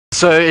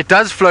So it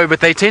does flow, but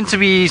they tend to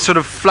be sort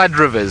of flood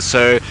rivers,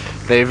 so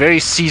they're very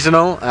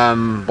seasonal.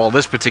 Well,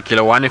 this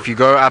particular one, if you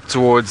go up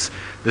towards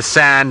the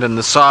Sand and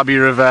the Sabi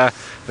River,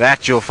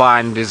 that you'll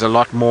find is a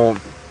lot more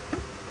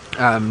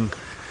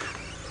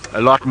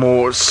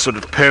sort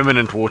of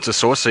permanent water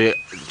source. So you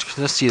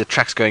can just see the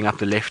tracks going up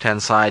the left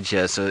hand side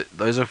here, so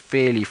those are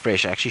fairly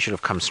fresh. I actually should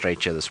have come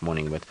straight here this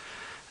morning, but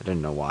I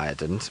don't know why I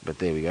didn't. But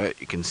there we go,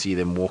 you can see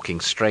them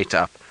walking straight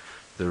up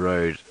the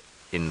road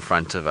in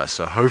front of us.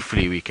 So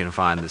hopefully we can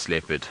find this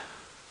leopard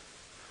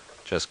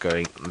just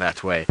going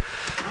that way.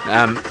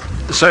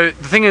 So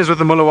the thing is with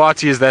the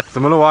Mulawati is that the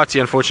Mulawati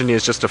unfortunately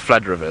is just a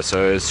flood river,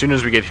 so as soon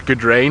as we get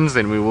good rains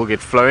then we will get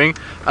flowing,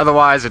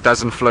 otherwise it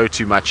doesn't flow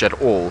too much at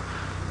all.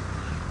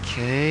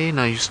 Okay,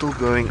 now you're still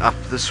going up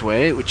this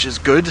way, which is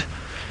good.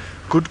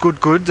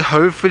 Good.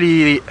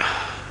 Hopefully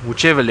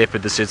whichever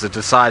leopard this is, it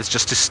decides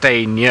just to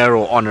stay near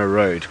or on a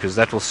road, because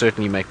that will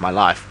certainly make my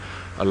life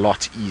a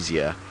lot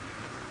easier,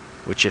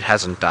 which it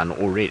hasn't done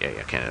already.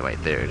 Okay,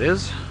 wait, there it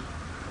is.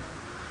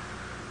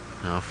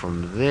 Now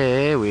from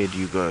there, where do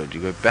you go? Do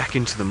you go back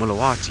into the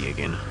Mulawati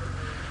again?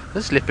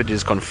 This leopard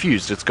is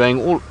confused. It's going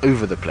all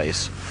over the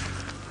place.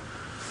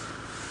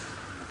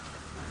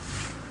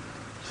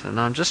 So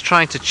now I'm just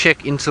trying to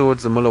check in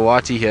towards the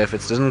Mulawati here if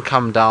it doesn't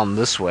come down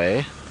this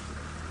way.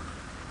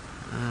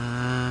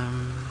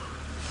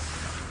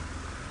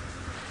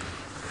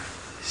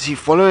 See,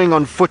 following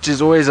on foot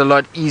is always a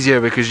lot easier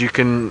because you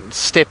can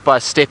step by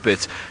step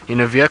it.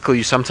 In a vehicle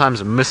you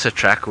sometimes miss a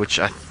track, which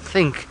I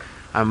think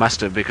I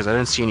must have, because I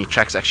don't see any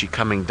tracks actually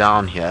coming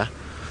down here.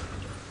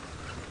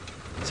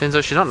 Turns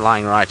out she's not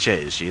lying right here,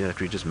 is she? That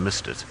we just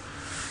missed it.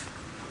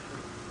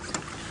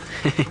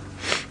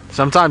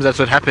 Sometimes that's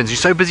what happens. You're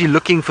so busy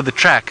looking for the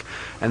track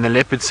and the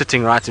leopard's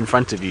sitting right in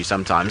front of you.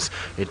 Sometimes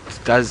it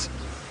does.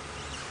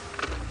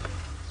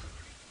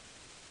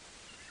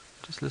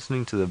 Just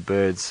listening to the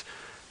birds,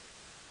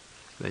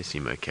 they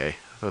seem okay.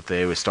 I thought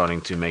they were starting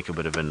to make a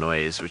bit of a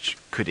noise, which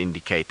could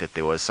indicate that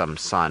there was some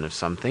sign of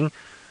something,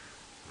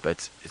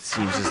 but it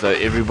seems as though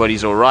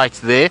everybody's all right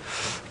there.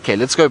 Okay,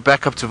 let's go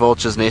back up to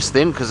Vulture's Nest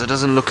then, because it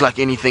doesn't look like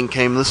anything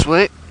came this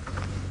way.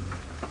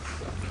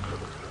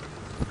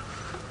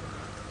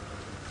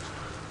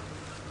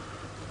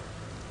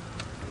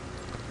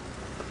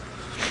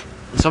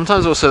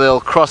 Sometimes also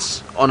they'll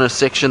cross on a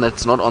section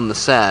that's not on the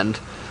sand,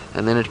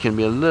 and then it can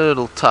be a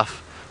little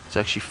tough to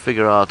actually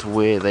figure out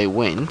where they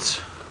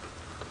went.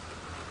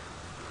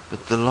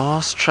 But the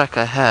last track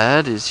I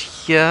had is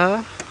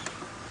here.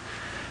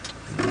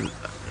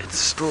 It's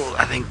still,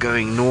 I think,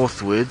 going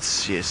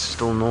northwards. Yes,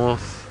 still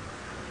north.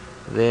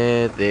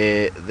 There.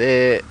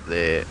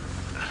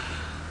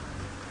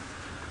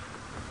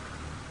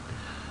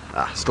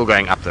 Still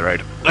going up the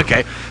road.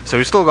 Okay, so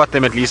we've still got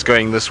them at least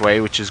going this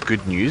way, which is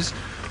good news.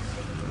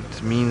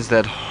 It means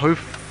that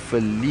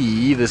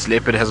hopefully this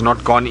leopard has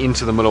not gone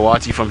into the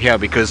Mulawati from here,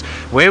 because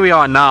where we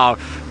are now,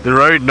 the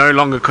road no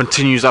longer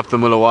continues up the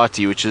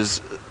Mulawati, which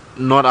is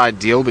not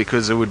ideal,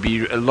 because it would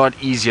be a lot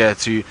easier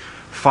to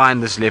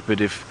find this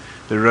leopard if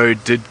the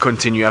road did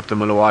continue up the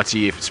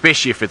Mulawati,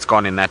 especially if it's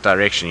gone in that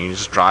direction. You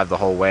just drive the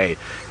whole way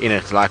in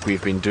it like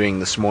we've been doing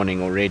this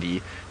morning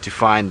already to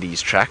find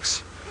these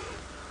tracks.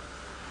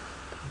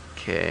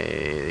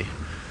 Okay,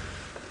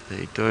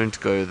 they don't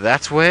go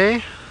that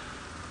way.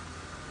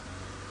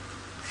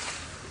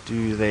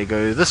 Do they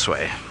go this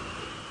way?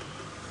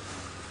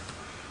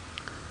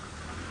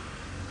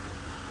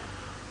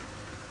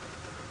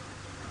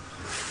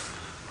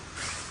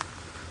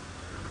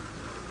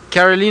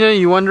 Carolina,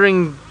 you're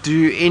wondering,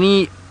 do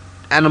any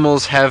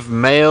animals have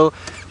male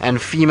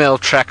and female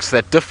tracks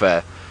that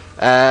differ?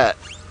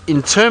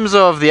 In terms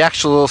of the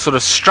actual sort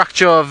of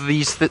structure of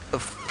these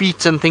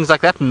feet and things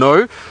like that,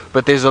 no,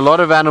 but there's a lot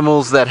of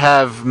animals that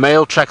have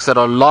male tracks that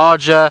are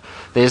larger.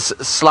 There's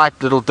slight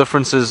little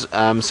differences.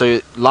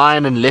 So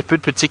lion and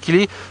leopard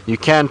particularly, you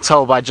can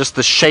tell by just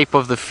the shape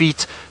of the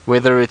feet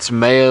whether it's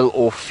male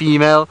or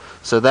female,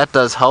 so that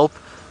does help.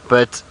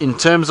 But in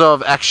terms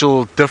of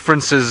actual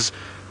differences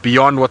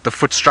beyond what the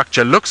foot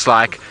structure looks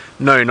like,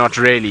 no, not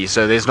really.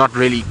 So there's not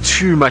really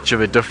too much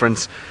of a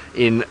difference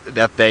in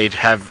that they'd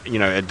have, you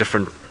know, a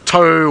different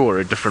toe or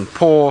a different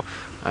paw.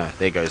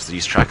 There goes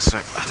these tracks.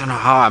 So I don't know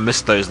how I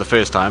missed those the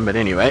first time, but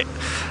anyway.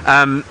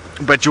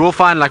 But you will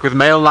find, like with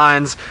male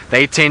lions,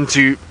 they tend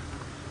to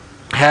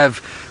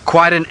have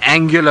quite an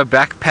angular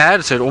back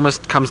pad, so it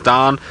almost comes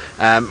down,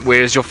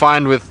 whereas you'll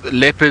find with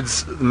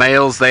leopards,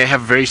 males, they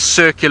have very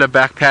circular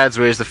back pads,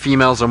 whereas the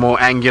females are more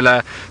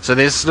angular. So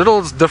there's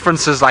little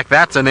differences like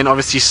that, and then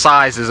obviously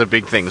size is a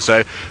big thing.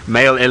 So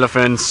male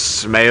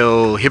elephants,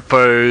 male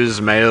hippos,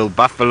 male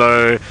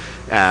buffalo,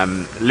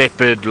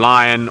 leopard,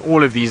 lion,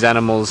 all of these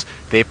animals,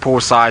 their paw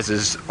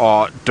sizes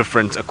are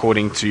different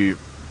according to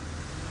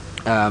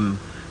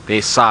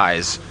their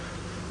size.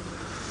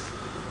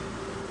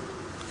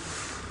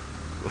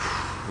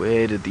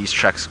 Where did these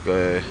tracks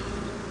go?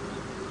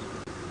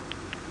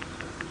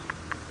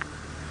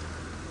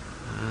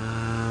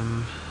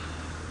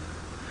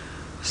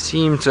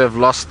 Seem to have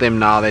lost them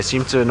now. They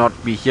seem to not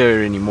be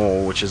here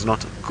anymore, which is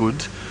not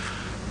good.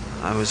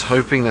 I was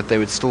hoping that they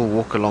would still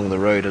walk along the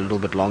road a little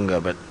bit longer,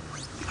 but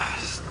I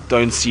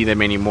don't see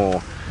them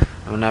anymore.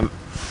 I mean,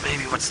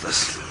 maybe what's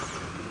this?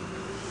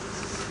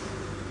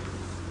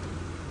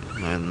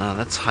 No,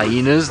 that's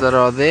hyenas that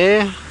are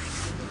there.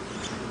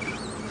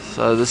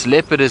 So this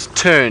leopard is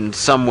turned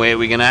somewhere.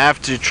 We're going to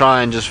have to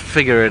try and just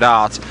figure it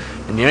out.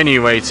 And the only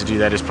way to do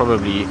that is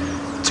probably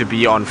to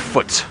be on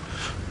foot.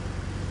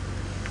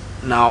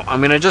 Now, I'm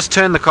going to just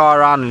turn the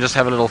car around and just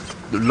have a little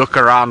look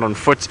around on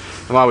foot.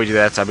 And while we do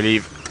that, I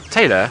believe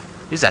Taylor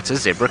is at a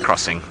zebra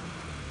crossing.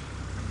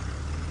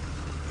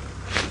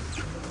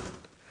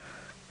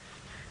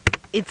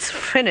 It's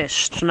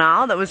finished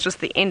now. That was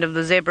just the end of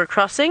the zebra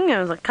crossing. There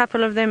was a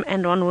couple of them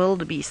and one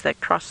wildebeest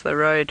that crossed the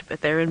road,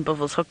 but they're in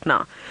Buffelshoek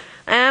now.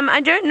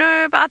 I don't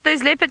know about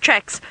those leopard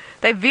tracks.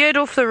 They veered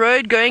off the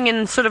road going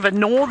in sort of a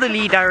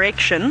northerly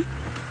direction.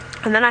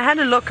 And then I had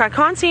a look. I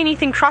can't see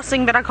anything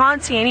crossing, but I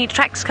can't see any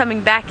tracks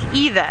coming back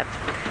either.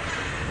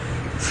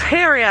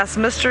 Serious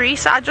mystery.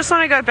 So I just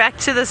want to go back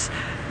to this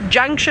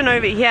junction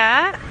over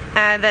here.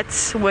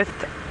 That's with,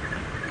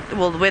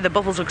 well, where the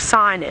Buffelshoek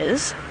sign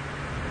is.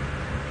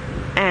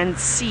 And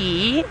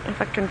see if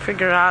I can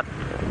figure out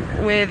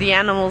where the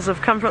animals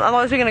have come from.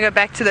 Otherwise we're going to go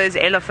back to those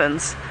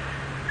elephants.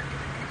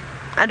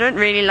 I don't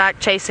really like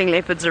chasing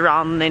leopards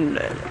around and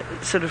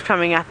then sort of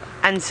coming up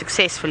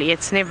unsuccessfully.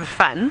 It's never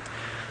fun.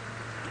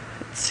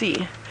 Let's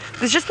see.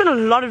 There's just been a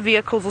lot of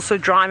vehicles also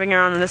driving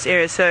around in this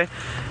area, so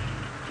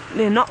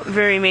there are not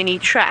very many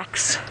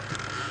tracks.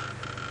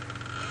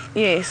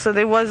 Yeah, so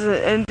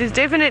and there's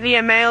definitely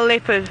a male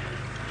leopard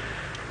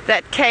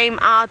that came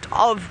out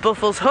of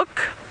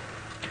Buffelshoek,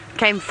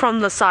 came from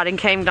the side and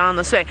came down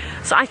this way.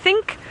 So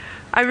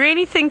I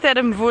really think that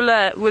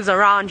Mvula was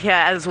around here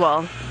as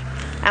well.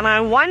 And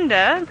I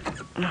wonder,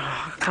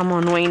 oh, come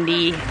on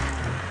Wendy,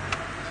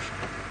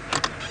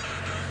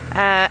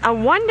 I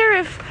wonder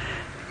if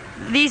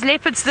these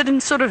leopards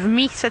didn't sort of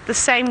meet at the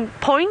same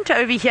point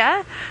over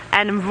here,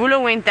 and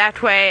Mvula went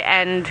that way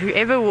and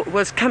whoever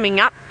was coming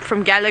up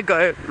from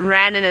Gallagher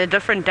ran in a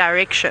different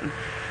direction.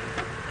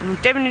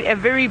 Definitely a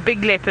very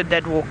big leopard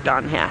that walked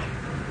down here.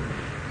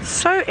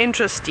 So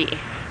interesting,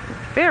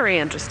 very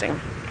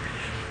interesting.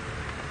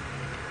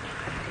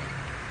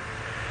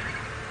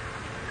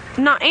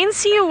 Now,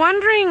 NC, you're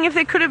wondering if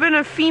there could have been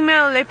a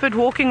female leopard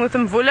walking with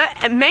Mvula,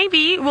 and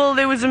maybe, well,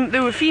 there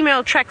were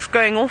female tracks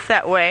going off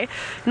that way.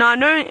 Now, I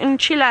know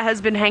Nchila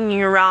has been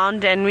hanging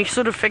around, and we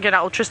sort of figured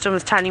out, Tristan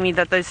was telling me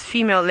that those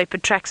female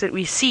leopard tracks that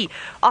we see,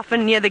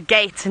 often near the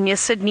gates and near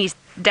Sydney's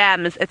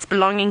dam, it's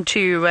belonging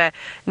to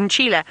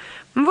Nchila.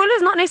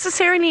 Mvula's not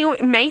necessarily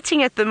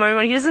mating at the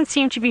moment. He doesn't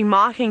seem to be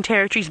marking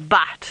territories,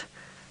 but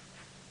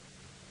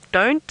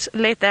don't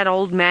let that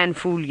old man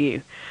fool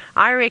you.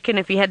 I reckon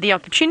if he had the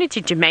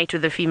opportunity to mate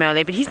with a female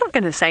leopard, he's not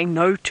going to say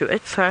no to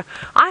it. So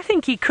I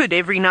think he could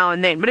every now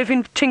and then. But if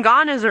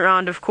Tingana's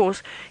around, of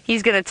course,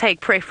 he's going to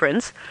take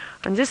preference.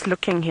 I'm just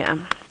looking here.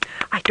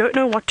 I don't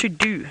know what to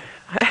do.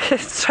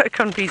 It's so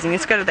confusing.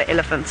 Let's go to the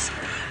elephants.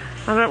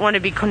 I don't want to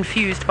be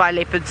confused by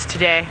leopards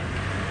today.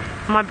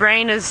 My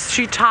brain is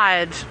too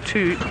tired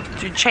to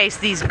chase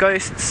these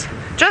ghosts.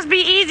 Just be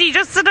easy.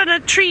 Just sit on a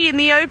tree in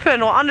the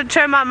open or on a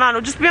termite mound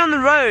or just be on the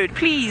road.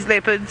 Please,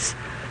 leopards.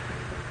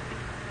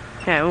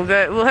 Okay, we'll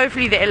go. Well,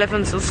 hopefully the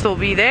elephants will still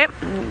be there.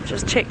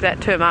 Just check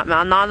that termite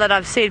mound. Now that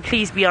I've said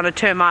please be on a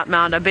termite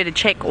mound, I better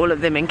check all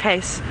of them in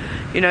case,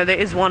 there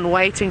is one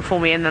waiting for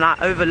me and then I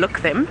overlook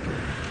them.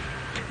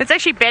 It's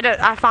actually better,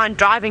 I find,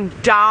 driving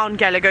down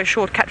Gallagher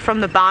shortcut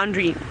from the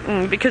boundary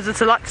because it's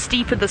a lot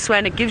steeper this way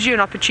and it gives you an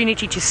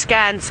opportunity to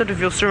scan sort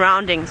of your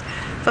surroundings.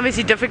 It's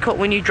obviously difficult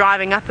when you're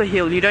driving up a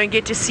hill. You don't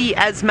get to see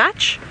as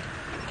much.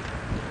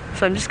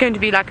 So I'm just going to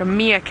be like a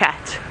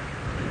meerkat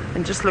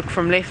and just look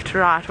from left to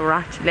right or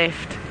right to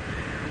left,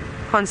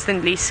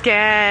 constantly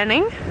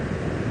scanning.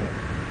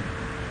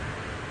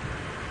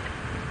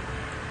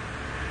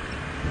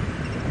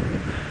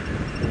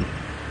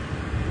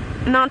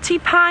 Now,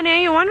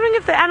 Tipane, you're wondering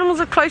if the animals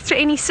are close to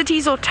any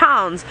cities or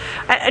towns.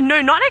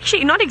 No, not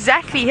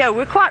exactly here.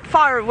 We're quite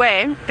far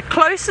away. The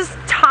closest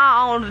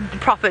town,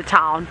 proper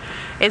town,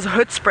 is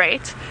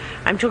Hoedspruit.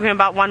 I'm talking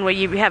about one where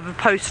you have a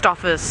post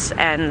office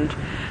and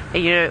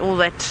all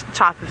that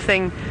type of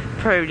thing.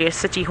 Probably a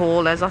city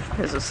hall. There's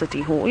a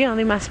city hall. Yeah,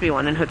 there must be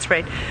one in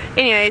Hoedspruit.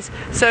 Anyways,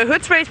 so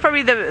Hoedspruit is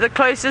probably the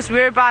closest.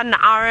 We're about an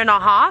hour and a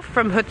half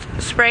from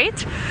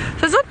Hoedspruit,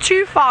 so it's not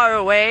too far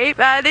away.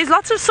 There's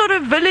lots of sort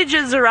of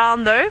villages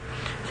around though,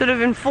 sort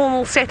of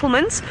informal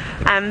settlements,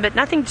 but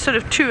nothing sort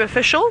of too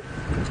official.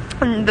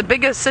 And the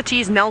biggest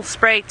city is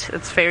Nelspruit.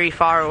 It's very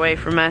far away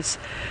from us,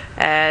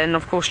 and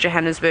of course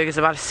Johannesburg is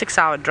about a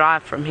 6-hour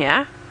drive from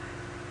here.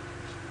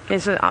 Okay,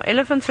 so our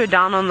elephants are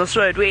down on this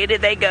road. Where did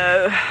they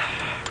go?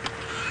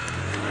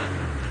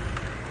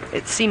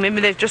 Let's see,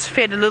 maybe they've just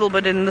fed a little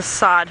bit in this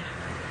side.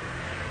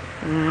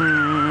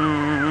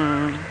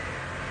 And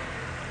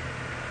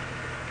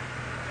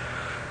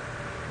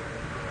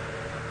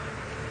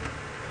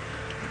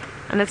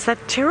it's that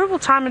terrible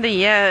time of the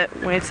year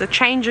where it's a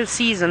change of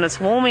season.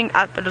 It's warming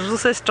up, but it's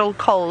also still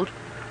cold.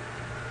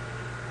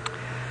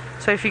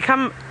 So if you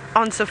come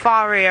on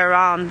safari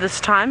around this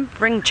time,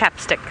 bring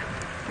chapstick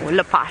or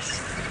lip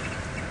ice.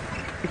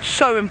 It's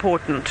so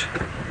important.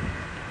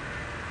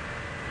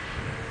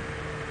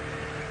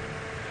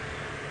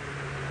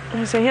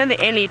 So here are the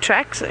Ellie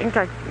tracks. I think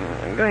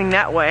I'm going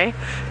that way.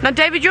 Now,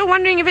 David, you're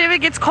wondering if it ever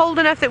gets cold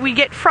enough that we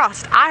get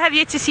frost. I have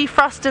yet to see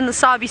frost in the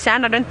Sabi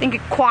sand. I don't think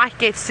it quite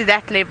gets to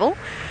that level.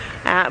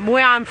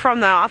 Where I'm from,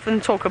 though, I often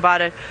talk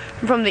about it.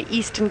 I'm from the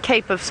Eastern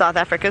Cape of South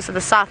Africa, so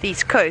the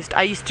southeast coast.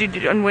 I used to,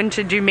 in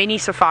winter, do many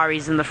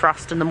safaris in the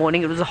frost in the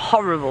morning. It was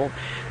horrible.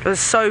 It was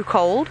so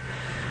cold.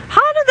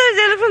 How did those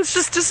elephants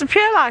just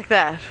disappear like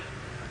that?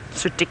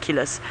 It's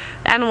ridiculous.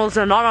 The animals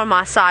are not on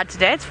my side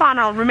today. It's fine.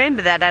 I'll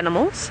remember that,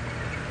 animals.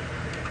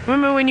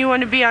 Remember when you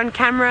want to be on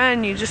camera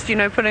and you just,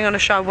 putting on a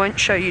show? I won't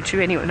show you to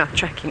anyone. Not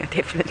tracking. I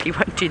definitely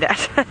won't do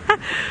that.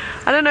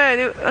 I don't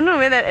know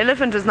where that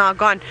elephant is now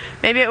gone.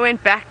 Maybe it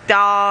went back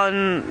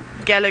down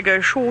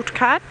Gallagher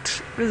shortcut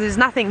because there's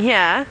nothing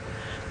here.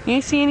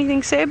 You see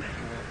anything, Seb?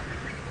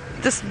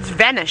 Just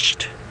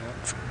vanished.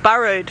 It's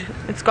burrowed.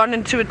 It's gone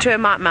into a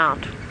termite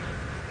mound.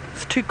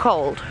 It's too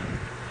cold.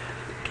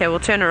 Okay, we'll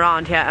turn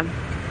around here.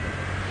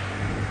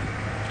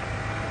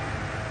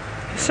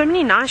 So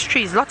many nice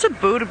trees, lots of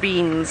boer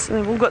beans.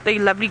 They've all got their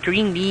lovely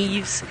green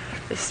leaves.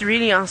 They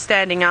really are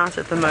standing out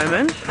at the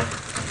moment.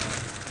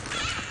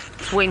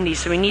 It's windy,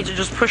 so we need to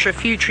just push a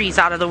few trees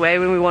out of the way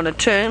when we want to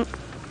turn.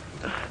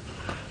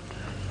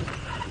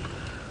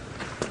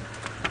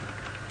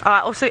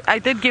 I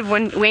did give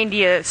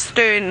Wendy a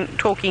stern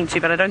talking to,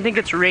 but I don't think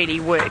it's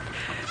really worked.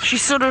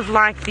 She's sort of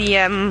like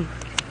the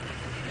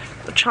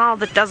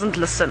child that doesn't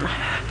listen.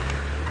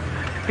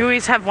 You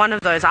always have one of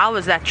those. I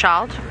was that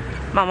child.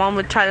 My mom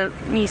would tell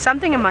me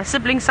something and my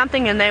siblings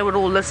something and they would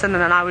all listen,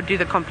 and then I would do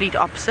the complete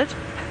opposite.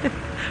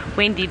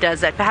 Wendy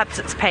does that. Perhaps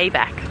it's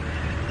payback.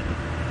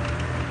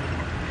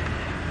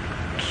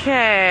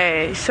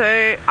 Okay,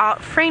 so our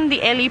friend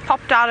the Ellie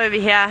popped out over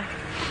here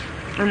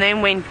and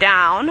then went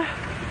down.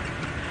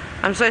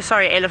 I'm so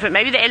sorry, elephant.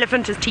 Maybe the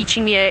elephant is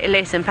teaching me a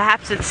lesson.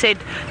 Perhaps it said,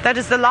 that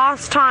is the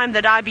last time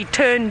that I be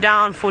turned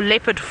down for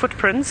leopard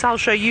footprints. I'll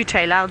show you,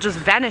 Taylor. I'll just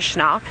vanish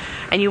now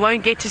and you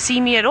won't get to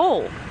see me at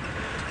all.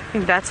 I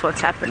think that's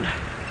what's happened.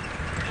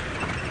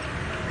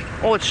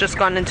 Or it's just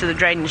gone into the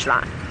drainage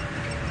line.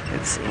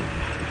 Let's see.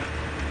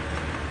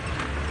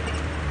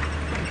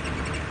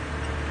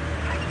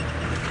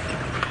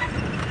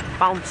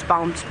 Bounce,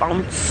 bounce,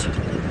 bounce.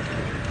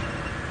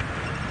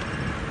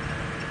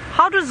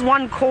 How does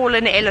one call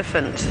an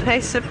elephant? Hey,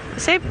 Seb,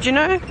 do you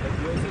know?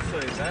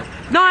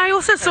 No, I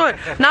also saw it.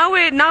 Now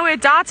we're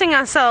doubting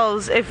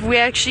ourselves if we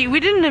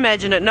didn't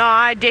imagine it. No,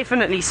 I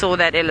definitely saw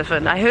that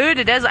elephant. I heard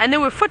it and there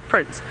were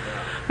footprints.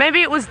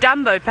 Maybe it was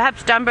Dumbo.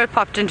 Perhaps Dumbo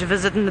popped in to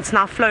visit and it's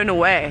now flown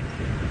away.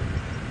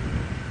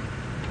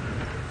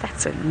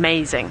 That's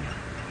amazing.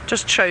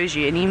 Just shows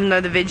you, and even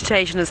though the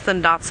vegetation has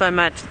thinned out so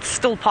much, it's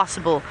still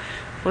possible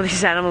for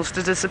these animals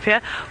to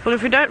disappear. Well,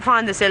 if we don't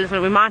find this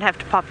elephant, we might have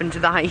to pop into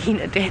the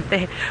hyena den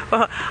there.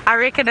 Well, I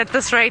reckon at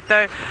this rate,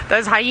 though,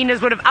 those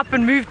hyenas would have up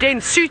and moved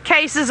in,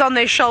 suitcases on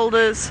their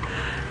shoulders,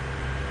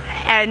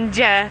 and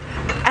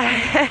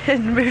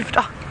and moved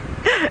on.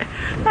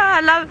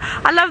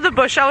 I love the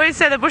bush. I always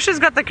say the bush has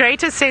got the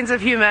greatest sense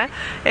of humor.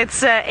 It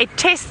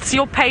tests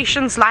your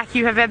patience like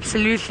you have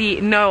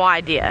absolutely no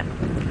idea.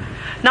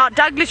 Now,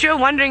 Douglas, you're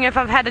wondering if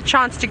I've had a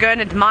chance to go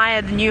and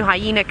admire the new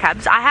hyena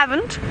cubs. I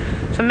haven't,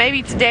 so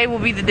maybe today will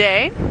be the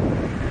day.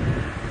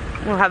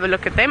 We'll have a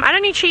look at them. I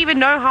don't actually even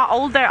know how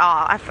old they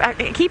are. I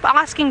keep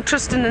asking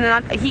Tristan, and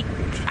then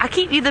I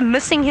keep either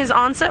missing his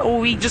answer or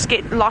we just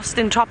get lost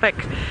in topic,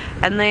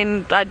 and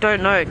then I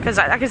don't know. Because,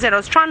 like I said, I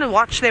was trying to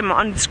watch them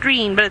on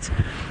screen, but it's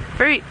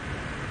very,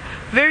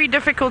 very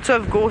difficult to,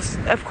 of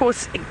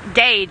course,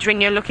 gauge when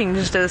you're looking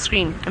just at the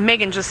screen. And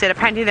Megan just said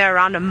apparently they're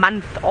around a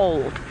month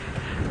old.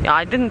 Yeah,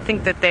 I didn't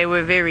think that they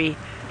were very,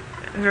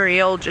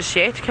 very old just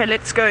yet. Okay,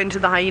 let's go into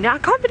the hyena. I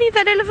can't believe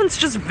that elephant's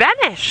just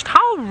vanished.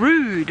 How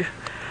rude.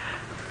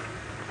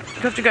 I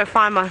have to go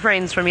find my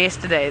friends from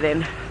yesterday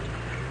then.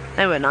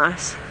 They were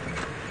nice.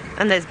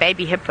 And there's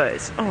baby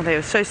hippos. Oh, they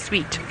were so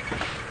sweet.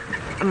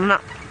 Right,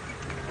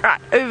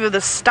 over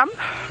the stump.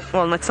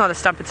 Well, it's not a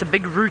stump, it's a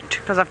big root,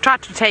 because I've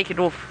tried to take it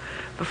off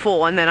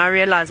before and then I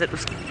realized it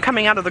was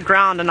coming out of the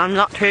ground and I'm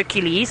not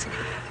Hercules.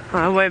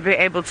 I won't be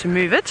able to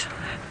move it.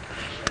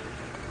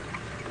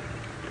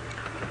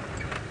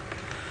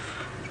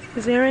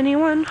 Is there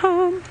anyone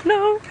home?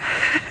 No.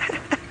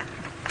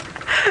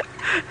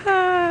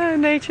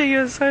 Nature,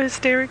 you're so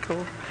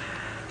hysterical.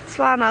 It's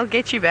fine, I'll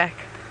get you back.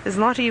 There's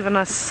not even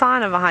a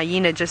sign of a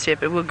hyena just yet,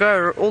 but we'll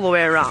go all the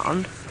way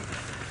around.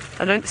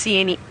 I don't see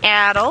any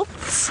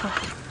adults.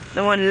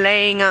 The one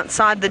laying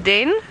outside the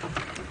den.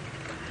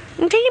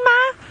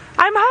 Djuma,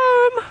 I'm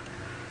home.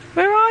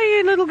 Where are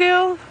you, little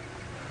girl?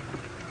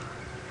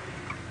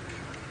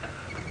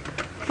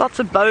 Lots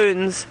of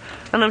bones.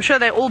 And I'm sure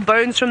they're all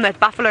bones from that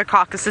buffalo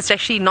carcass. It's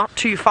actually not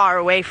too far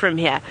away from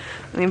here.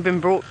 They've been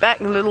brought back.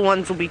 The little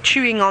ones will be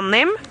chewing on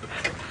them.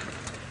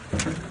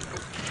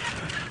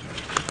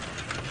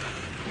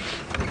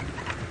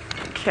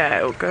 Okay,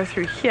 we'll go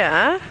through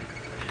here.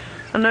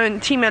 I know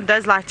Tima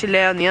does like to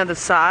lay on the other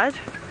side.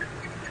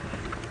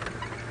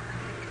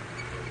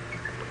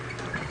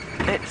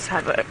 Let's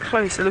have a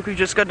closer look. We've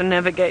just got to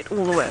navigate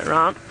all the way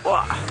around.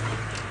 Whoa.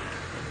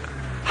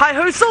 Hi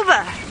ho,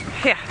 Silver!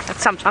 Yeah, that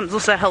sometimes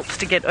also helps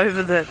to get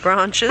over the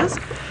branches.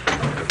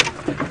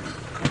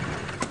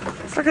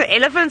 It's like the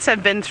elephants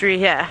have been through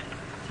here.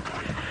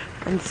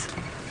 And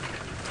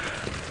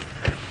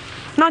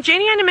now,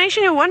 Jenny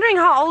Animation, you're wondering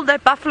how old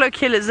that buffalo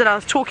kill is that I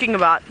was talking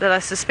about, that I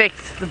suspect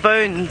the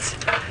bones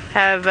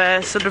have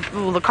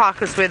well, the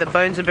carcass where the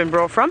bones have been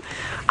brought from.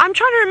 I'm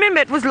trying to remember,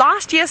 it was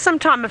last year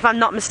sometime, if I'm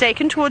not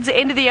mistaken, towards the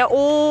end of the year,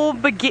 or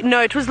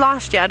no, it was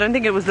last year. I don't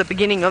think it was the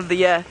beginning of the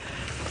year.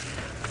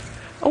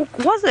 Oh,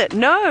 was it?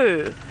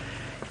 No.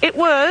 It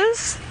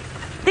was,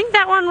 I think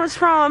that one was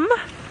from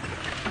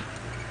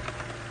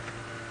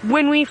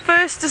when we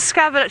first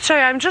discovered it.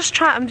 Sorry, I'm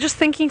just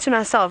thinking to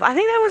myself, I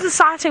think that was a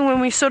sighting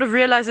when we sort of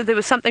realized that there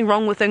was something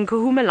wrong with the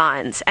Nkahuma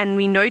lions, and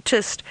we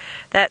noticed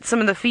that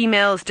some of the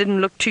females didn't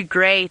look too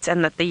great,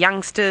 and that the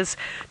youngsters,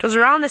 it was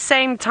around the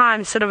same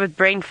time sort of with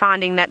Brain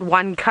finding that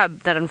one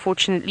cub that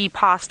unfortunately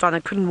passed on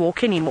and couldn't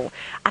walk anymore.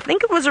 I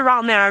think it was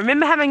around there. I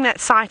remember having that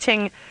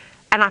sighting,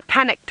 and I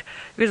panicked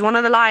because one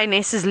of the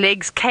lioness's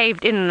legs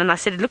caved in, and I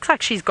said, it looks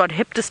like she's got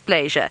hip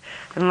dysplasia.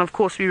 And of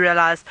course we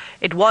realized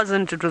it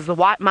wasn't, it was the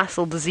white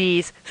muscle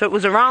disease. So it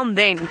was around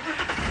then.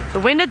 So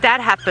when did that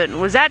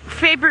happen? Was that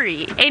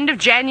February? End of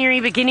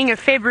January, beginning of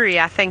February,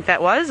 I think that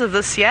was, of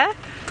this year.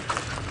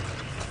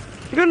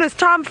 Goodness,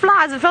 time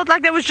flies. It felt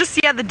like that was just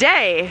the other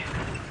day.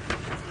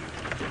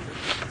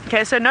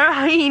 Okay, so no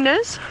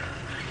hyenas,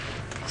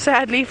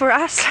 sadly for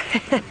us.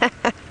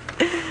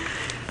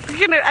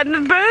 And the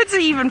birds are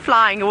even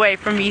flying away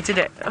from me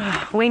today.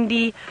 Ugh,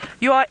 Wendy,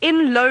 you are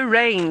in low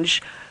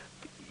range.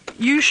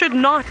 You should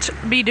not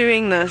be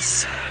doing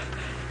this.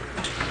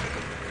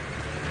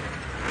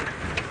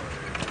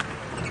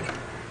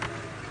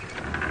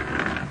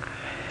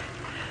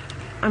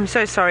 I'm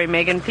so sorry,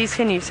 Megan. Please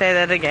can you say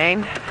that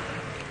again?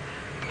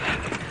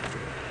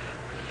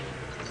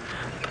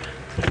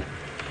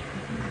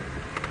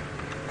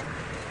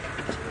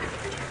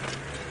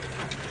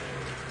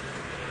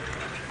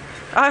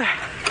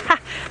 Oh.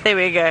 There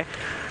we go.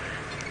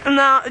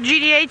 Now,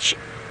 GDH,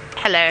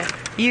 hello.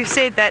 You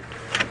said that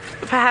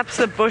perhaps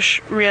the bush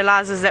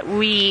realizes that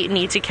we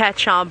need to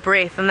catch our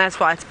breath, and that's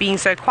why it's being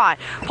so quiet.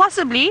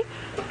 Possibly,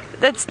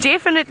 that's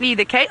definitely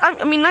the case.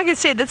 I mean, like I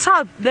said, that's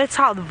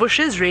how the bush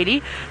is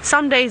really.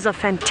 Some days are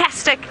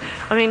fantastic.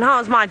 I mean, how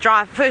was my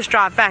first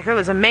drive back? It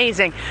was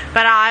amazing.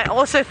 But I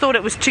also thought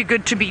it was too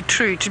good to be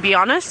true, to be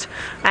honest.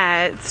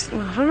 I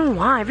don't know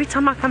why. Every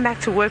time I come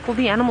back to work, all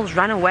the animals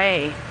run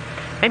away.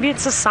 Maybe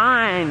it's a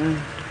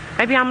sign.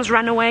 Maybe I must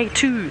run away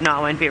too. No, I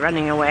won't be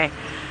running away.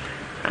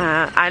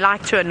 I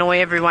like to annoy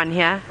everyone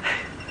here.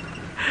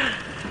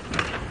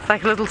 It's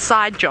like a little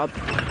side job.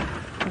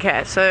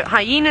 Okay, so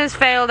hyenas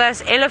failed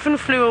us, elephant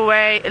flew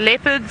away,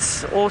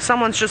 leopards, or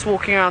someone's just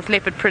walking around with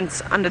leopard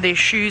prints under their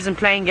shoes and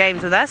playing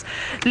games with us.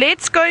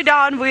 Let's go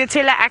down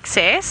Vuyatela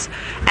access,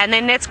 and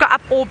then let's go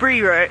up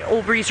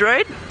Aubrey's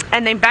Road,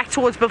 and then back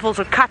towards Buffels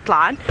or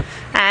Cutline.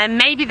 And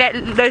maybe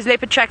those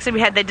leopard tracks that we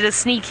had, they did a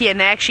sneaky and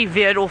they actually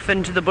veered off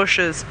into the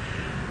bushes.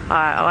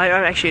 I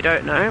actually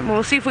don't know.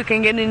 We'll see if we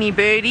can get any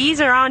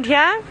birdies around here.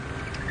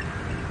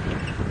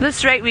 At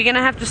this rate, we're going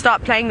to have to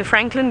start playing the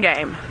Franklin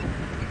game.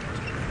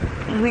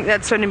 I think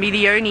that's going to be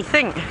the only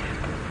thing.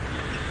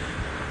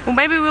 Or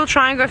maybe we'll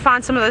try and go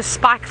find some of those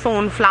spike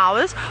thorn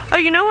flowers. Oh,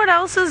 you know what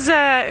else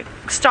has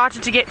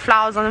started to get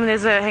flowers on them?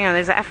 There's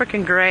an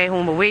African grey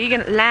hornbill. Where are you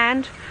going to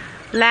land?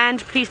 Land,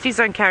 please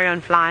don't carry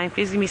on flying.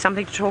 Please give me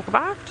something to talk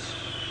about.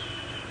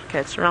 Okay,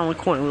 it's around the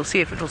corner. We'll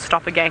see if it'll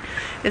stop again.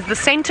 There's the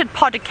scented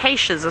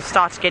podacaceas have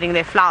started getting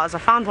their flowers. I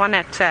found one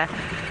at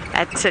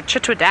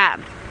Chitwa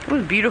Dam. It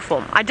was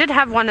beautiful. I did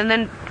have one and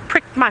then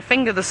pricked my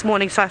finger this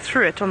morning, so I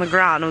threw it on the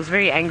ground. I was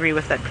very angry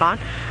with that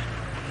plant.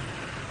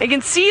 You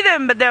can see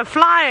them, but they're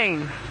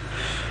flying.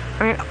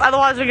 I mean,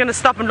 otherwise we're going to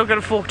stop and look at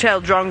a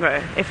fork-tailed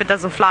drongo if it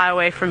doesn't fly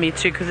away from me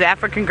too, because the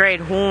African grey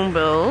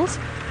hornbills,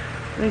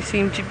 they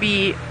seem to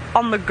be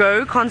on the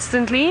go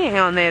constantly. Hang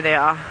on, there they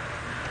are.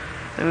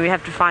 And we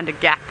have to find a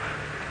gap.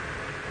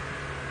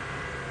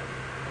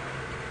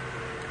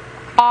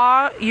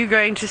 Are you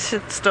going to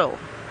sit still?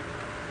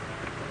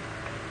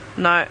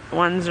 No,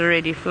 one's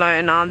already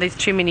flown on. There's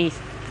too many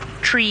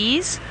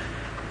trees.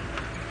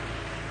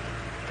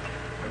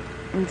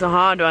 It's a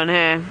hard one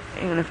here.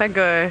 And if I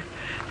go,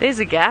 there's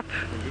a gap.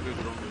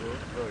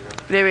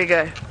 There we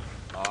go.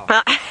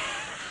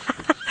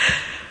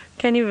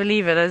 Can you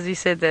believe it, as you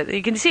said that?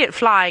 You can see it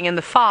flying in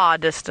the far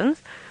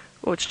distance.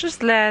 Oh, it's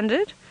just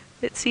landed.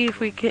 Let's see if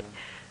we can...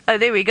 Oh,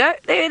 there we go.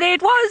 There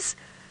it was.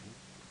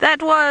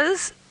 That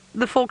was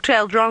the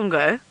fork-tailed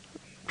drongo.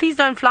 Please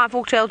don't fly,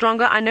 fork-tailed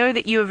drongo. I know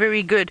that you are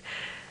very good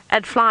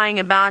at flying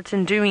about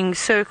and doing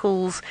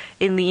circles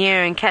in the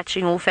air and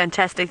catching all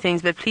fantastic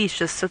things, but please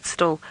just sit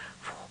still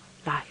for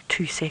like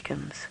 2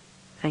 seconds.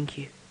 Thank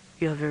you.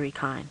 You are very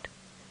kind.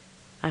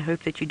 I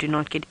hope that you do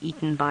not get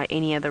eaten by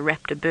any other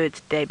raptor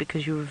birds today,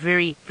 because you were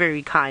very,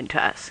 very kind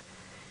to us.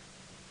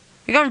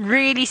 You can't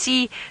really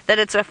see that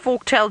it's a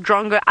fork-tailed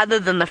drongo other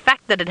than the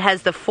fact that it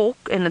has the fork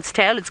in its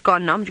tail. It's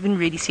gone now, but you can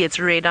really see its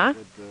red eye.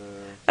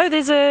 Oh,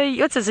 there's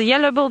a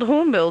yellow-billed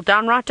hornbill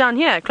right down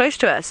here, close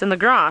to us in the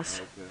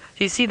grass. Okay.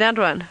 Do you see that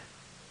one?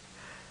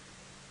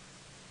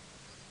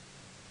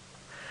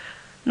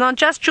 Now,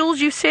 just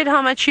Jules, you said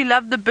how much you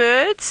love the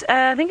birds.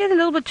 I think it's a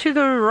little bit to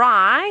the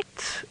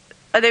right.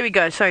 Oh, there we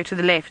go. Sorry, to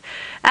the left.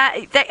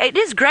 It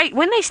is great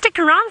when they stick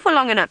around for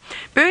long enough.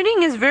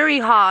 Birding is very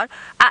hard.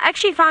 I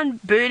actually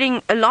find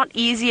birding a lot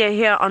easier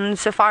here on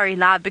Safari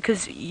Live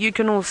because you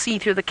can all see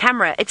through the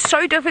camera. It's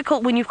so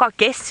difficult when you've got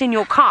guests in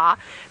your car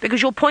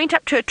because you'll point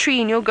up to a tree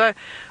and you'll go,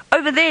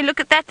 over there, look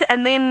at that,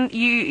 and then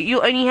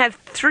you only have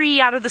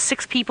 3 out of the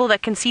 6 people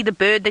that can see the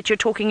bird that you're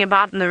talking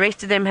about, and the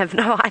rest of them have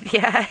no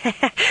idea.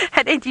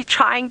 And then you're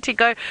trying to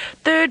go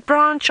third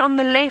branch on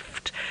the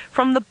left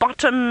from the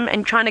bottom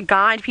and trying to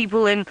guide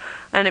people in,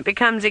 and it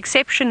becomes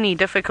exceptionally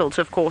difficult,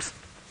 of course.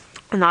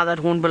 Now that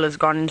hornbill has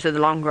gone into the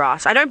long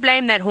grass. I don't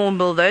blame that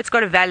hornbill though. It's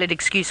got a valid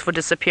excuse for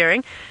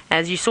disappearing.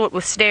 As you saw, it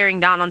was staring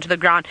down onto the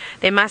ground.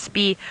 There must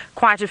be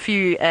quite a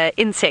few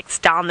insects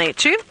down there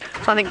too.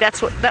 So I think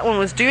that's what that one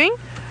was doing.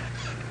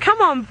 Come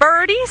on,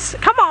 birdies.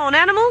 Come on,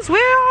 animals.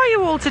 Where are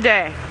you all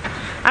today?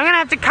 I'm going to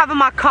have to cover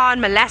my car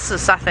in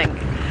molasses, I think.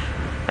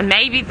 And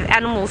maybe the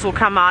animals will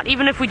come out,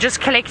 even if we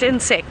just collect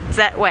insects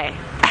that way.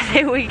 And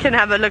then we can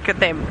have a look at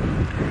them.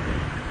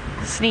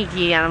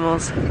 Sneaky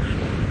animals.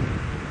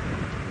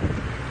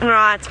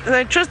 Right,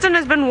 so Tristan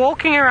has been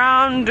walking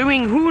around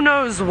doing who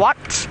knows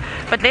what.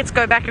 But let's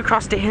go back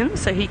across to him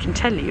so he can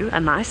tell you a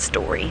nice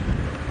story.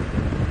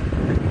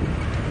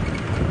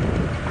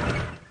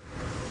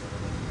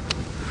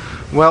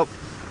 Well,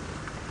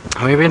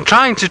 we've been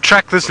trying to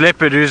track this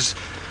leopard who's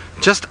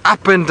just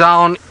up and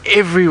down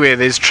everywhere.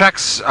 There's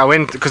tracks, I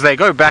went, because they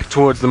go back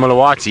towards the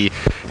Mulawati,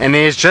 and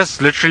there's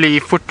just literally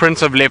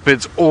footprints of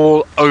leopards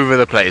all over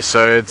the place.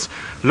 So it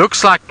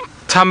looks like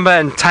Tamba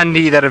and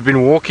Tandi that have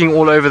been walking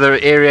all over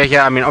the area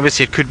here. I mean,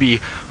 obviously it could be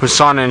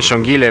Husana and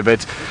Shongile,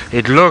 but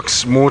it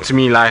looks more to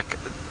me like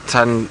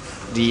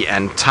Tandi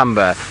and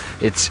Tamba.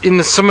 It's in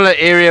the similar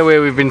area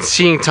where we've been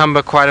seeing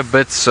Tamba quite a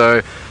bit,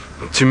 so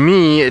to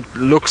me it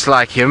looks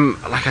like him.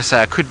 Like I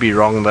say, I could be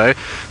wrong though,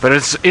 but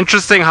it's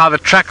interesting how the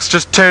tracks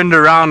just turned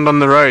around on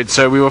the road.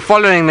 So we were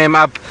following them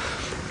up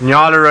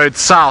Nyala Road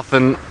South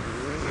and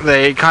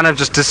they kind of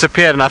just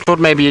disappeared, and I thought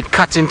maybe it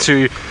cut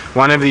into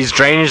one of these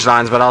drainage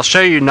lines, but I'll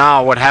show you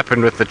now what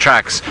happened with the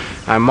tracks.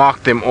 I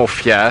marked them off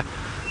here,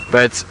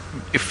 but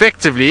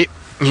effectively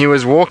he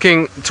was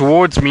walking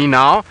towards me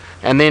now,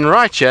 and then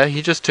right here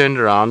he just turned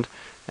around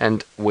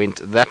and went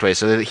that way.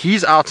 So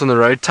he's out on the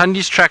road.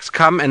 Tandi's tracks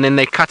come and then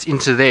they cut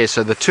into there.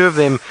 So the two of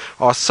them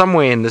are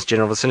somewhere in this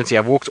general vicinity.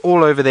 I've walked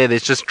all over there.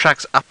 There's just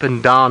tracks up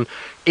and down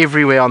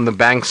everywhere on the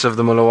banks of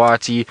the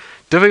Mulawati.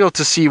 Difficult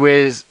to see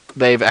where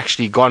they've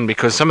actually gone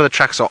because some of the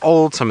tracks are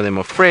old, some of them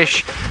are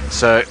fresh.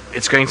 So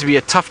it's going to be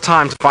a tough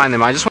time to find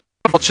them. I just want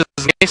to watch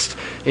this nest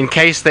in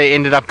case they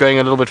ended up going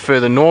a little bit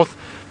further north.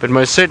 But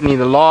most certainly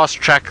the last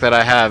track that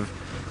I have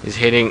is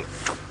heading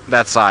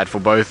that side for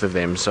both of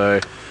them.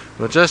 So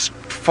we'll just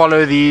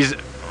follow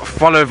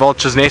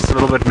Vulture's Nest a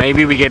little bit.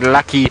 Maybe we get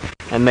lucky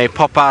and they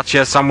pop out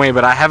here somewhere,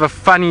 but I have a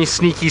funny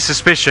sneaky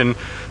suspicion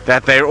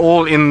that they're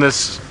all in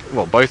this,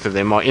 well, both of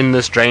them are in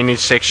this drainage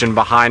section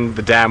behind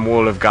the dam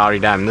wall of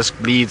Gari Dam. This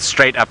leads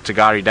straight up to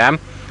Gari Dam,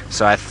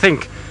 so I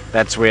think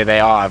that's where they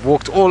are. I've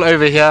walked all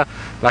over here.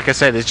 Like I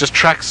said, there's just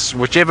tracks.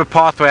 Whichever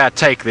pathway I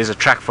take, there's a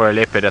track for a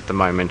leopard at the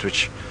moment,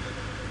 which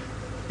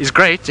is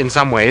great in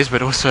some ways,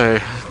 but also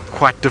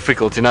quite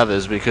difficult in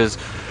others, because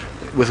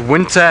with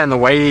winter and the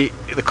way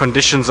the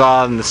conditions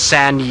are and the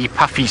sandy,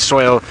 puffy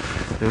soil,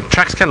 the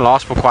tracks can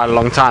last for quite a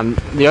long time.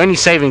 The only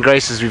saving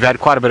grace is we've had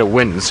quite a bit of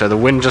wind, so the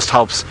wind just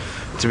helps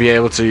to be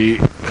able to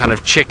kind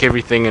of check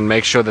everything and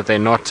make sure that they're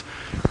not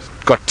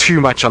got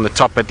too much on the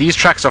top. But these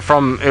tracks are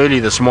from early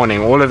this morning.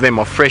 All of them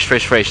are fresh.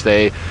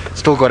 They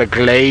still got a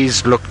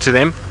glazed look to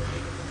them.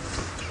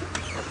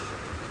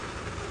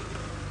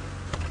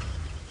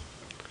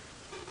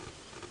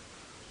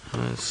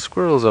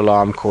 Squirrel's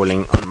alarm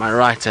calling on my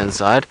right hand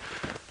side.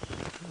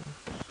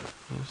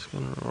 I'm just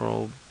going to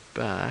roll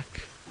back.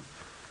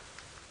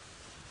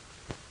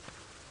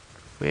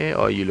 Where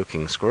are you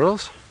looking,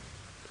 squirrels?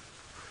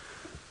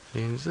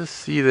 You can just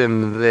see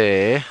them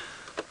there.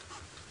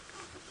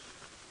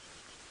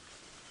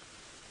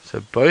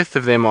 So both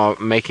of them are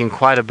making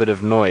quite a bit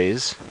of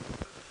noise.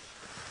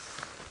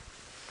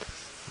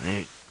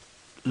 They're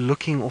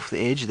looking off the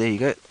edge. There you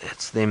go.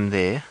 That's them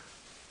there.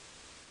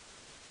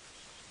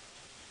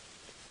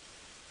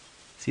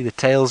 See the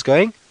tails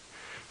going?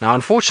 Now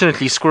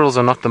unfortunately squirrels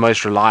are not the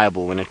most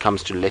reliable when it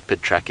comes to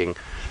leopard tracking.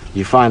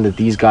 You find that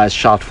these guys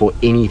shout for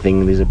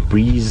anything. There's a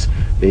breeze,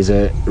 there's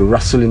a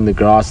rustle in the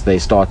grass, they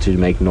start to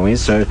make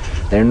noise. So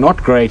they're not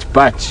great,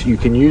 but you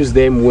can use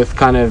them with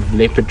kind of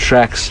leopard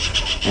tracks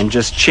and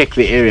just check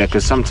the area,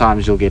 because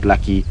sometimes you'll get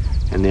lucky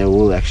and there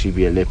will actually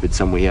be a leopard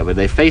somewhere here. But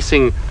they're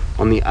facing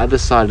on the other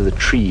side of the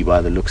tree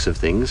by the looks of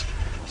things.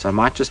 So I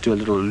might just do a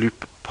little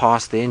loop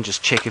past there and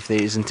just check if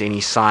there isn't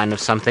any sign of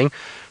something.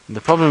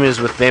 The problem is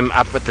with them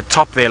up at the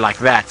top there like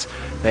that,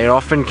 they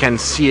often can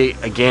see,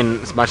 again,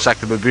 much like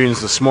the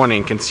baboons this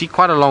morning, can see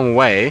quite a long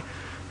way.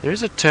 There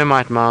is a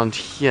termite mound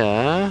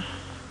here.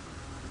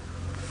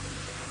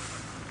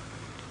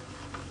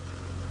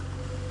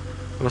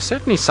 Well,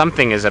 certainly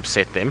something has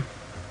upset them.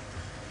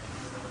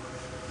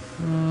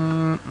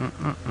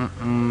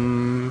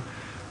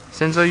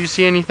 Senzo, you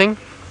see anything?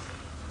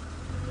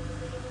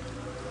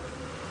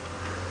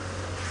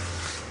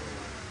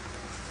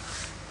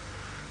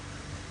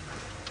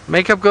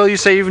 Makeup girl, you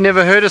say you've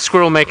never heard a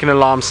squirrel make an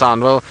alarm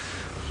sound. Well,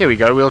 here we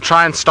go. We'll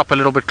try and stop a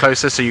little bit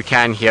closer so you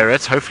can hear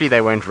it. Hopefully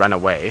they won't run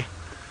away.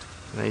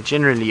 They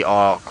generally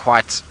are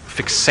quite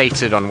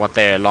fixated on what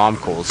their alarm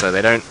calls, so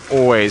they don't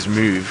always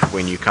move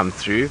when you come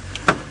through.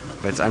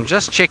 But I'm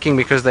just checking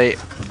because they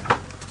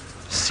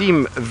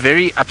seem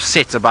very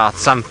upset about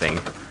something.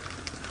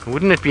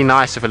 Wouldn't it be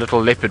nice if a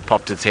little leopard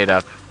popped its head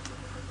up?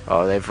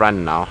 Oh, they've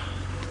run now.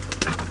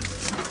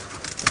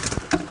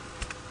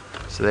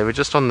 So they were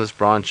just on this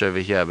branch over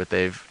here, but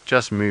they've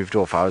just moved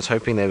off. I was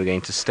hoping they were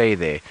going to stay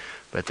there,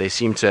 but they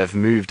seem to have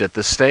moved at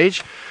this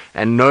stage.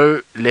 And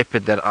no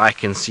leopard that I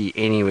can see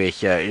anywhere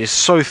here. It is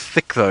so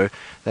thick though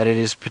that it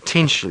is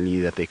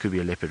potentially that there could be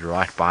a leopard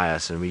right by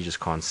us and we just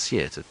can't see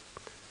it.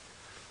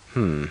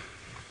 Oh,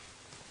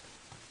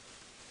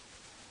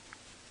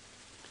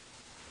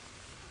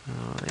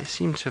 they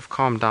seem to have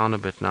calmed down a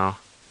bit now.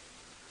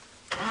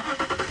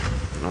 Oh,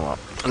 well,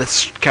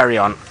 let's carry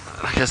on.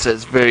 Like I said,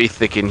 it's very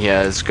thick in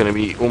here. It's going to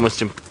be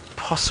almost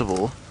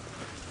impossible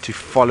to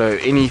follow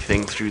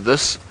anything through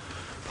this.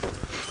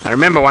 I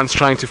remember once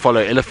trying to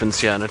follow elephants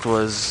here, and it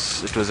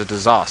was a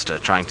disaster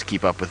trying to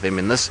keep up with them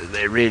in this.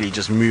 They really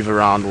just move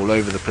around all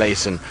over the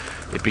place, and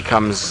it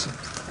becomes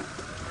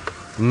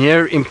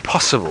near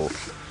impossible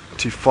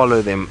to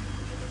follow them.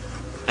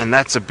 And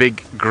that's a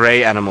big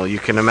grey animal. You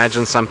can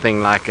imagine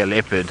something like a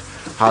leopard,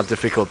 how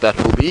difficult that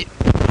will be.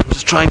 I'm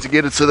just trying to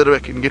get it so that I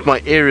can get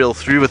my aerial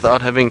through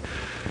without having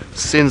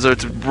Senzo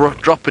to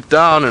drop it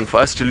down and for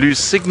us to lose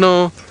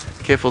signal.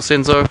 Careful,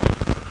 Senzo.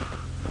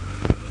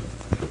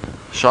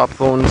 Sharp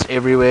thorns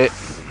everywhere.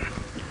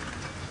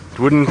 It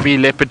wouldn't be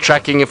leopard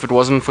tracking if it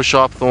wasn't for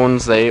sharp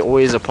thorns. They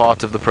always a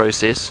part of the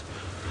process.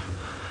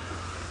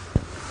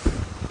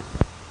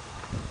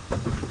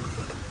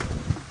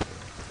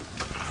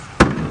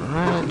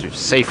 Alright, we've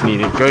safely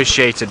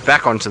negotiated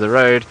back onto the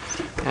road,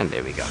 and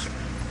there we go.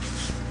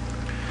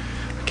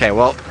 Okay,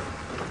 well,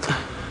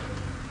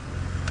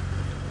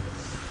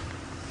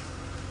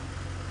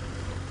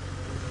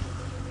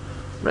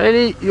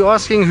 really? You're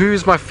asking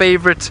who's my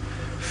favorite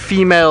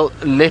female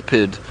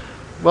leopard?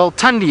 Well,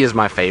 Tundi is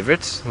my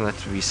favorite,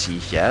 that we see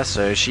here,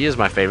 so she is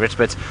my favorite.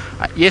 But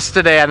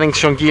yesterday I think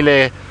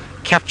Shongile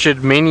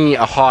captured many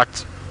a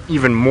heart,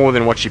 even more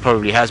than what she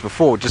probably has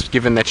before, just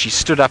given that she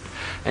stood up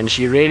and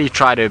she really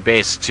tried her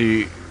best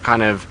to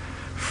kind of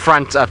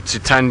front up to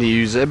Tundi,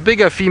 who's a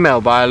bigger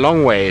female by a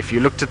long way. If you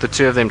looked at the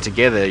two of them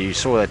together, you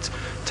saw that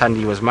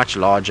Tundi was much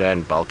larger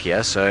and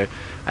bulkier. So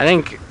I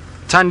think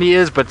Tundi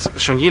is, but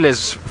Shongile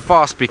is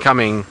fast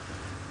becoming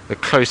a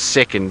close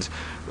second.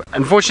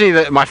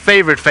 Unfortunately, my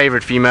favorite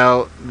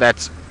female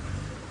that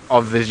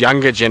of the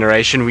younger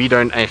generation we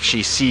don't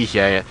actually see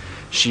here.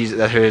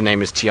 Her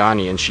name is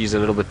Tiani, and she's a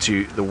little bit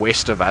to the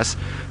west of us.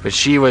 But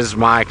she was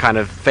my kind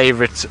of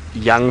favorite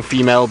young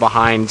female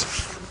behind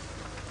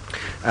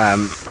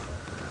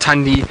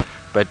Tundi.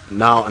 But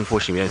now,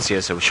 unfortunately, we don't see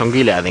her. So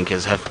Shongile, I think,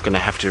 is going to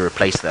have to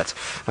replace that.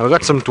 Now, we've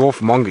got some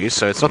dwarf mongoose,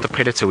 so it's not the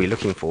predator we're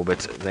looking for,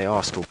 but they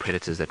are still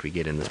predators that we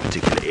get in this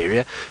particular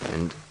area.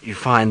 And you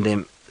find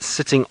them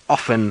sitting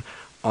often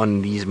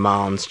on these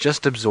mounds,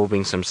 just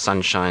absorbing some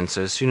sunshine.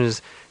 So as soon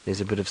as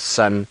there's a bit of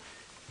sun,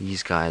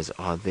 these guys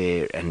are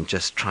there and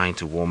just trying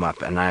to warm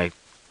up. And I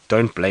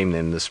don't blame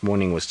them. This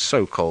morning was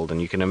so cold,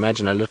 and you can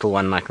imagine a little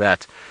one like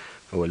that,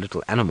 or a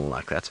little animal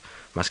like that,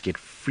 must get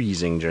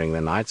freezing during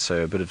the night.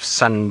 So a bit of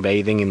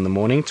sunbathing in the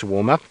morning to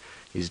warm up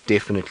is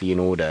definitely in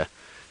order.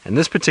 And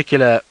this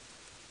particular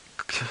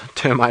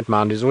termite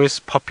mound is always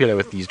popular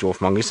with these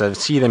dwarf mongoose. I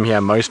see them here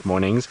most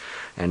mornings,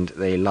 and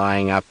they're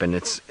lying up, and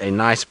it's a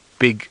nice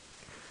big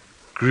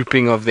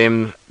grouping of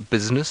them,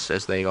 business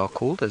as they are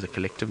called, as a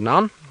collective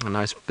noun, a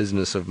nice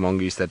business of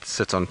mongoose that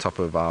sit on top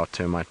of our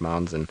termite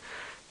mounds, and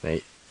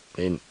they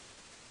then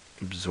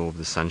absorb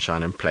the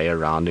sunshine and play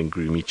around and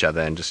groom each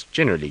other and just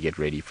generally get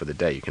ready for the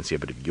day. You can see a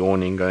bit of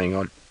yawning going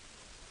on,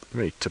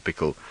 very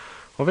typical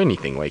of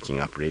anything waking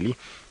up really.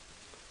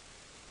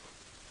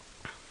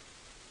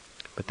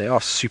 But they are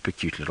super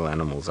cute little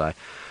animals. I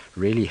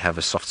really have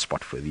a soft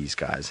spot for these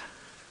guys.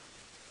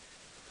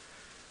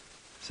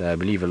 So I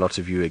believe a lot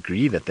of you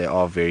agree that they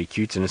are very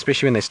cute, and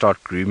especially when they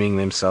start grooming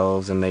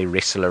themselves and they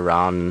wrestle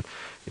around.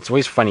 It's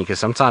always funny because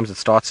sometimes it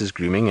starts as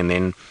grooming and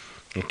then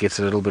it gets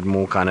a little bit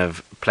more kind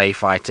of play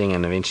fighting,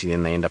 and eventually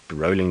then they end up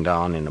rolling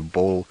down in a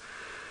ball.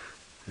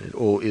 It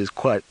all is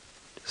quite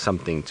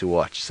something to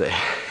watch. So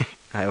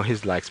I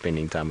always like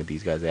spending time with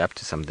these guys. They're up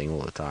to something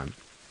all the time.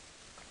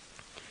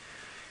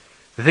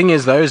 The thing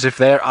is though, is if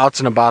they're out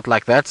and about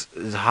like that,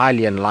 it's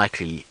highly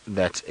unlikely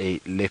that a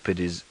leopard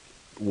is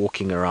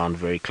walking around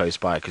very close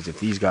by, because if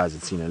these guys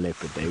had seen a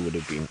leopard, they would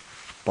have been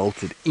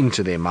bolted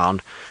into their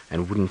mound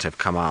and wouldn't have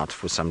come out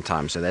for some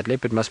time. So that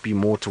leopard must be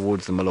more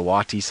towards the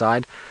Mulawati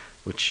side,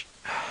 which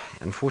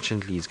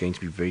unfortunately is going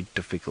to be very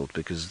difficult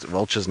because the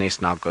vulture's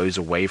nest now goes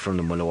away from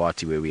the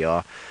Mulawati where we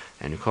are,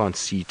 and we can't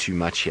see too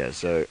much here.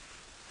 So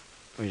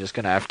we're just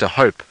going to have to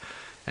hope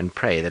and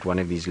pray that one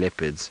of these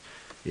leopards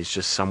is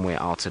just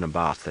somewhere out and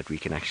about, that we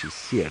can actually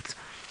see it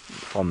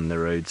from the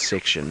road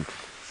section,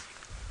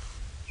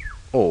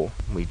 or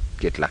we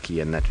get lucky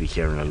and that we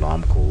hear an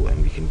alarm call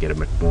and we can get a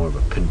bit more of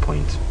a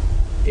pinpoint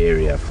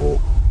area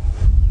for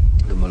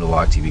the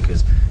Mulawati,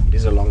 because it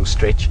is a long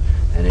stretch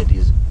and it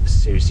is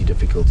seriously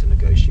difficult to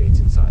negotiate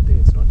inside there.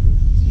 It's not an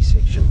easy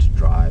section to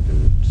drive,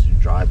 and to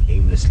drive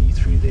aimlessly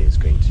through there is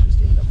going to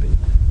just end up in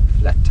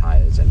flat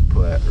tires and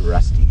poor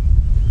Rusty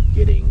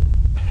getting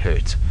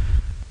hurt.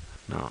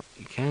 Now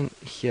you can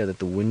hear that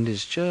the wind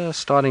is just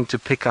starting to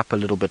pick up a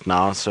little bit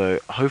now, so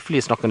hopefully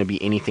it's not going to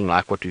be anything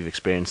like what we've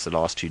experienced the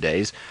last 2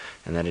 days,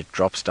 and that it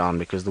drops down,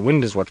 because the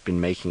wind is what's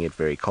been making it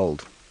very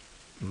cold.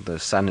 The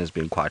sun has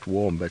been quite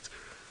warm, but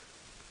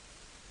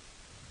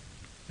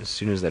as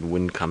soon as that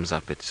wind comes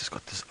up, it's just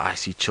got this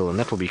icy chill, and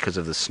that will be because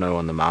of the snow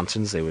on the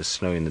mountains. There was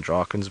snow in the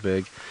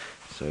Drakensberg,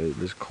 so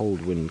this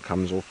cold wind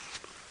comes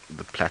off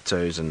the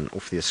plateaus and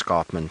off the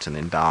escarpment and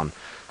then down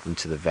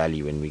into the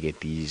valley when we get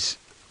these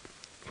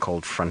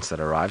cold fronts that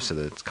arrive. So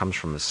that it comes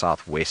from the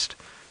southwest,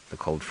 the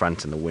cold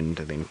front, and the wind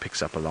then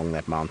picks up along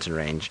that mountain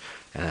range,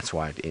 and that's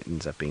why it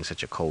ends up being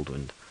such a cold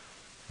wind.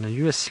 Now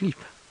you're asleep.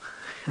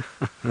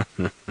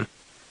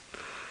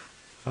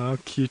 How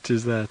cute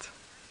is that?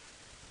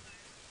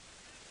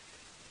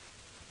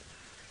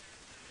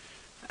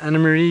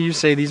 Anna-Marie, you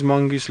say these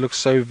mongoose look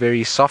so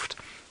very soft.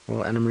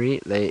 Well, Anna-Marie,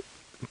 they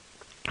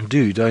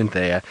do, don't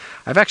they?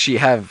 I've actually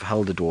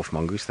held a dwarf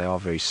mongoose. They are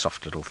very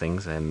soft little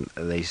things, and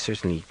they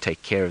certainly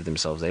take care of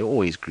themselves. They're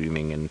always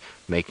grooming and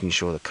making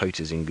sure the coat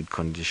is in good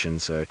condition,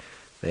 so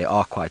they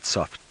are quite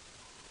soft.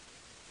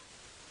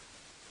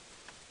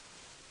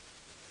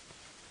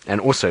 And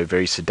also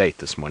very sedate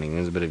this morning.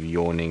 There's a bit of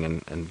yawning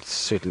and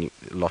certainly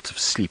lots of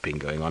sleeping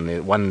going on. The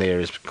one there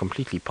is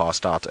completely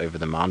passed out over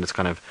the mound. It's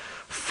kind of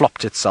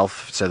flopped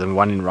itself, so the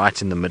one right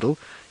in the middle,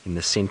 in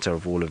the center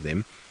of all of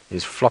them,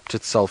 is flopped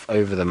itself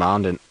over the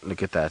mound, and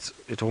look at that.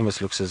 It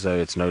almost looks as though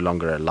it's no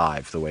longer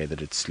alive the way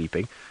that it's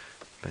sleeping,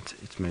 but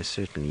it most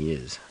certainly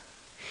is.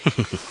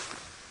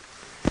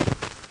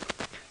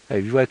 Oh,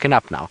 you've woken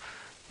up now.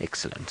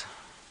 Excellent.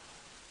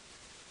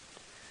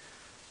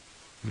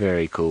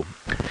 Very cool.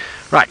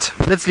 Right,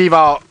 let's leave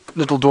our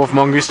little dwarf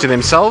mongoose to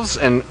themselves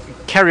and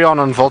carry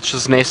on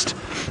Vulture's Nest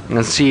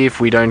and see if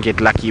we don't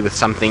get lucky with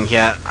something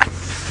here. I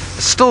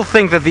still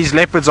think that these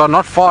leopards are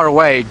not far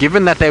away.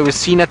 Given that they were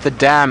seen at the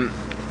dam,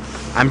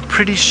 I'm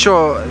pretty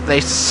sure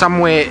they're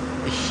somewhere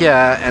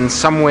here and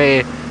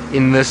somewhere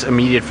in this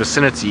immediate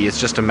vicinity. It's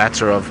just a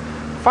matter of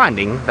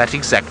finding that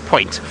exact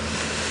point.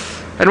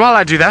 And while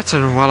I do that,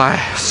 and while I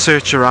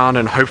search around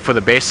and hope for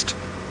the best,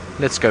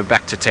 let's go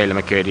back to Taylor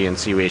McCurdy and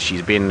see where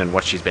she's been and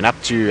what she's been up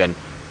to and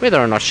whether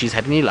or not she's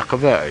had any luck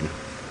of her own.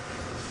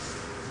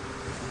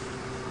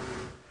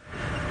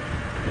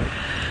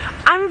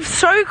 I'm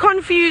so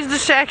confused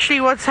as to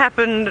actually what's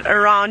happened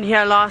around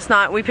here last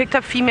night. We picked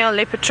up female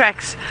leopard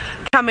tracks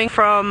coming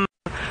from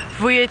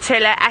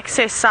Vuyatela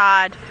access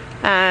side,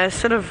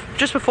 sort of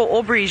just before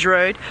Aubrey's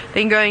Road,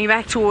 then going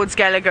back towards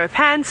Gallagher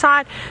Pan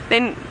side.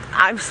 Then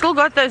I've still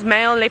got those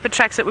male leopard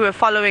tracks that we were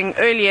following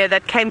earlier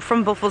that came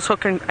from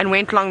Buffelshoek and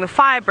went along the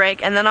fire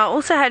break, and then I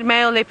also had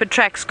male leopard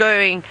tracks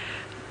going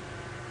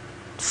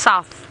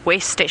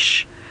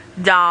southwestish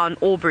down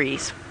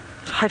Aubrey's.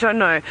 I don't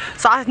know.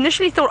 So I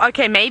initially thought,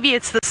 okay, maybe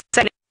it's the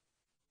same.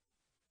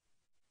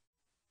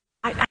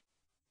 I'm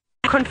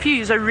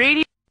confused. I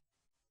really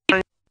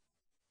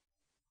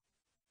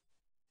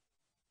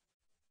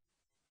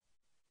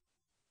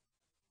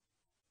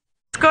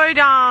go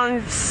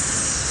down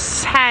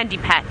Sandy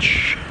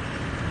Patch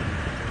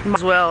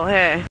as well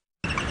here.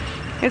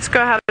 Let's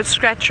go have a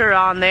scratch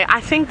around there. I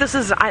think this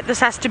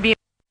has to be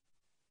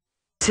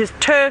his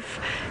turf.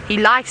 He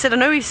likes it. I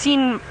know we've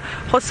seen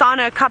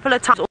Hosanna a couple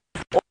of times.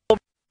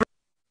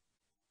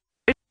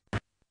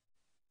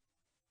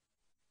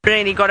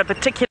 Really got a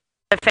particular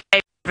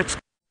favorite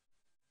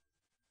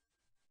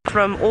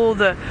from all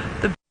the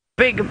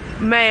big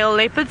male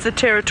leopards, the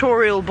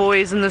territorial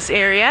boys in this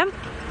area.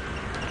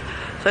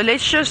 So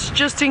let's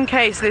just in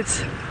case,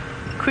 let's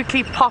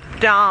quickly pop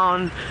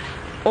down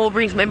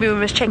Aubrey's. Maybe we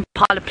must check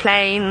Pile of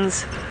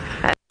Plains.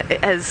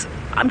 As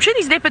I'm sure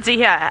these leopards are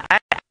here. I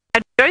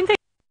don't think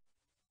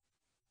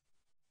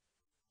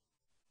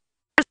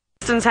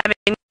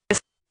having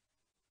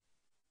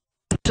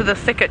to the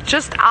thicket,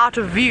 just out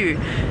of view,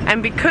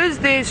 and because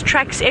there's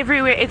tracks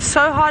everywhere, it's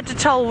so hard to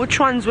tell which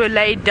ones were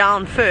laid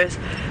down first,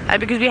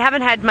 because we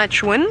haven't had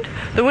much wind.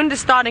 The wind is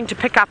starting to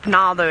pick up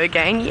now though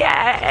again.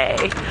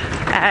 Yay!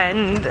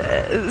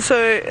 And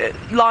so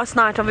last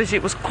night obviously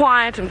it was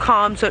quiet and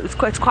calm, so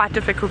it's quite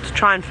difficult to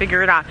try and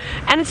figure it out.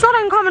 And it's not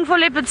uncommon for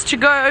leopards to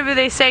go over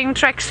their same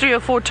tracks 3 or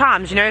 4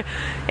 times, you know.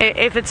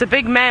 If it's a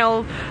big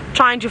male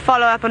trying to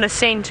follow up on a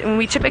scent, and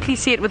we typically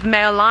see it with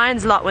male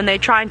lions a lot when they're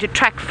trying to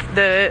track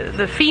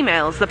the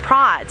females, the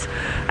prides,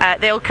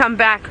 they'll come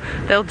back,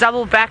 they'll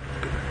double back,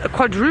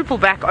 quadruple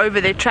back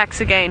over their tracks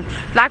again,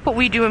 like what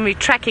we do when we're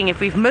tracking. If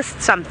we've missed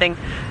something,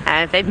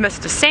 if they've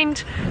missed a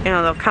scent, you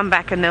know, they'll come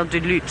back and they'll do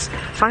loops.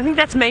 So I think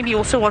that's maybe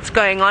also what's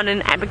going on.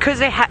 And because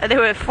there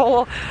were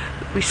 4,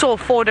 we saw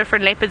 4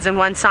 different leopards in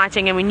one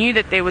sighting, and we knew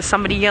that there was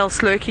somebody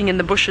else lurking in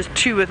the bushes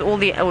too,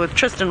 with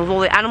Tristan, with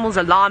all the animals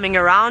alarming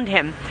around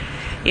him.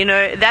 You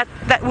know,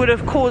 that would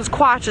have caused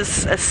quite a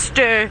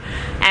stir,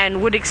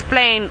 and would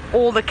explain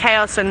all the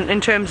chaos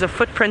in terms of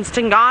footprints.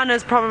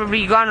 Tingana's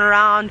probably gone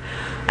around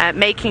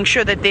making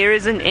sure that there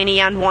isn't any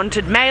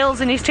unwanted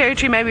males in his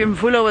territory. Maybe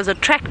Mvula was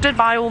attracted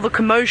by all the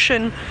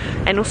commotion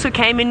and also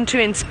came in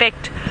to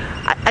inspect.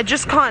 I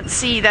just can't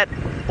see that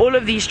all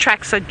of these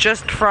tracks are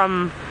just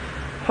from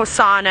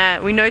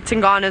Hosana. We know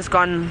Tingana's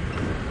gone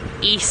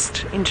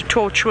east into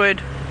Torchwood.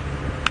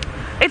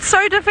 It's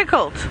so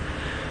difficult.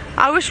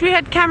 I wish we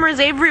had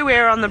cameras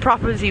everywhere on the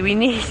property. We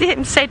need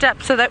them set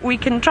up so that we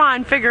can try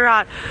and figure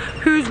out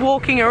who's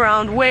walking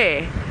around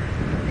where.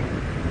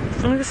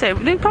 Like I said,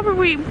 they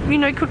probably, you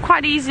know, could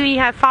quite easily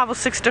have 5 or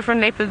 6 different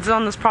leopards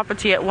on this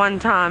property at one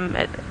time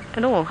at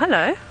all.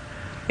 Hello?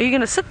 Are you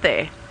going to sit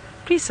there?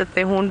 Please sit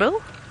there,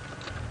 Hornbill.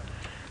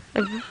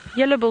 A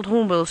yellow-billed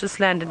hornbill's just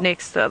landed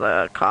next to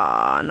the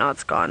car. Now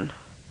it's gone.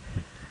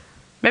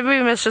 Maybe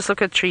we must just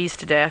look at trees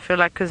today. I feel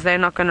like, because they're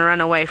not going to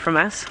run away from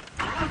us.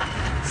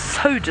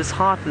 So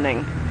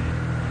disheartening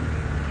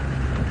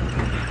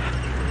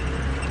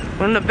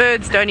when the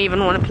birds don't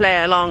even want to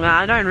play along.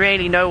 I don't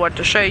really know what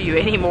to show you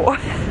anymore.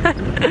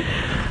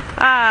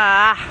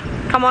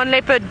 Come on,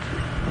 leopard,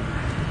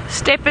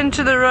 step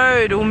into the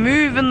road or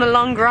move in the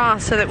long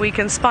grass so that we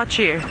can spot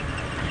you.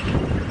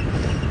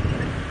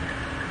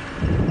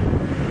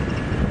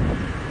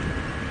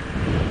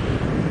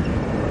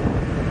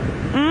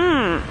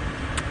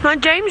 Now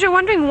James, you're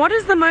wondering what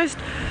is the most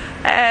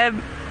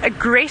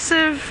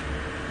aggressive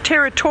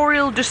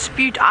territorial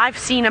dispute I've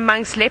seen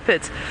amongst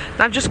leopards.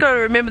 And I've just got to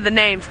remember the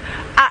names.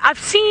 I've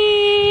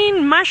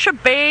seen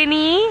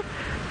Mashabeni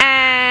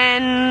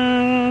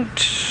and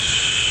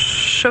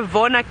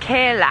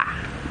Shavonakela,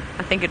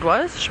 I think it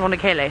was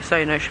Shavonakele,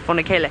 sorry, no,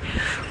 Shavonakele,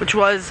 which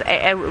was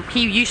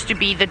he used to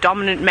be the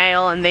dominant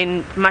male, and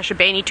then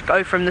Mashabeni took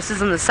over from. This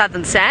is in the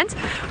southern sands.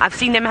 I've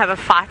seen them have a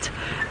fight,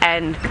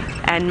 and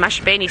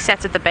Mashabeni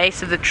sat at the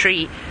base of the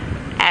tree,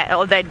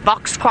 or they'd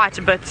boxed quite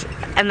a bit,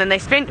 and then they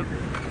spent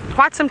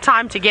quite some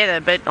time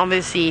together. But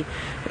obviously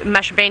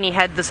Mashabeni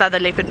had this other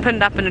leopard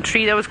pinned up in a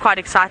tree. That was quite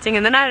exciting.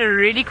 And then I had a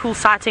really cool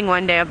sighting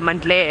one day of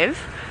Mandlev,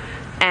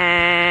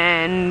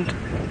 and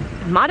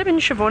it might have been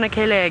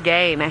Shavonakele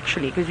again,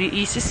 actually, because we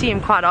used to see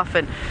him quite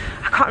often.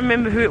 I can't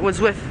remember who it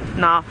was with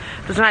now.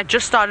 It was when I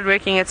just started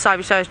working at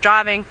Sabi, so I was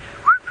driving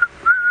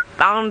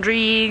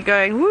boundary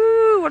going,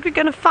 woo, what are we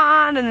gonna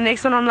find? And the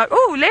next one I'm like,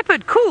 oh,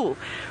 leopard, cool,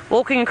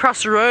 walking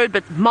across the road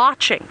but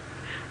marching.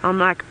 I'm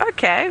like,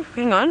 okay,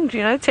 hang on,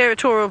 you know,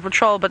 territorial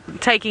patrol,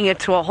 but taking it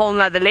to a whole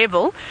nother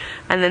level.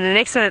 And then the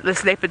next minute,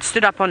 this leopard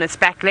stood up on its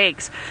back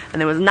legs, and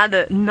there was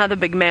another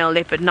big male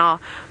leopard. Now,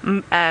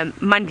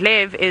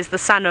 Mandlev is the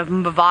son of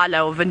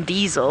Mbavala, or Vin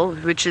Diesel,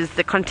 which is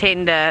the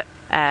contender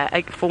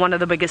for one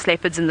of the biggest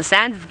leopards in the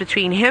sands. It's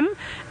between him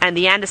and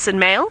the Anderson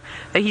male.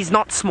 He's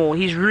not small,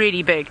 he's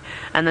really big.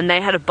 And then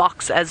they had a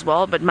box as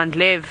well, but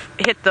Mandlev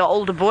hit the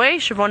older boy,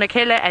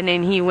 Shavonakele, and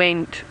then he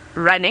went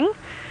running.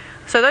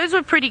 So those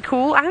were pretty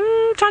cool.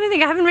 I'm trying to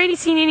think, I haven't really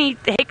seen any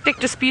hectic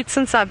disputes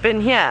since I've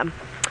been here.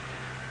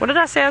 What did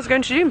I say I was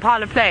going to do?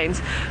 Impala Plains.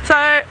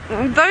 So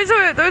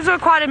those were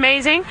quite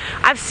amazing.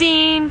 I've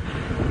seen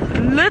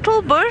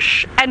Little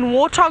Bush and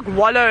Warthog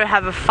Wallow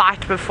have a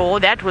fight before.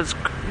 That was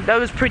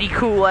pretty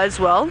cool as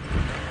well.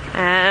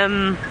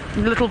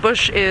 Little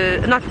Bush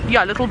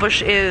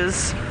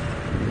is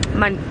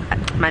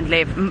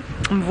Mandlev,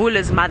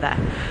 Mvula's mother,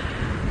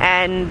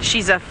 and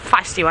she's a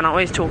feisty one. I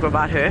always talk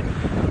about her.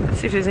 Let's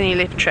see if there's any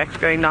left tracks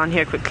going down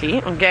here quickly.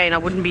 Again, I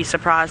wouldn't be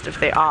surprised if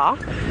there are.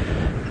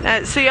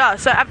 So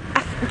I'm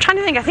trying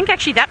to think. I think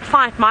actually that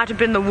fight might have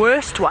been the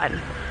worst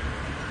one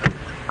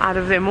out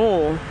of them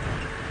all.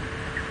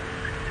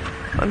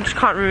 I just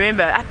can't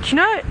remember. You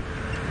know,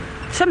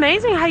 it's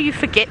amazing how you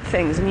forget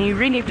things, and you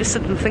really have to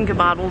sit and think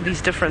about all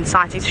these different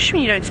sightings, especially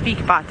when you don't speak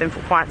about them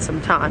for quite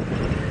some time.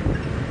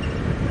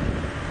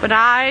 But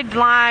I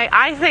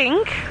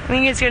think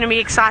it's going to be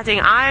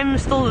exciting. I'm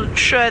still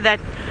sure that,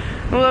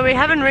 well, we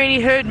haven't really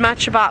heard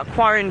much about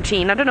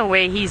Quarantine. I don't know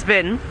where he's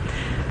been,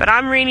 but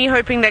I'm really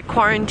hoping that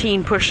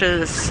Quarantine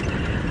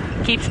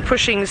keeps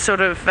pushing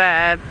sort of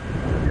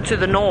to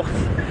the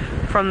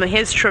north from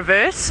his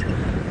traverse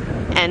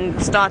and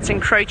starts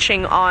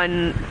encroaching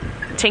on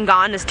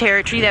Tingana's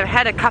territory. They've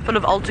had a couple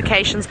of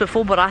altercations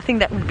before, but I think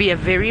that would be a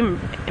very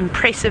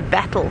impressive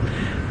battle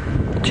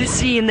to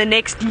see in the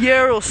next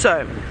year or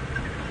so.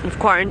 if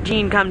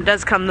quarantine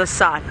does come this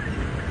side.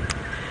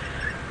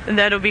 And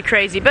that'll be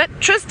crazy.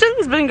 But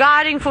Tristan's been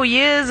guiding for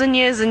years and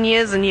years and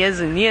years and years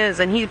and years,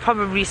 and he's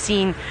probably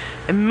seen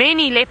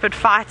many leopard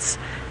fights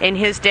in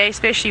his day,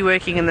 especially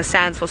working in the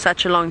sands for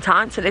such a long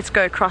time. So let's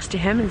go across to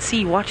him and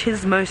see what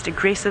his most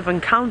aggressive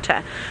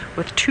encounter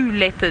with 2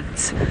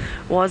 leopards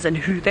was and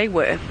who they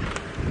were.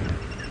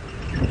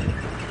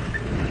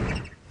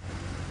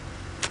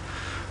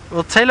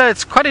 Well, Taylor,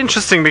 it's quite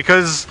interesting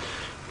because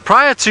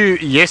prior to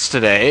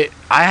yesterday,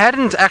 I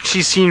hadn't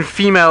actually seen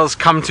females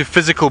come to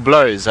physical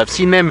blows. I've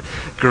seen them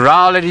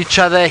growl at each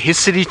other,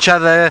 hiss at each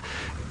other,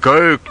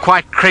 go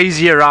quite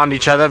crazy around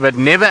each other, but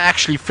never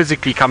actually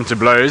physically come to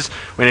blows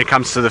when it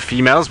comes to the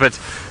females. But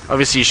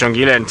obviously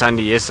Shongile and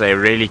Tandi yesterday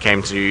really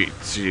came to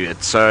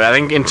it. So I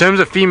think in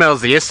terms of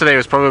females, the yesterday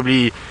was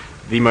probably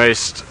the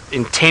most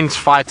intense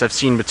fight I've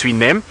seen between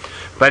them.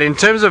 But in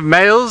terms of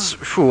males,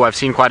 I've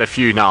seen quite a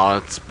few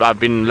now. I've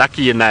been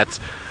lucky in that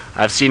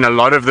I've seen a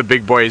lot of the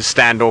big boys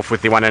stand off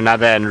with one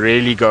another and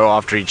really go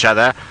after each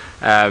other.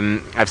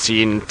 I've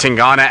seen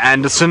Tingana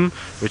Anderson,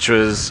 which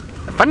was,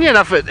 funny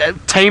enough,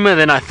 tamer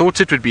than I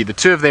thought it would be. The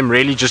two of them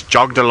really just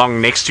jogged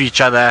along next to each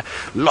other,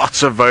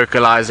 lots of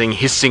vocalizing,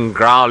 hissing,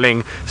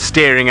 growling,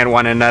 staring at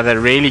one another,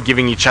 really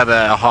giving each other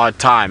a hard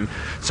time.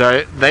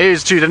 So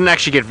those two didn't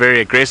actually get very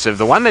aggressive.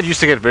 The one that used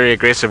to get very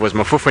aggressive was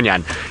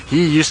Mafufunyan.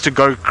 He used to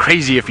go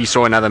crazy if he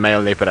saw another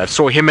male leopard. I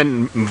saw him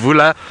and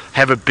Mvula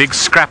have a big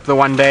scrap the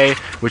one day,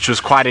 which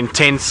was quite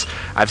intense.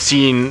 I've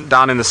seen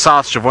down in the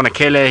south,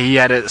 Javonakele, he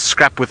had a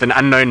scrap with an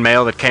unknown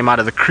male that came out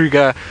of the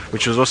Kruger,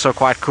 which was also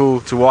quite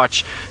cool to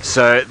watch.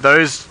 So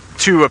those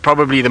two were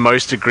probably the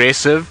most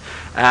aggressive.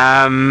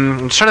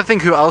 I'm trying to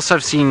think who else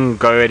I've seen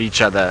go at each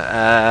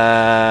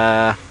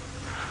other.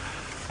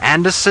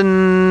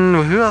 Anderson,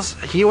 who else?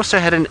 He also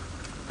had an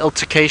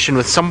altercation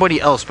with somebody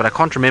else, but I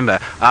can't remember.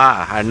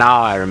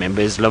 Now I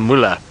remember, is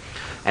Lamula.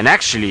 And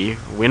actually,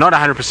 we're not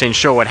 100%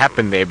 sure what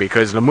happened there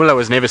because Lamula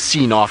was never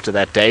seen after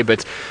that day, but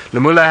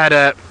Lamula had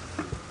a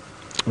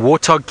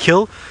warthog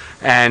kill,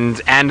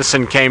 and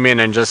Anderson came in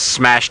and just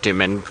smashed him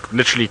and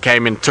literally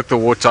came in, took the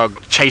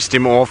warthog, chased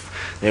him off.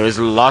 There was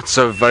lots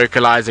of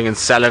vocalizing and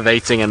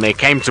salivating, and they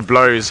came to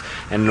blows,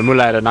 and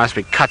Lamula had a nice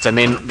big cut. And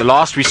then the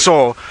last we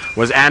saw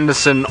was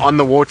Anderson on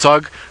the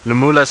warthog,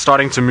 Lamula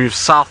starting to move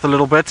south a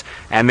little bit,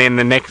 and then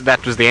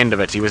that was the end of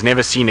it. He was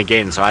never seen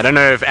again. So I don't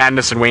know if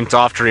Anderson went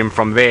after him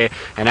from there,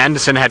 and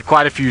Anderson had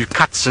quite a few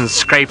cuts and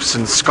scrapes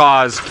and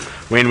scars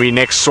when we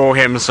next saw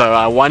him, so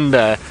I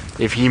wonder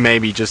if he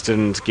maybe just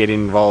didn't get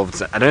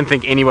involved. I don't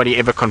think anybody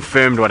ever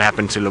confirmed what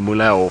happened to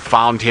Lamula or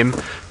found him,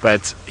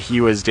 but he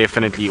was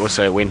definitely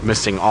also went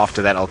missing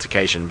after that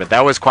altercation. But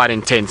that was quite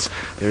intense.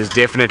 There was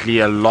definitely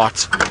a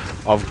lot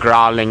of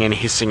growling and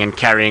hissing and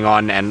carrying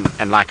on,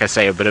 and like I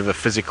say, a bit of a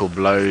physical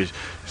blow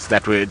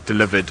that were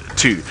delivered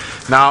too.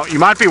 Now you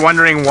might be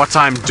wondering what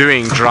I'm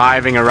doing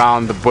driving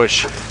around the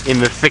bush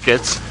in the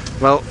thickets.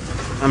 Well,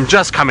 I'm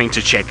just coming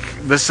to check.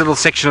 This little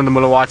section of the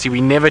Mulawati,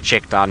 we never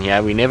check down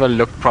here. We never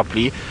look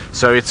properly.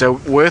 So it's a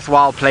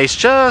worthwhile place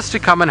just to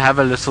come and have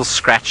a little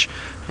scratch.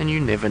 And you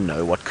never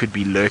know what could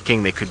be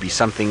lurking. There could be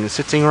something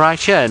sitting right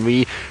here. And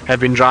we have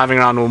been driving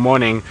around all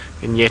morning,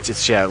 and yet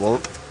it's here. Well,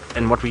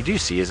 and what we do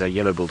see is a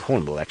yellow-billed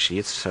hornbill,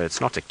 actually. So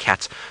it's not a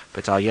cat,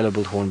 but our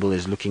yellow-billed hornbill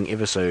is looking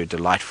ever so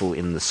delightful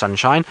in the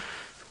sunshine.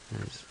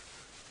 It's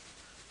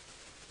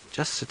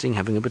just sitting,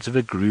 having a bit of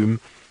a groom.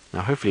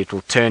 Now hopefully it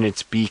will turn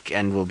its beak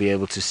and we'll be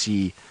able to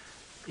see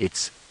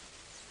its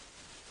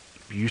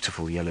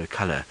beautiful yellow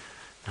color.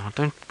 Now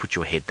don't put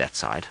your head that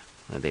side.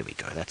 Oh, there we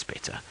go, that's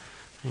better.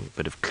 A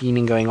bit of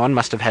cleaning going on.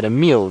 Must have had a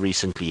meal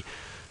recently.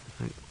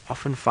 I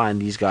often find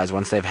these guys,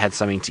 once they've had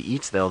something to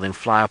eat, they'll then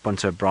fly up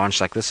onto a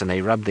branch like this and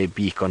they rub their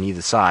beak on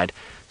either side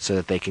so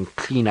that they can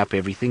clean up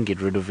everything,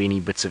 get rid of any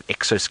bits of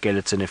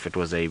exoskeleton if it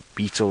was a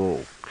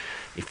beetle,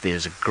 if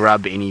there's a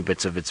grub, any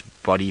bits of its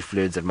body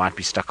fluids that might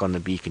be stuck on the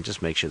beak, and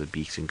just make sure the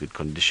beak's in good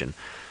condition.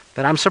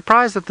 But I'm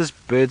surprised that this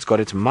bird's got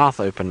its mouth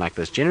open like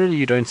this. Generally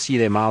you don't see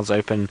their mouths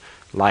open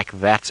like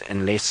that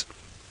unless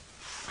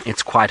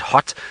it's quite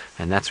hot,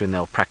 and that's when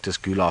they'll practice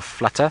gulaf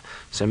flutter.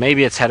 So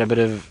maybe it's had a bit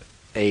of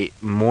a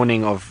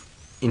morning of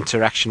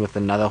interaction with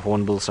another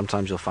hornbill.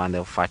 Sometimes you'll find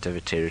they'll fight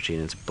over territory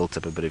and it's built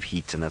up a bit of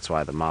heat, and that's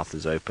why the mouth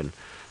is open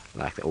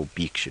like that, or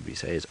beak should we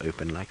say, is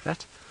open like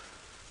that.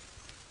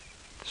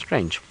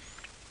 Strange.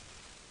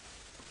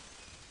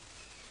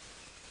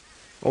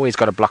 Always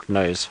got a blocked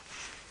nose.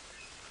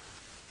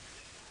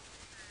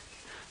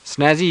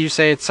 Snazzy, you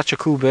say it's such a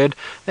cool bird.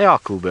 They are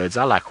cool birds.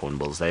 I like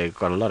hornbills. They've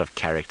got a lot of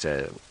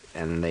character,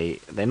 and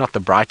they're not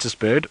the brightest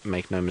bird,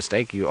 make no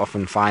mistake. You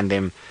often find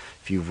them,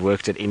 if you've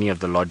worked at any of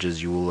the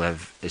lodges, you will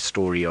have a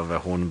story of a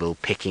hornbill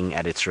pecking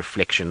at its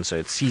reflection. So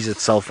it sees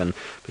itself, and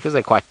because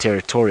they're quite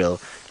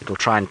territorial, it will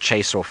try and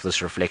chase off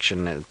this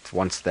reflection. It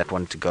wants that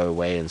one to go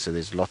away, and so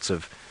there's lots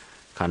of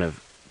kind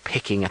of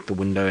pecking at the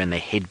window, and they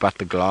headbutt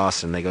the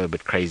glass and they go a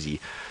bit crazy.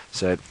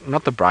 So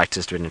not the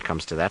brightest when it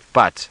comes to that,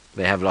 but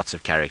they have lots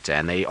of character,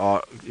 and they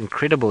are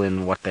incredible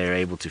in what they're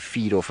able to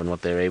feed off and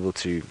what they're able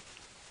to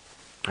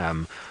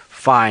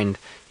find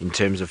in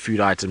terms of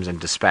food items and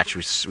dispatch.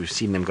 We've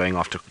seen them going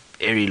after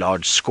very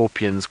large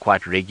scorpions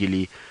quite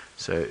regularly,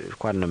 so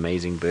quite an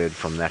amazing bird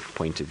from that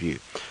point of view.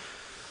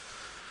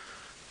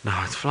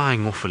 Now it's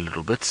flying off a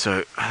little bit,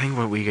 so I think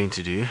what we're going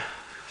to do,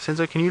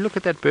 Senzo, can you look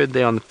at that bird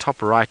there on the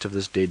top right of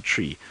this dead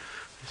tree?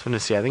 I just want to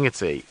see, I think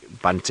it's a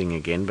bunting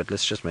again, but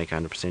let's just make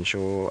 100%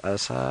 sure.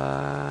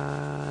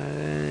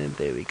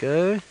 There we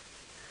go.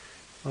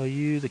 Are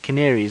you the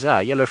canaries?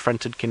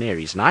 Yellow-fronted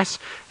canaries, nice.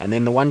 And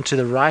then the one to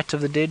the right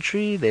of the dead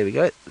tree, there we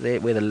go, there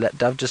where the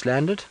dove just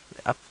landed,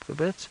 up a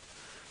bit.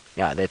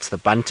 Yeah, that's the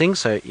bunting.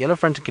 So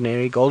yellow-fronted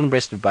canary,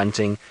 golden-breasted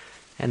bunting,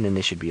 and then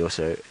there should be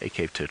also a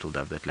Cape turtle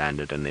dove that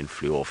landed and then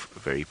flew off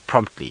very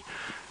promptly.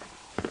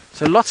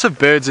 So lots of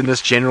birds in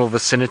this general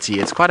vicinity.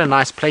 It's quite a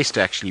nice place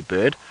to actually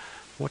bird.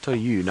 What are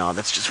you now?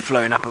 That's just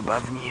flown up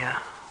above me here.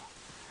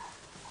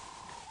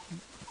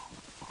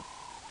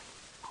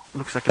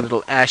 Looks like a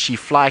little ashy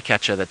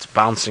flycatcher that's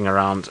bouncing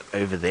around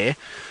over there.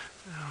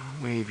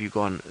 Where have you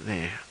gone?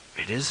 There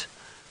it is.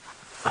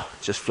 Oh,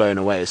 just flown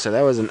away. So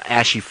that was an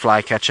ashy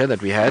flycatcher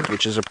that we had,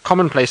 which is a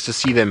common place to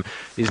see them,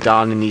 is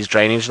down in these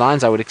drainage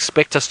lines. I would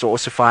expect us to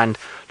also find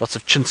lots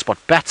of chin spot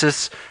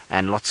batis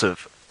and lots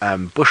of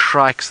bush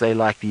shrikes. They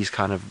like these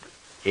kind of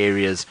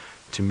areas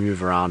to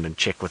move around and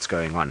check what's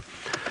going on.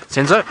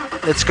 Senzo,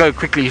 let's go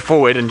quickly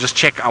forward and just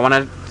check. I want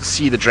to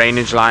see the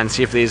drainage line,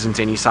 see if there isn't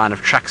any sign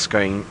of tracks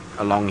going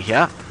along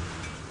here.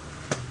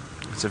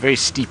 It's a very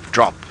steep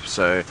drop,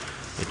 so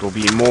it will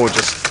be more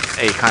just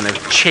a kind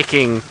of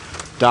checking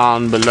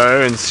down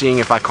below and seeing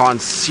if I can't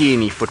see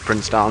any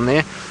footprints down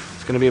there.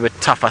 It's going to be a bit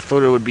tough. I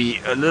thought it would be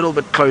a little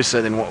bit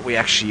closer than what we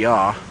actually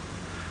are.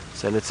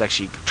 So let's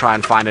actually try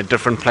and find a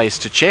different place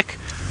to check.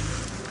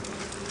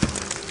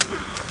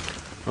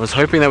 I was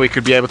hoping that we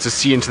could be able to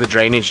see into the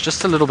drainage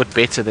just a little bit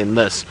better than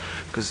this,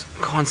 because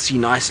I can't see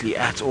nicely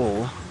at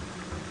all.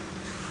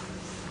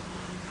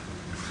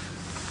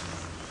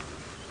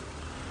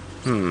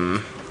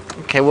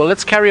 Okay, well,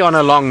 let's carry on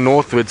along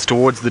northwards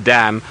towards the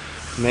dam.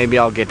 Maybe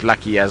I'll get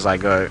lucky as I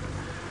go.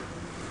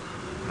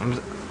 I'm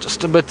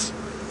just a bit...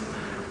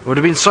 It would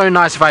have been so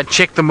nice if I had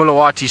checked the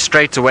Mulawati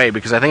straight away,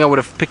 because I think I would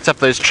have picked up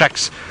those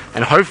tracks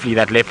and hopefully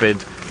that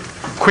leopard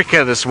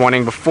quicker this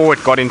morning before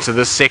it got into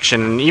this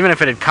section. And even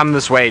if it had come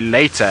this way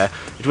later,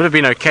 it would have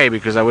been okay,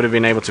 because I would have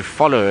been able to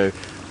follow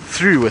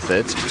through with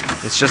it.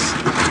 It's just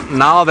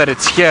now that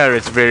it's here,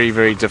 it's very,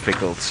 very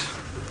difficult.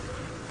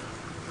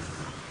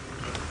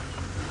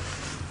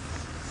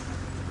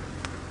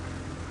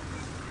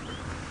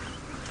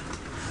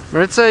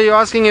 Maritza, you're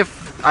asking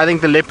if I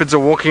think the leopards are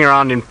walking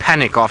around in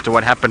panic after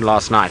what happened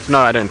last night. No,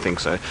 I don't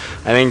think so. I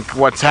think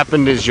what's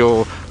happened is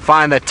you'll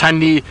find that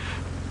Thandi,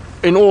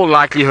 in all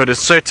likelihood,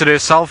 asserted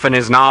herself and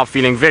is now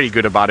feeling very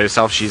good about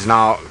herself. She's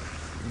now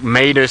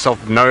made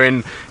herself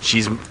known.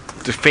 She's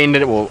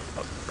defended, well,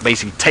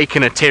 basically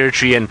taken a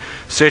territory, and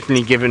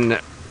certainly given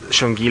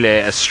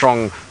Shongile a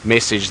strong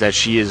message that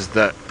she is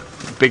the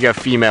bigger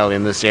female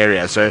in this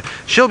area. So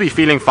she'll be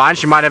feeling fine.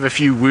 She might have a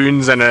few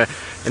wounds and a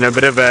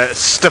bit of a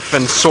stiff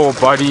and sore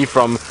body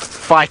from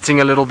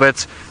fighting a little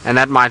bit, and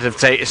that might have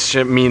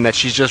mean that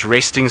she's just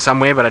resting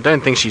somewhere, but I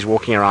don't think she's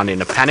walking around in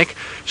a panic.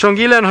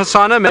 Shongile and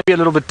Hosanna may be a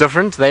little bit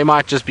different. They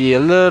might just be a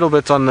little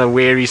bit on the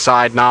wary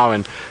side now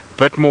and a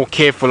bit more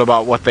careful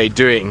about what they're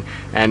doing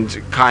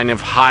and kind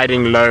of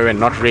hiding low and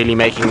not really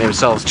making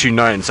themselves too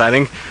known. So I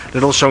think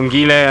little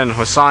Shongile and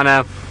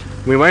Hosanna,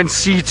 we won't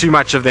see too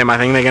much of them. I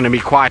think they're going to be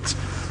quite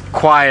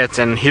quiet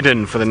and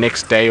hidden for the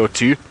next day or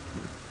two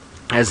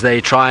as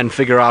they try and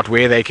figure out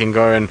where they can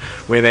go and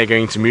where they're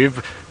going to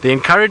move. The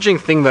encouraging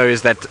thing though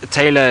is that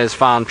Taylor has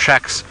found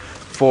tracks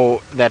for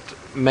that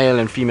male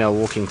and female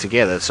walking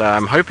together, so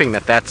I'm hoping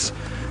that that's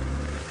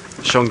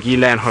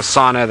Shongile and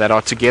Hosanna that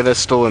are together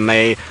still and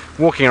they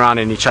walking around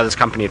in each other's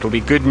company. It will be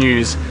good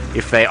news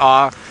if they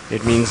are.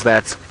 It means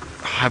that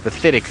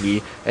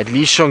hypothetically at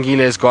least Shongile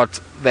has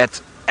got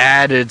that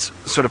added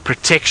sort of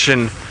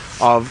protection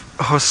of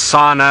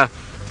Hosanna,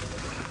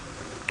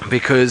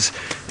 because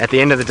at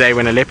the end of the day,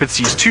 when a leopard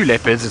sees two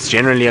leopards, it's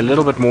generally a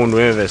little bit more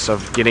nervous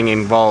of getting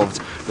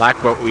involved,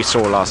 like what we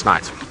saw last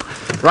night.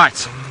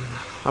 Right,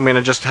 I'm going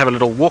to just have a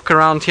little walk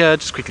around here,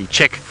 just quickly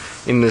check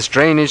in this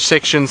drainage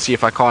section, see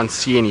if I can't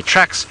see any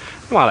tracks.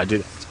 While I do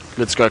that,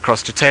 let's go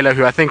across to Taylor,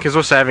 who I think is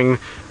also having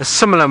a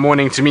similar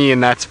morning to me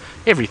in that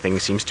everything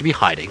seems to be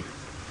hiding.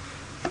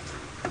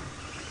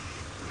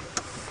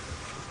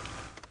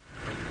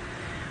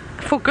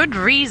 For good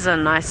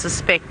reason, I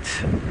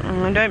suspect.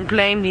 I don't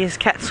blame these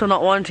cats for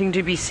not wanting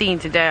to be seen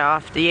today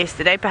after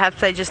yesterday.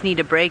 Perhaps they just need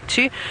a break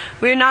too.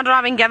 We're now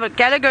driving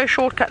Gallagher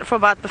shortcut for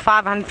about the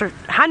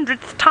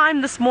 500th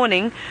time this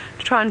morning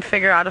to try and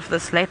figure out if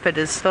this leopard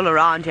is still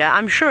around here.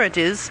 I'm sure it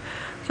is,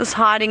 just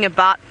hiding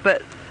about,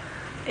 but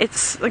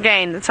it's,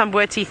 again, it's some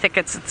Wurtie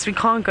thickets. We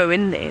can't go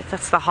in there.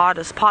 That's the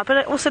hardest part. But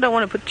I also don't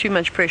want to put too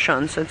much pressure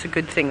on, so it's a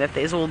good thing that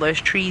there's all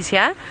those trees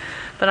here.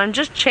 But I'm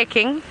just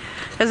checking,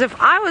 because if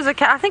I was a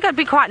cat, I think I'd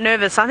be quite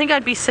nervous. I think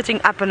I'd be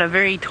sitting up in a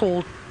very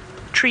tall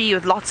tree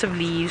with lots of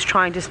leaves,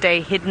 trying to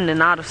stay hidden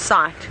and out of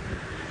sight.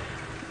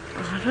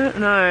 I don't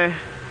know.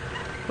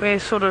 where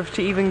sort of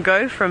to even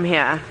go from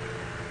here.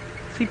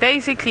 See,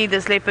 basically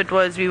this leopard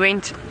was,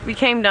 we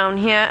came down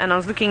here and I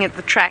was looking at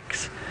the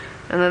tracks,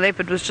 and the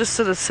leopard was just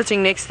sort of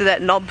sitting next to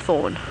that knob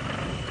thorn.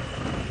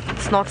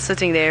 It's not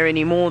sitting there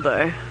anymore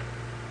though.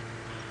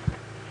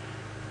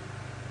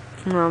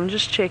 No, I'm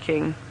just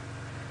checking.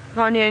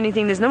 Can't hear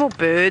anything. There's no more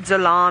birds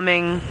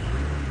alarming.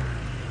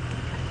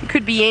 It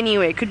could be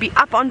anywhere. It could be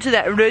up onto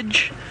that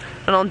ridge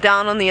and on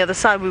down on the other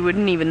side. We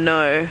wouldn't even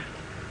know.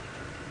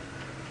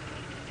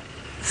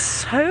 It's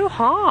so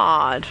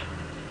hard.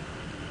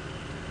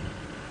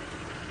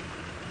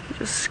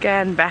 Just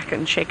scan back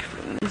and check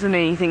if there isn't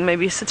anything.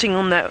 Maybe sitting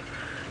on that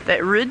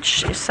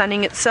ridge,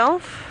 sunning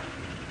itself.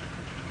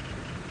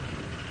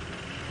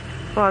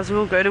 Otherwise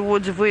we'll go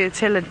towards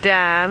Vuyatela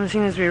Dam, as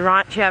soon as we're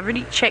right here. I've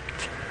already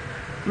checked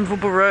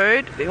Mvubu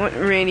Road. There weren't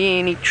really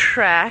any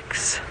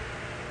tracks.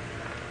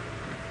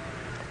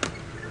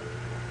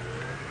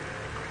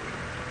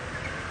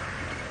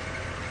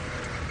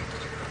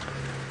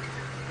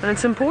 And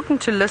it's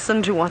important to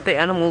listen to what the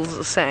animals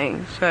are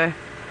saying. So,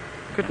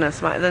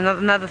 goodness,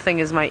 another thing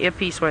is my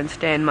earpiece won't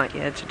stay in my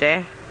ear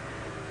today.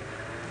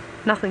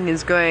 Nothing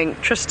is going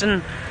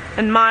Tristan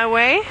in my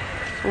way.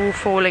 It's all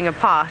falling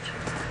apart.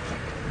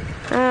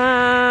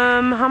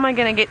 How am I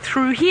going to get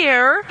through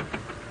here?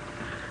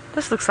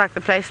 This looks like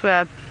the place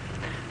where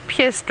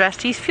Pierce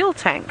dressed his fuel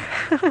tank.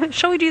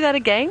 Shall we do that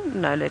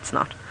again? No, let's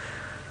not.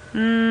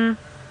 That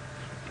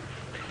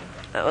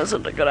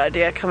wasn't a good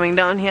idea coming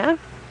down here.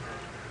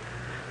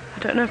 I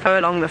don't know if I go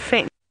along the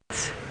fence.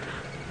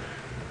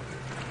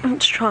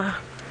 Let's try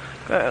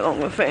go along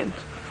the fence.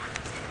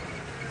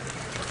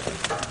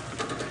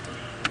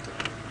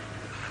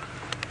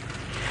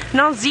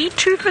 Now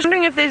Z2 is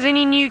wondering if there's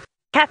any new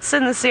cats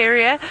in this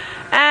area.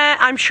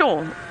 I'm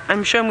sure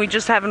we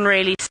just haven't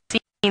really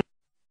seen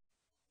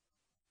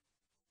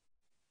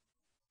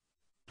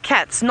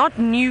cats, not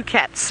new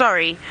cats,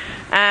 sorry.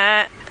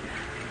 No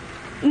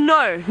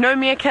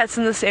meerkats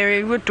in this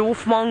area. We've got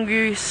dwarf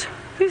mongoose.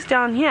 Who's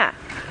down here?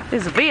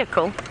 There's a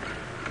vehicle.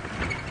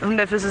 I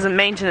wonder if this isn't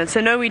maintenance.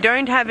 So no, we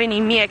don't have any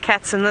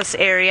meerkats in this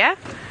area.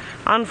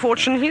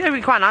 Unfortunately, they'd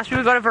be quite nice.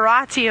 We've got a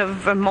variety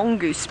of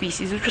mongoose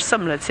species which are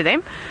similar to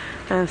them.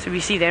 So we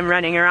see them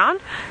running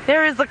around.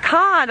 There is the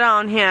car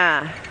down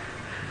here.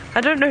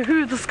 I don't know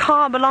who this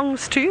car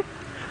belongs to.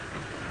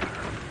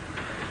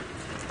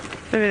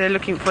 Maybe they're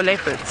looking for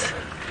leopards,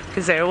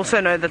 because they also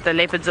know that the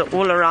leopards are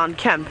all around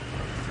camp.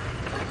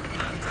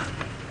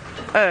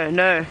 Oh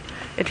no,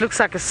 it looks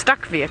like a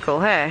stuck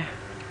vehicle, hey?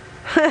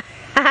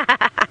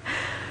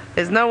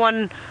 There's no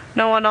one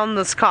on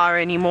this car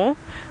anymore,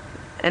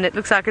 and it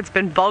looks like it's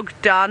been bogged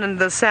down in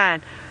the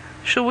sand.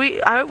 Shall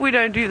we? I hope we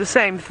don't do the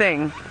same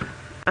thing.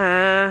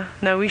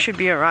 No, we should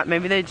be alright.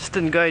 Maybe they just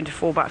didn't go into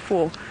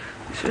 4x4.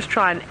 Let's just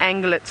try and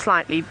angle it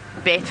slightly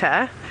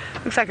better.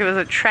 Looks like it was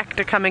a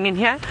tractor coming in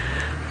here.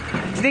 Do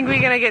you think we're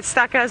going to get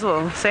stuck as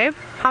well, Seb?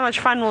 How much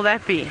fun will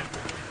that be?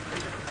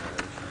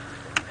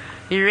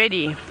 You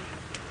ready?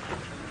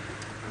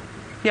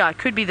 Yeah, it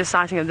could be the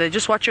sighting of the.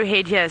 Just watch your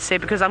head here, Seb,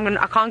 because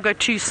I can't go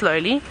too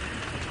slowly.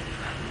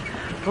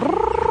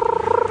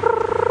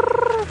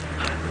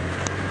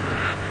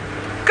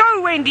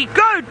 Go, Wendy,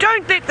 go!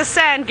 Don't let the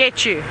sand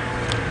get you.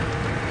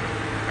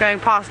 Going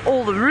past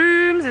all the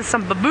rooms. There's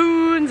some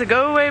baboons, a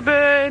go-away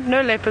bird.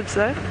 No leopards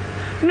though.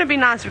 Wouldn't it be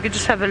nice if we could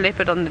just have a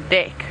leopard on the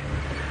deck?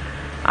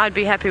 I'd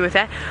be happy with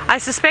that. I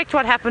suspect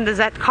what happened is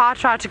that car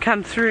tried to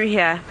come through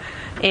here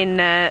in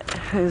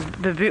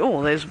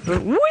there's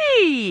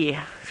whee!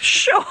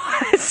 Sure.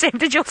 Sam,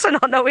 did you also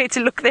not know where to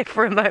look there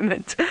for a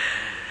moment?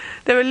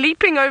 They were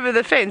leaping over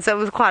the fence. That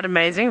was quite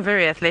amazing.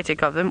 Very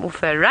athletic of them. Off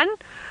they run,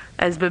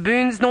 as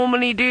baboons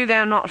normally do.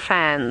 They're not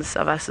fans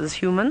of us as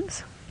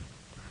humans.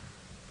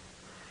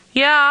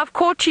 Yeah, I've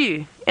caught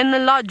you in the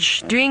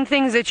lodge doing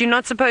things that you're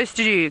not supposed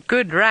to do.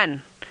 Good,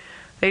 run.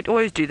 They'd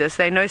always do this.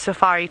 They know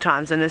safari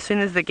times, and as soon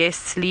as the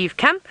guests leave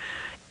camp,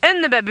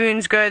 in the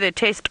baboons go. They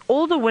test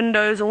all the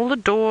windows, all the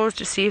doors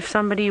to see if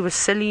somebody was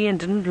silly and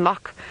didn't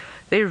lock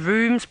their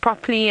rooms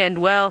properly. And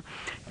well,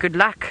 good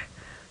luck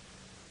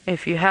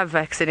if you have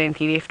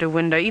accidentally left a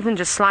window, even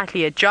just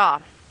slightly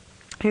ajar.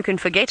 You can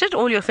forget it.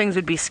 All your things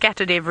would be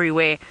scattered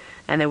everywhere,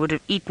 and they would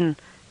have eaten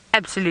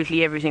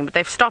absolutely everything. But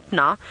they've stopped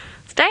now.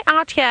 Stay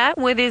out here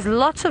where there's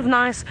lots of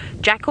nice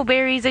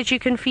jackalberries that you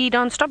can feed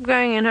on. Stop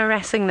going and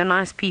harassing the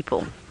nice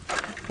people.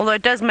 Although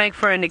it does make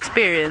for an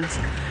experience.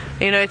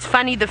 You know, it's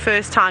funny the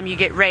first time you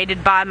get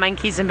raided by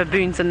monkeys and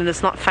baboons, and then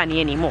it's not funny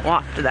anymore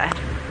after that.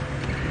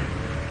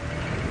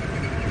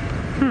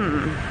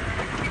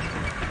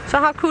 So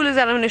how cool is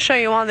that? I'm going to show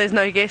you while there's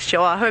no guest here.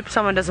 Well, I hope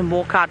someone doesn't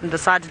walk out and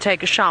decide to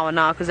take a shower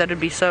now, because that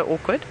would be so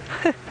awkward.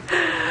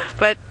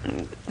 But,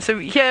 so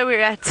here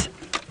we're at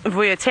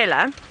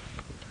Vuyatela.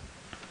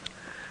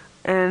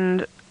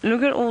 And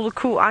look at all the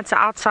cool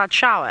outside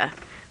shower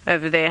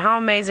over there. How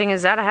amazing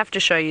is that? I have to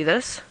show you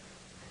this.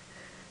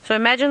 So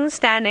imagine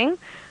standing,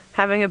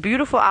 having a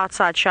beautiful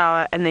outside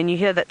shower, and then you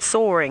hear that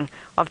soaring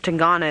of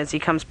Tingana as he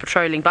comes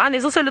patrolling by. And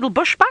there's also a little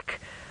bushbuck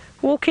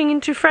walking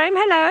into frame.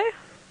 Hello,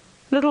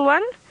 little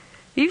one.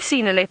 You've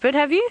seen a leopard,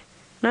 have you?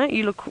 No,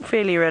 you look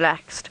fairly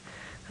relaxed.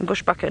 And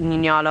Bushbuck and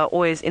Nyala are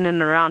always in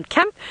and around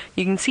camp.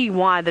 You can see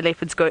why the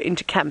leopards go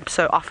into camp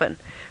so often.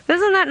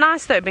 Isn't that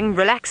nice though, being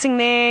relaxing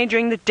there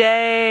during the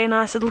day,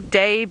 nice little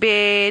day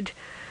bed,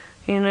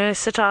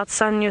 sit out,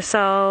 sun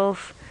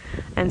yourself,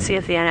 and see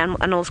if the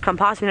animals come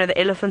past. The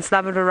elephants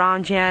love it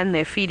around here, and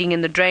they're feeding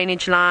in the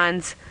drainage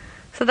lines.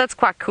 So that's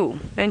quite cool,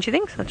 don't you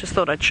think? So I just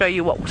thought I'd show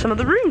you what some of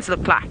the rooms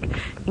look like,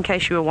 in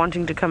case you were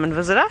wanting to come and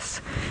visit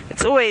us.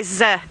 It's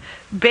always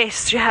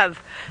best to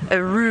have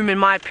a room, in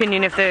my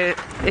opinion, if there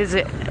is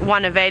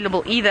one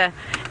available, either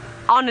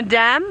on a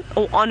dam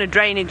or on a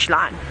drainage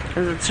line.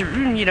 Because it's,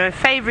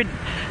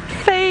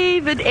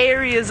 favored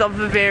areas of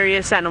the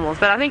various animals.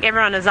 But I think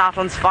everyone is out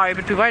on safari,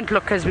 but we won't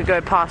look as we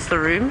go past the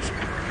rooms,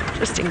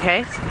 just in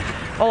case.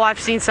 Oh, I've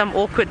seen some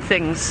awkward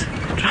things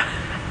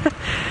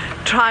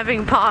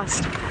driving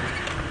past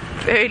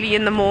early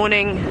in the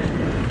morning.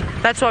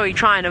 That's why we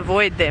try and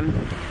avoid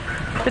them.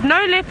 But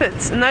no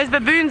leopards. And those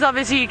baboons,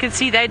 obviously, you could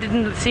see they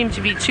didn't seem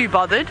to be too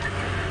bothered.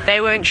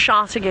 They weren't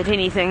shouting at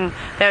anything.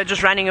 They were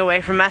just running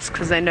away from us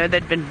because they know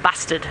they'd been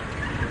busted.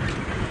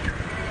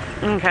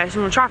 Okay, so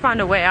we'll try to find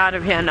a way out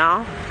of here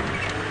now.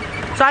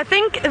 So I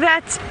think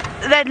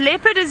that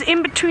leopard is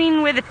in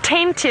between where the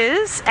tent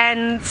is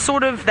and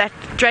sort of that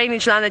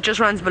drainage line that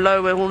just runs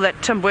below where all that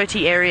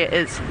Tamboti area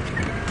is.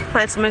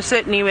 That's most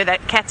certainly where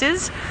that cat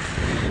is.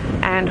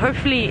 And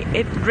hopefully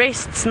it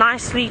rests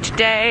nicely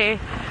today,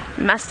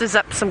 musters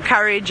up some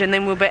courage, and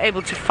then we'll be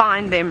able to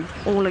find them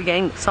all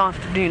again this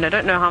afternoon. I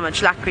don't know how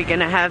much luck we're going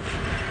to have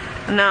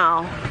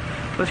now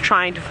with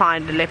trying to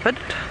find a leopard.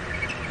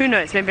 Who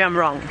knows, maybe I'm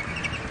wrong.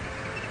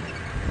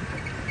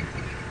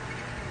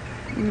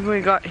 What have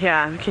we got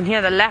here? We can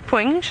hear the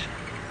lapwings.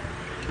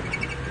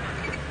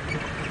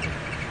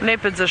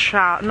 Leopards are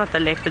shouting, not the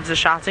leopards are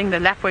shouting, the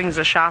lapwings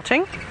are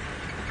shouting.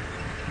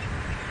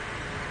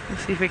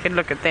 Let's see if we can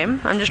look at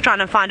them. I'm just trying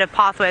to find a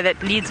pathway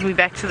that leads me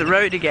back to the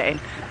road again.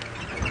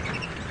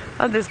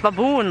 Oh, there's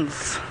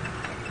baboons.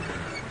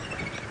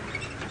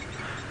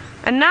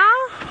 And now,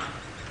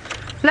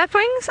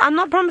 lapwings, I'm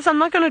not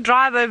going to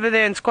drive over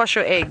there and squash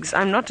your eggs.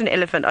 I'm not an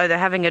elephant. Oh, they're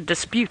having a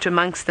dispute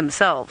amongst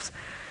themselves.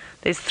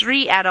 There's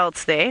 3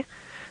 adults there.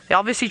 They're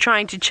obviously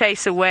trying to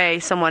chase away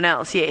someone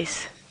else.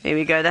 Yes, there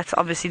we go. That's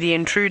obviously the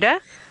intruder.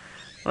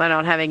 They're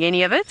not having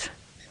any of it.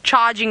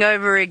 Charging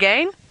over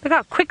again. Look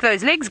how quick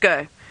those legs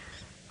go.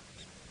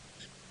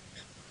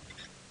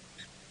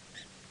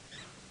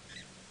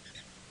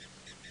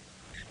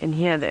 And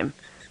hear them.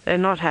 They're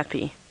not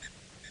happy.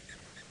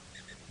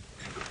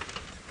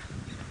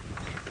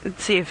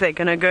 Let's see if they're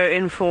going to go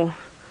in for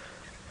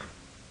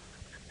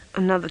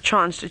another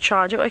chance to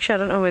charge it. Actually, I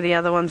don't know where the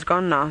other one's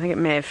gone now. I think it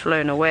may have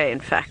flown away, in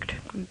fact.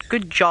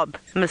 Good job,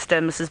 Mr.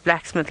 and Mrs.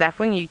 Blacksmith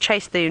Lapwing. You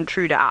chased the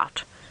intruder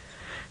out.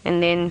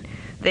 And then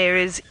there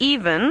is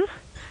even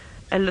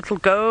a little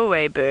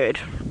go-away bird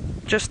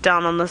just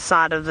down on the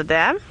side of the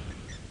dam.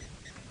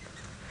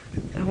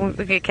 I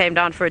think it came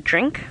down for a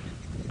drink.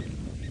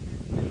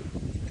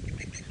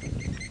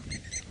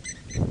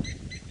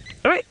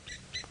 Alright.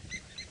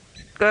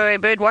 Go-away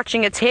bird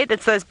watching its head.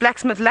 It's those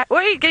blacksmith Why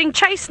are you getting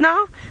chased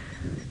now?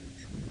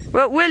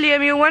 Well,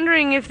 William, you're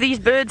wondering if these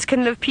birds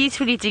can live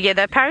peacefully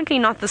together. Apparently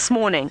not this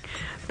morning,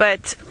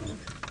 but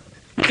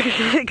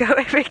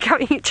Go-away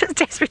coming, he just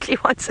desperately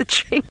wants a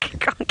drink.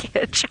 Can't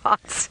get a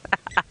chance.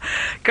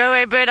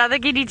 Go-away bird, I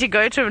think you need to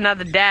go to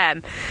another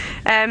dam.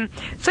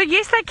 So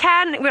yes, they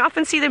can. We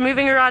often see them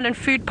moving around in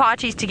food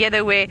parties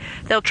together where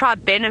they'll try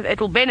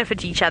it'll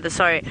benefit each other,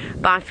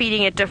 by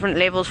feeding at different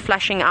levels,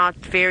 flushing out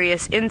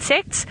various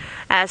insects.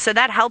 So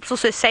that helps.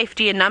 Also,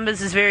 safety in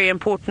numbers is very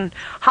important.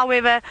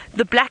 However,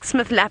 the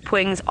blacksmith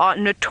lapwings are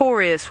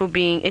notorious for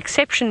being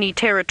exceptionally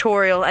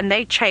territorial, and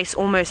they chase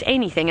almost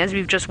anything, as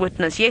we've just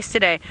witnessed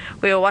yesterday.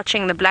 We were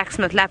watching the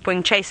blacksmith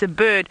lapwing chase a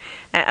bird,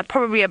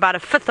 probably about a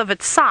fifth of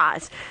its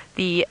size,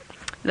 the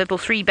little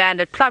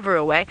three-banded plover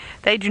away.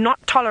 They do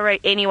not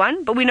tolerate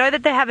anyone, but we know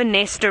that they have a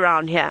nest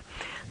around here.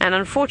 And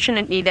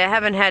unfortunately, they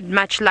haven't had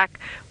much luck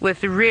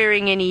with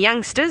rearing any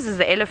youngsters, as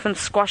the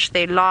elephants squashed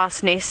their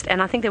last nest,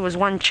 and I think there was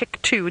one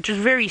chick too, which is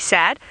very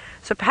sad.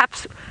 So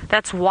perhaps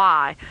that's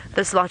why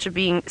this lot are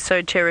being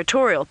so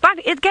territorial. But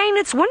again,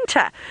 it's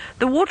winter.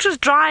 The water's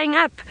drying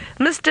up.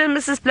 Mr. and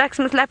Mrs.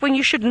 Blacksmith Lapwing,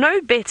 you should know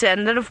better,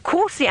 and that of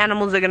course the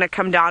animals are going to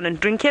come down and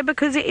drink here,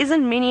 because there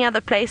isn't many other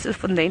places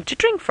for them to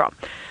drink from.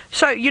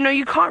 So,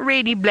 you can't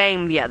really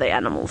blame the other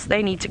animals.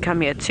 They need to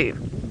come here too.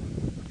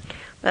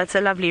 That's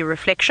a lovely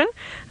reflection,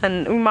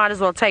 and we might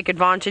as well take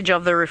advantage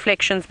of the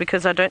reflections,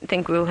 because I don't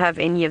think we'll have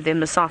any of them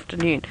this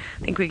afternoon.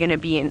 I think we're going to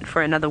be in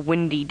for another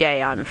windy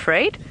day, I'm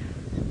afraid.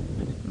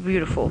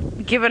 Beautiful.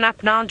 Given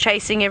up now,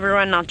 chasing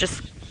everyone, now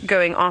just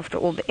going after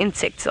all the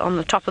insects on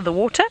the top of the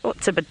water. Oh,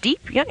 it's a bit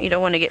deep, yeah, you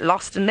don't want to get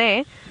lost in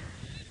there.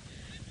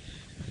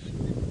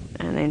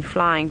 And then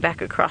flying back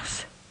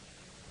across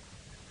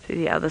to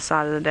the other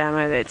side of the dam.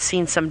 I'd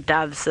seen some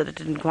doves that it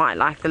didn't quite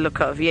like the look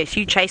of. Yes,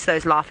 you chase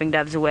those laughing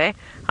doves away.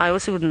 I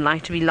also wouldn't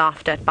like to be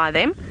laughed at by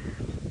them.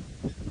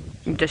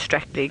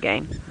 Distracted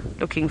again,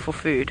 looking for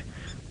food.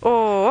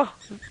 Oh,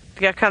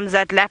 here comes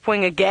that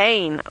lapwing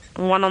again,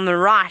 one on the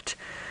right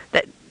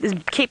that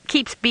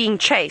keeps being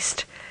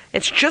chased.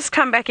 It's just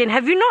come back in.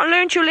 Have you not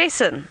learnt your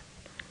lesson?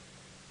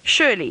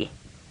 Surely.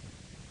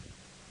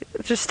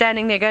 Just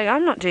standing there going,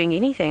 I'm not doing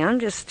anything.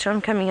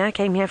 I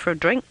came here for a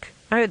drink.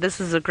 Oh, this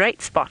is a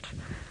great spot.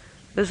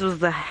 This was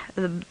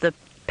the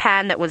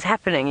pan that was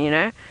happening, you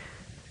know.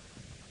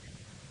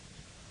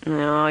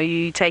 Now, are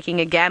you taking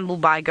a gamble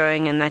by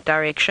going in that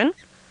direction?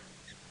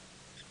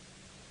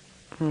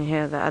 And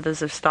here the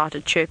others have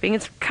started chirping.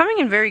 It's coming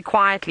in very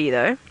quietly,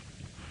 though.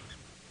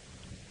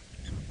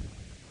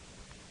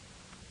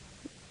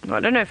 I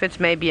don't know if it's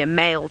maybe a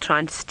male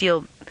trying to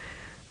steal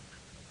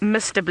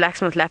Mr.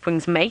 Blacksmith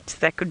Lapwing's mate.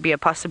 That could be a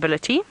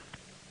possibility.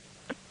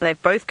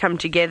 They've both come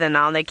together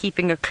now. They're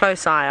keeping a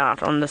close eye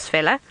out on this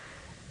fella.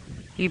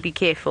 You be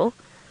careful.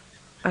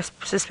 I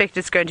suspect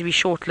it's going to be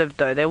short-lived,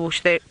 though.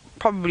 They're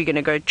probably going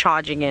to go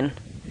charging in.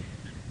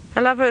 I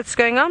love how it's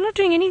going, I'm not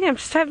doing anything. I'm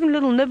just having a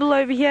little nibble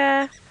over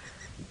here.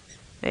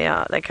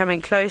 Yeah, they're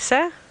coming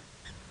closer.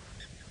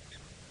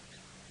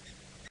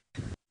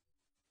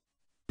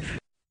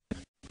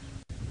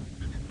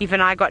 Even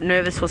I got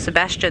nervous for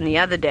Sebastian the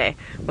other day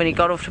when he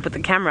got off to put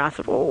the camera. I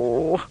thought,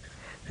 oh,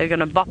 they're going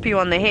to bop you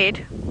on the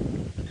head.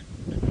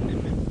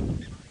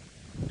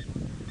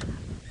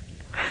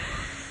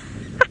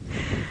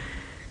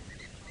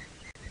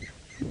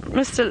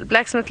 Mr.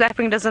 Blacksmith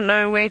Lapwing doesn't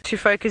know where to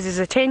focus his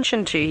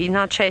attention to. He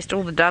now chased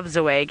all the doves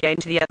away again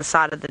to the other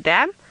side of the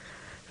dam.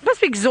 It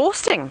must be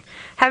exhausting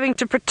having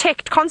to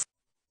protect constantly.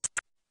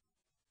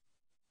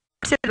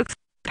 It looks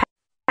like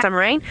some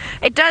rain.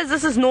 It does.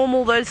 This is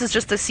normal though. This is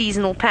just a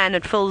seasonal pan.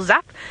 It fills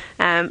up.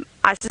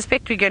 I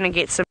suspect we're going to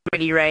get some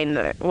early rain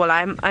though. Well,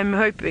 I'm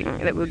hoping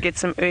that we'll get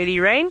some early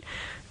rain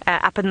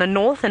up in the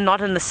north and not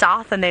in the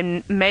south, and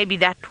then maybe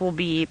that will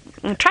be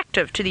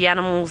attractive to the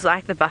animals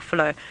like the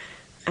buffalo,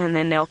 and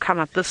then they'll come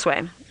up this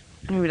way.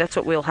 Maybe that's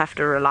what we'll have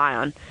to rely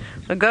on.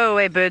 The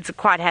go-away birds are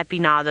quite happy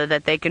now though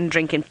that they can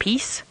drink in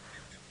peace,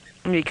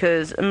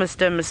 because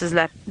Mr. and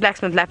Mrs.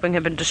 Blacksmith Lapwing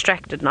have been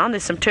distracted now.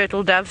 There's some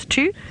turtle doves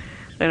too.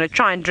 They're going to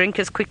try and drink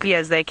as quickly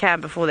as they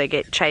can before they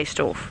get chased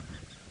off.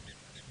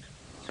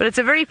 But it's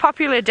a very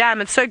popular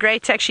dam. It's so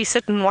great to actually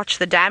sit and watch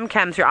the dam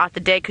cam throughout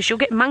the day, because you'll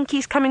get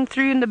monkeys coming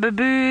through, and the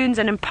baboons,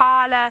 and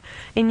impala,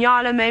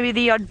 inyala, maybe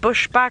the odd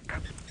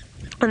bushbuck.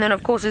 And then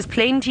of course there's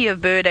plenty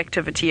of bird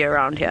activity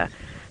around here.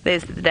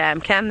 There's the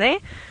dam cam there.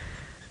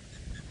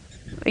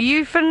 Are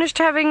you finished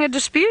having a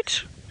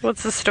dispute?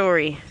 What's the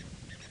story?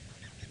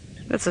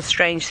 That's a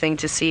strange thing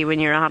to see when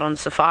you're out on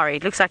safari.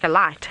 It looks like a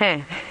light,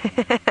 hey?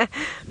 But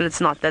it's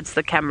not. That's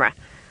the camera.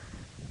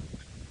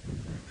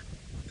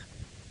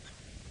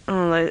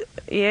 Oh,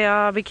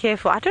 yeah, be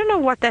careful. I don't know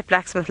what that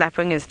Blacksmith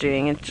Lapwing is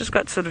doing. It just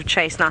got sort of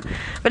chased now.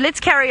 But let's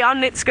carry on.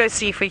 Let's go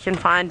see if we can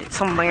find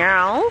something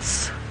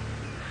else.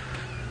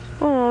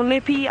 Oh,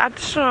 Lippy, I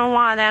just don't know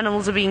why the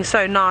animals are being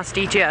so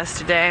nasty to us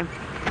today.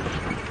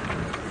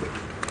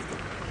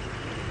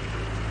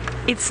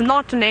 It's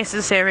not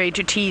necessary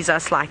to tease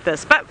us like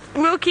this, but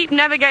we'll keep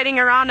navigating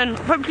around and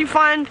hopefully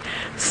find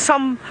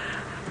some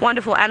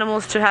wonderful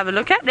animals to have a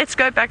look at. Let's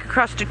go back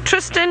across to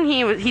Tristan.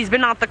 He's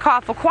been out the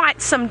car for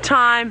quite some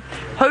time.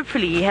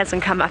 Hopefully he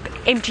hasn't come up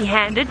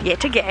empty-handed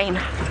yet again.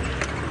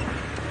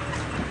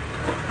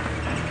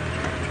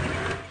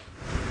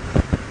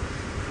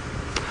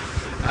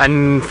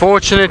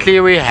 Unfortunately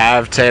we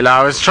have, Taylor.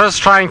 I was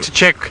just trying to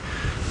check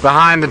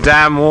behind the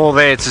dam wall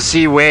there to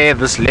see where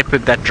this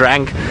leopard that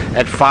drank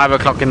at 5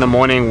 o'clock in the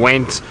morning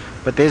went,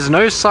 but there's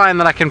no sign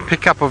that I can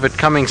pick up of it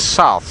coming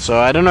south. So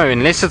I don't know,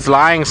 unless it's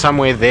lying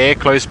somewhere there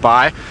close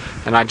by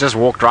and I just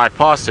walked right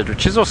past it,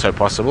 which is also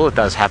possible. It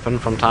does happen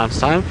from time to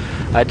time.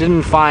 I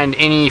didn't find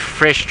any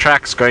fresh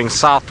tracks going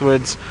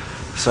southwards,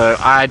 so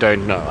I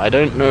don't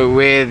know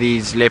where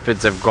these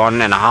leopards have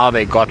gone and how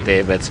they got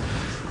there, but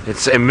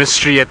it's a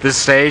mystery at this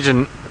stage.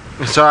 And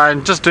so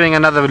I'm just doing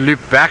another loop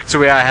back to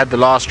where I had the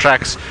last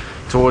tracks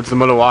towards the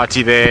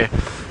Mulawati there.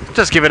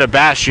 Just give it a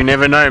bash, you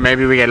never know,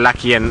 maybe we get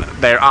lucky and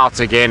they're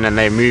out again and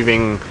they're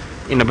moving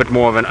in a bit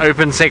more of an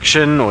open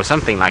section or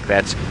something like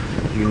that.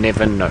 You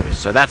never know.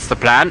 So that's the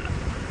plan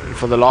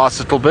for the last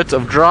little bit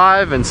of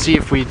drive, and see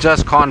if we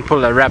just can't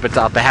pull a rabbit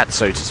out the hat,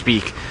 so to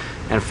speak,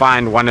 and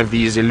find one of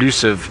these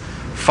elusive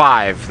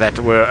 5 that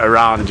were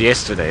around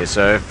yesterday.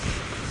 So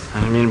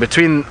I mean,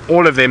 between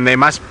all of them, they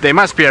must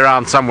be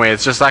around somewhere.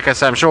 It's just like I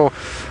said, I'm sure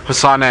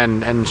Hosanna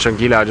and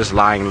Shangila are just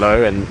lying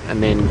low, and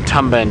then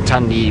Tumba and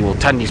Tundi, well,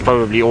 Tundi's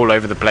probably all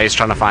over the place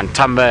trying to find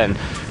Tumba, and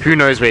who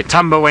knows where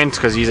Tumba went,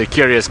 because he's a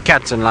curious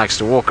cat and likes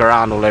to walk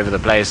around all over the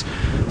place.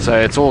 So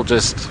it's all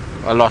just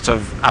a lot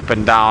of up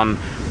and down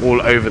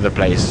all over the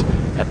place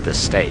at this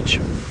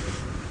stage.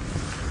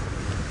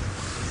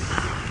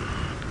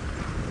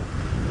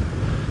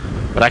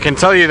 But I can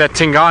tell you that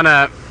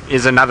Tingana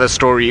is another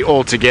story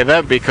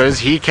altogether, because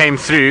he came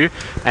through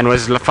and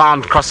was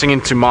found crossing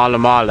into Mala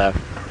Mala.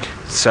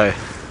 So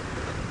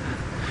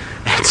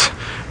it's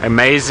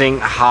amazing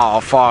how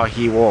far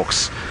he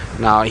walks.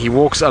 Now he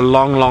walks a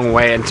long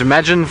way, and to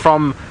imagine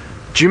from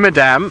Djuma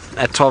Dam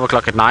at 12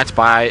 o'clock at night.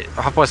 By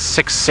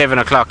 6:30, 7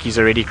 o'clock he's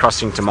already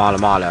crossing to Mala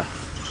Mala.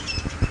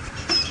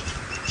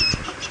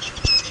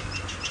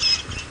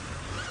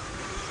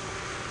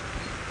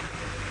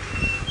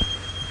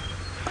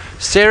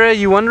 Sarah,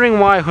 you wondering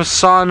why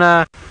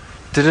Hosana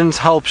didn't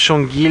help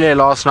Shongile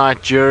last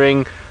night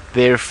during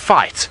their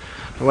fight?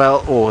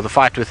 Well, or the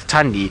fight with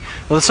Thandi.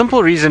 Well, the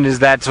simple reason is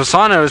that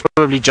Hosana was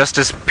probably just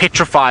as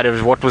petrified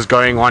of what was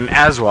going on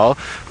as well.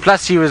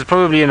 Plus, he was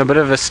probably in a bit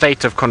of a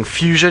state of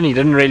confusion. He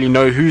didn't really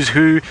know who's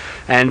who.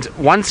 And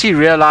once he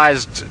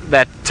realized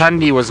that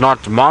Thandi was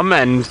not Mom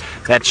and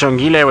that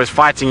Shongile was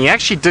fighting, he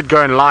actually did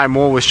go and lie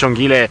more with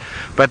Shongile.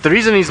 But the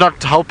reason he's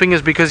not helping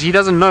is because he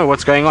doesn't know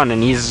what's going on,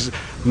 and he's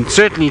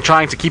certainly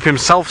trying to keep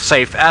himself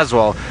safe as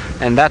well.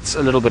 And that's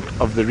a little bit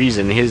of the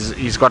reason.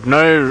 He's got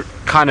no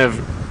kind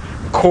of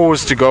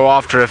cause to go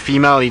after a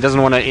female. He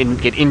doesn't want to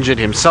get injured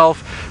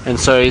himself, and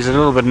so he's a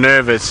little bit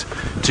nervous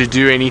to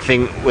do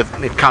anything when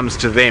it comes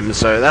to them.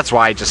 So that's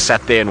why he just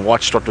sat there and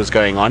watched what was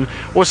going on.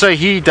 Also,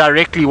 he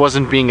directly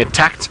wasn't being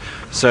attacked,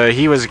 so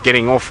he was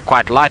getting off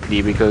quite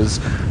lightly because,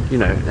 you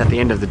know, at the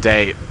end of the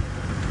day,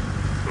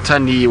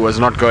 Thandi was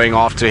not going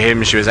after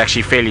him. She was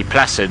actually fairly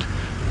placid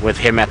with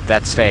him at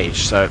that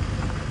stage. So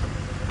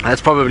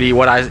that's probably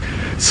what I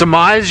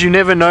surmise. You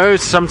never know.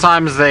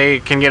 Sometimes they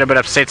can get a bit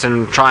upset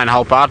and try and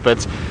help out,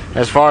 but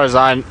as far as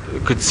I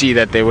could see,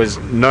 that there was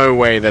no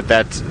way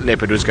that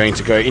leopard was going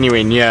to go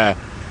anywhere near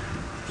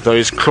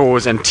those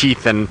claws and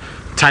teeth and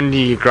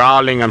Thandi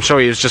growling. I'm sure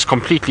he was just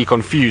completely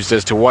confused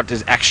as to what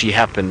has actually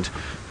happened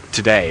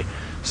today,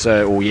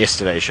 or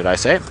yesterday, should I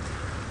say.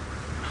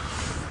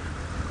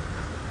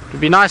 It'd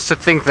be nice to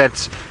think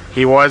that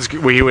he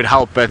would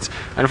help, but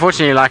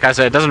unfortunately, like I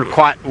said, it doesn't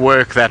quite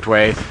work that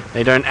way.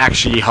 They don't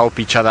actually help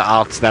each other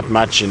out that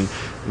much, and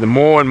the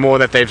more and more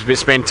that they've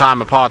spent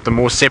time apart, the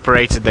more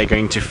separated they're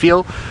going to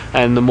feel,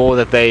 and the more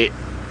that they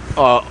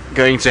are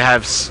going to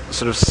have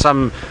sort of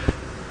some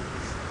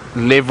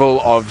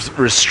level of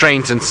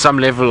restraint and some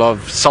level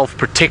of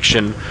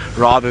self-protection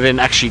rather than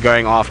actually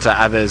going after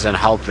others and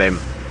help them.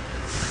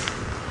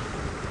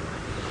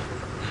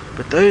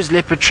 But those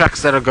leopard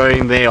tracks that are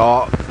going there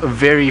are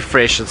very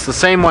fresh. It's the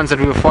same ones that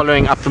we were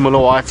following up the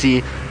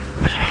Mulawati.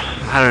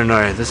 I don't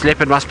know, this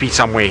leopard must be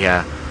somewhere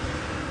here.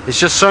 There's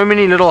just so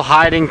many little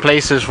hiding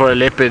places for a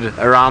leopard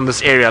around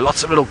this area.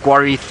 Lots of little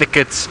quarry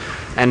thickets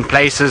and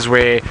places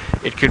where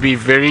it could be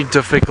very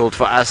difficult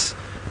for us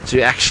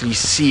to actually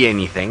see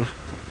anything.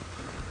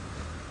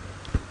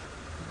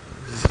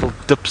 There's little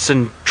dips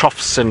and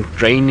troughs and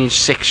drainage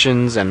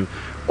sections and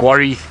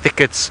quarry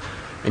thickets.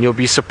 And you'll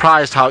be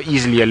surprised how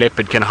easily a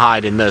leopard can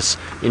hide in this,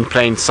 in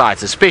plain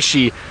sight,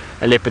 especially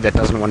a leopard that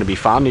doesn't want to be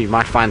found. You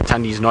might find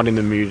Thandi's not in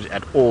the mood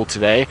at all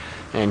today,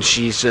 and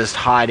she's just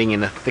hiding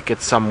in a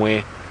thicket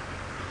somewhere.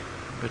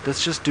 But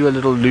let's just do a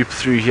little loop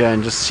through here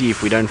and just see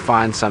if we don't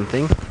find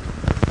something.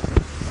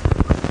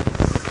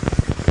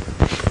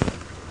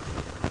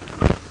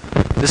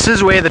 This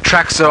is where the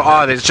tracks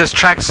are. There's just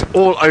tracks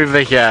all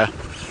over here.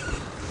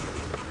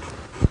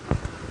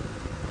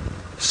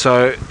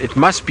 So it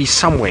must be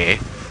somewhere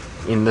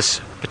in this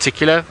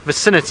particular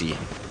vicinity.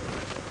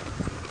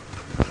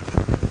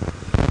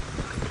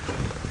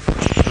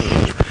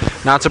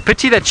 Now it's a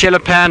pity that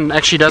Chelapan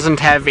actually doesn't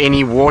have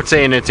any water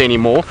in it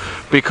anymore,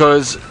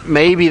 because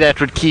maybe that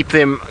would keep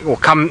them, or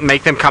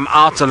make them come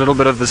out a little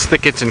bit of this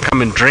thicket and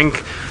come and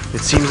drink.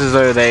 It seems as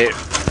though they're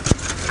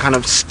kind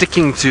of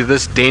sticking to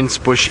this dense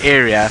bush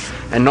area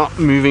and not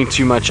moving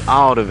too much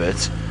out of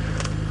it.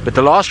 But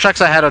the last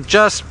tracks I had are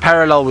just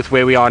parallel with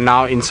where we are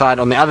now, inside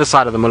on the other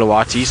side of the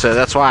Mulawati, so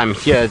that's why I'm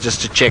here, just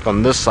to check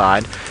on this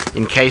side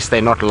in case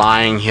they're not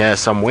lying here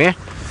somewhere.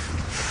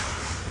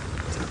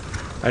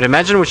 I'd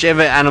imagine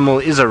whichever animal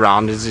is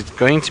around is it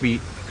going to be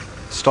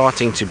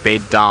starting to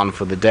bed down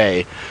for the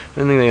day. I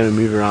don't think they're going to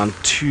move around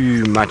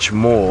too much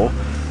more.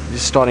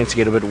 It's starting to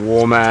get a bit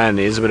warmer and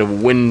there's a bit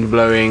of wind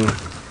blowing,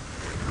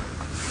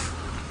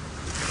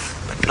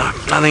 but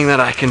nothing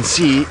that I can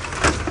see.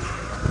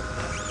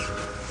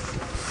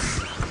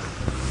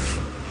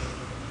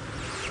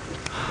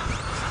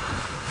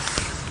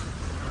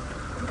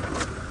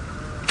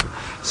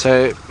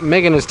 So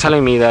Megan is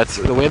telling me that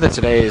the weather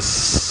today is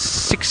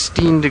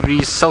 16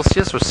 degrees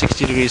Celsius or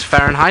 60 degrees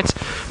Fahrenheit,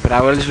 but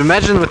I would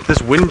imagine with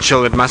this wind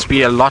chill it must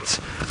be a lot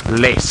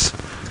less.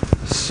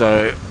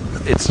 So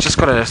it's just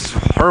got a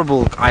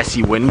horrible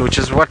icy wind, which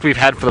is what we've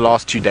had for the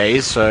last 2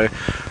 days. So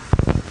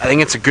I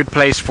think it's a good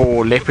place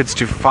for leopards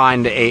to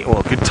find or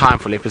a good time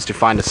for leopards to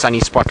find a sunny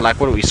spot, like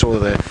what we saw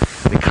the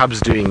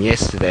cubs doing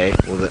yesterday.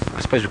 Or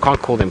I suppose we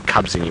can't call them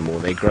cubs anymore,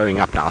 they're growing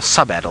up now,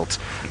 sub-adult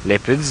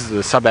leopards,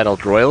 the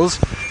sub-adult royals.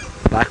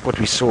 Like what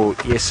we saw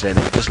yesterday,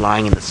 they're just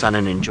lying in the sun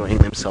and enjoying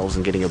themselves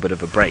and getting a bit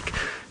of a break.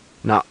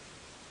 Now,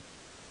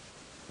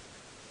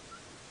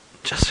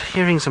 just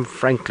hearing some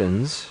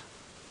francolins.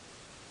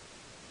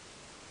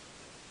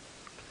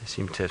 They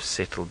seem to have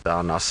settled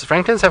down now. So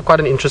francolins have quite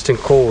an interesting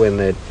call when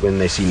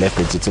they see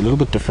leopards. It's a little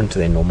bit different to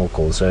their normal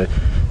call. So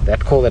That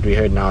call that we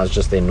heard now is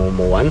just their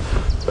normal one.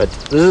 But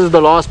this is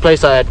the last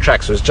place I had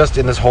tracks. So it's just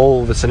in this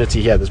whole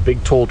vicinity here, this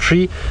big tall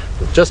tree.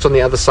 Just on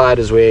the other side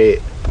is where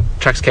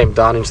tracks came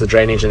down into the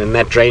drainage, and in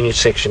that drainage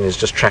section is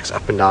just tracks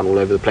up and down all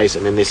over the place.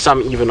 And then there's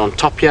some even on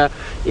top here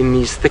in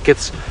these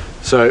thickets.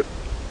 So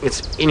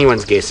it's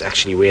anyone's guess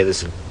actually where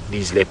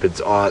these leopards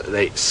are.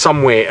 They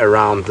somewhere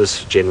around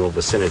this general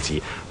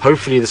vicinity.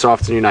 Hopefully this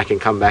afternoon I can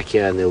come back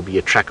here and there'll be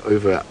a track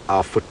over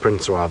our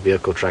footprints or our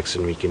vehicle tracks,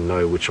 and we can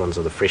know which ones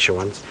are the fresher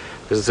ones,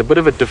 because it's a bit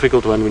of a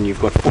difficult one when you've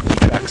got 40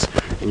 tracks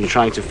and you're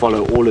trying to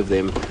follow all of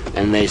them,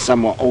 and they're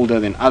somewhat older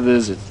than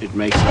others. It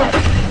makes life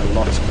a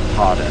lot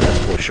harder,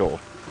 that's for sure.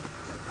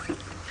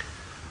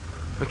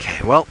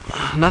 Okay, well,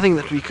 nothing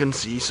that we can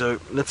see, so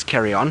let's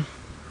carry on.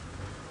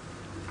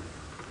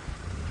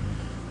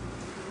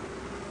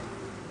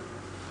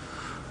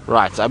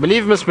 Right, I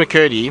believe Miss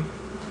McCurdy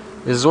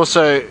is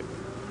also,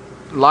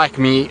 like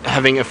me,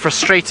 having a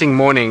frustrating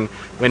morning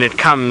when it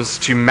comes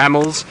to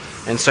mammals,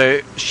 and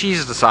so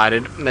she's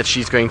decided that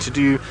she's going to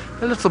do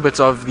a little bit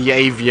of the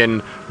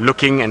avian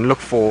looking and look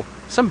for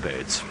some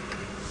birds.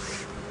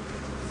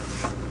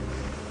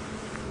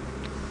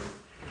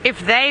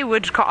 If they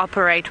would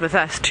cooperate with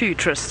us too,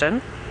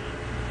 Tristan,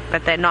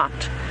 but they're not.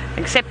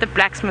 Except the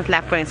blacksmith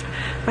lapwings.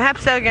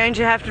 Perhaps they're going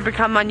to have to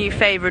become my new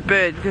favorite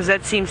bird, because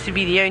that seems to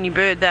be the only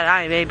bird that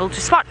I'm able to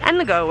spot. And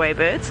the go-away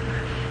birds.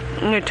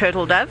 And the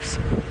turtle doves.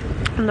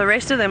 And the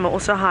rest of them are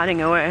also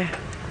hiding away.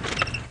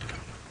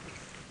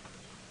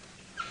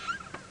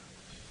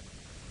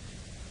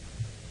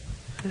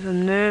 There's a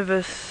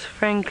nervous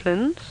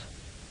Franklin's.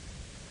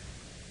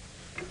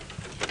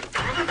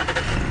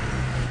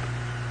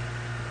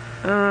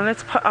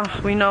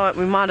 We know it,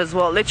 we might as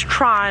well. Let's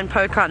try and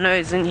poke our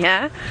nose in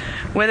here.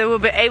 Whether we'll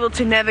be able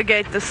to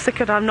navigate this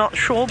thicket, I'm not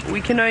sure, but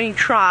we can only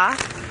try.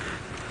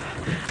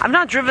 I've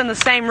now driven the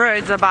same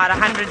roads about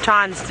 100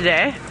 times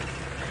today.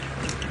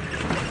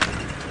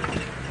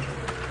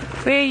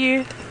 Where are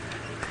you?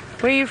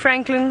 Where are you,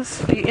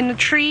 Franklins? Are you in the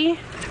tree?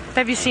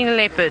 Have you seen a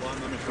leopard?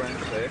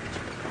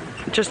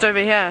 Just over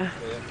here? Yeah.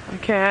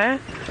 Okay.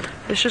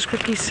 Let's just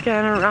quickly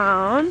scan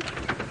around.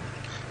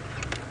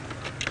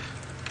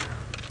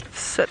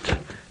 Sit.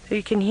 So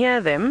you can hear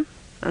them,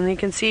 and you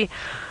can see.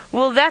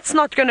 Well, that's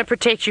not going to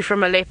protect you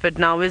from a leopard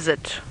now, is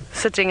it?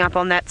 Sitting up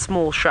on that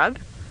small shrub.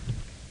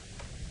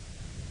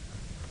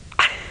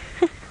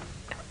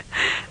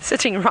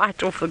 Sitting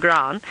right off the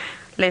ground,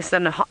 less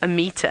than a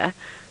meter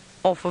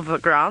off of the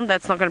ground.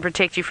 That's not going to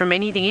protect you from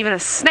anything. Even a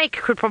snake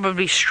could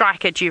probably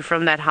strike at you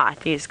from that height.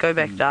 Yes, go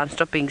back down.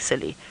 Stop being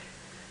silly.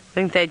 I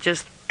think they're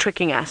just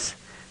tricking us.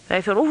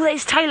 They thought, oh,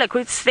 there's Taylor.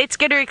 Let's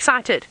get her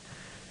excited.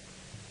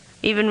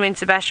 Even when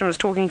Sebastian was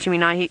talking to me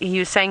now, he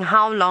was saying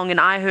how long, and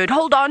I heard,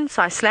 hold on,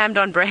 so I slammed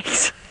on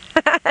brakes,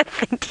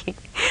 thinking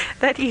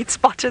that he'd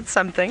spotted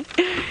something.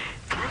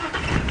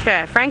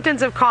 Okay, Franklins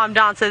have calmed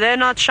down, so they're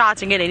not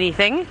shouting at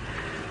anything.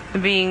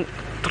 They're being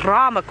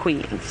drama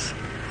queens.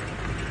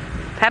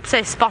 Perhaps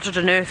they spotted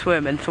an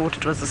earthworm and thought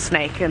it was a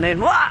snake, and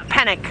then, wah,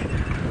 panic.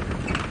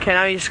 Okay,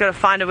 now you just got to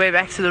find a way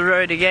back to the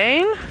road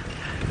again.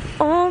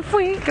 Off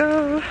we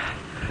go.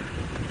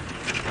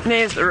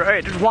 There's the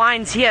road. It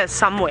winds here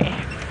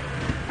somewhere.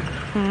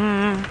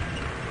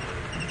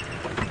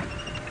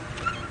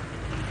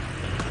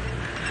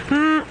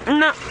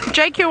 No,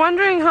 Jake, you're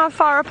wondering how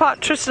far apart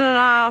Tristan and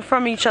I are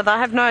from each other. I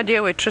have no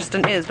idea where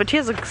Tristan is, but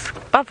here's a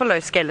buffalo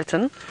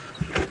skeleton.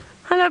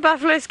 Hello,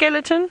 buffalo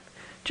skeleton.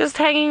 Just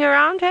hanging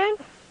around here,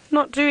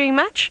 not doing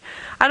much.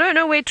 I don't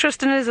know where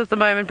Tristan is at the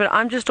moment, but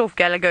I'm just off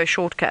Gallagher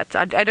Shortcut.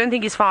 I don't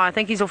think he's far. I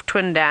think he's off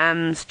Twin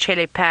Dams,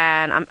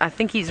 Chelepan. I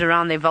think he's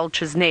around their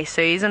Vulture's Nest,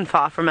 so he isn't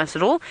far from us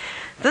at all.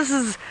 This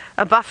is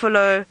a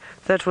buffalo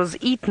that was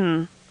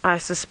eaten, I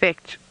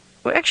suspect.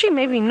 Well, actually,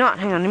 maybe not.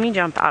 Hang on, let me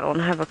jump out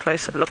and have a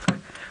closer look.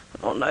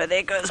 Oh no,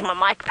 there goes my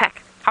mic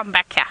pack. Come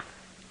back here.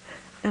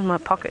 In my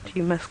pocket,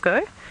 you must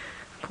go.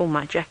 Pull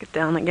my jacket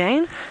down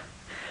again.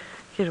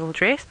 Get all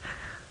dressed.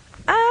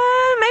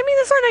 Maybe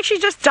this one actually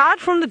just died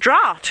from the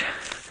drought.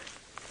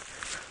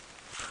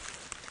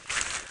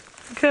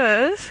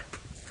 Because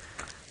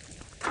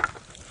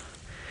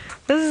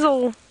this is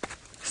all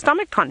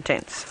stomach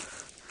contents.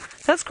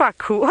 That's quite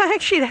cool.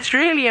 Actually, that's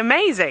really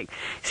amazing.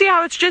 See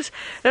how it's just,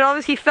 it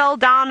obviously fell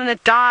down and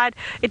it died.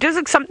 It does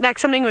look like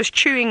something was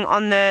chewing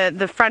on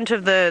the front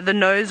of the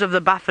nose of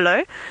the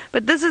buffalo.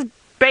 But this is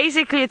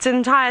basically its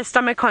entire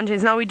stomach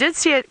contents. Now, we did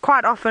see it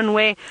quite often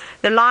where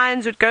the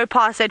lions would go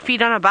past, they'd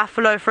feed on a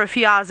buffalo for a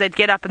few hours, they'd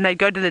get up and they'd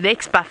go to the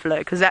next buffalo,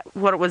 because that's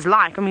what it was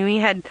like. I mean, we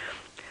had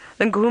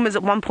the Nguhumas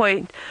at one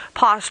point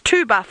pass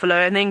 2 buffalo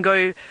and then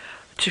go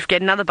to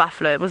get another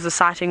buffalo. It was a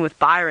sighting with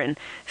Byron.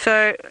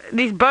 So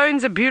these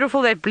bones are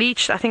beautiful. They're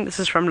bleached. I think this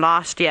is from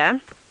last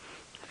year.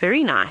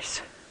 Very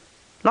nice.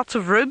 Lots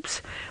of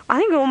ribs. I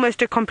think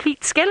almost a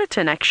complete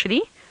skeleton,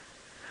 actually.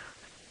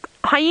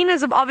 Hyenas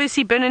have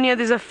obviously been in here.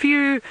 There's a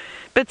few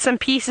bits and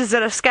pieces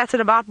that are scattered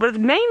about, but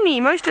mainly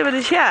most of it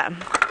is here.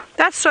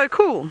 That's so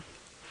cool.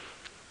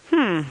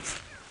 Okay,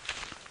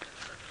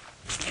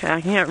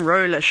 I can hear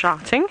Roller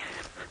shouting.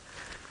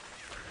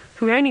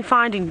 We're only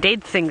finding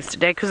dead things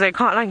today because they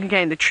can't, like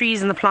again, the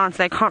trees and the plants,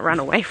 they can't run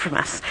away from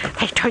us.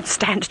 They don't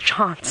stand a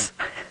chance.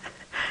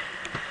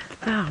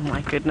 Oh my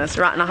goodness.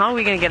 Right, now how are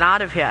we going to get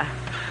out of here?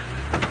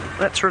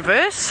 Let's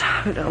reverse.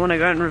 We don't want to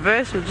go in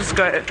reverse. We'll just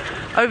go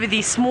over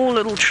these small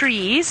little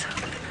trees.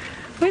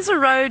 Where's the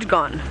road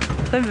gone?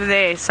 It's over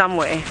there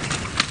somewhere.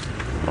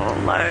 Oh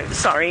no,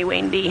 sorry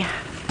Wendy.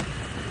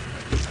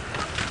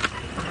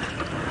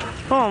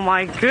 Oh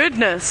my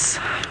goodness.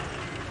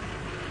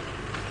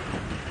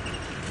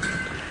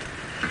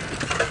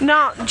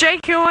 Now,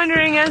 Jake, you're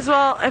wondering as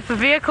well if a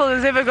vehicle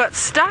has ever got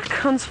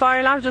stuck on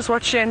Safari Live. Just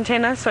watch the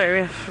antenna.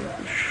 So,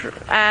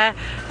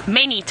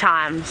 many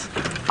times.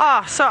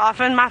 Oh, so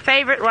often. My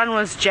favorite one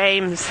was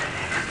James.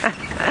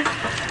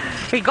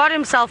 He got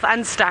himself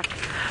unstuck.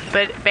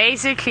 But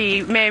basically,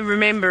 you may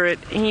remember it,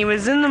 he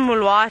was in the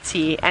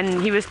Mulwati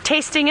and he was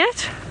testing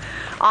it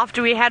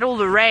after we had all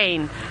the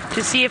rain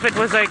to see if it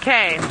was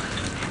okay.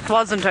 It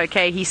wasn't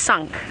okay, he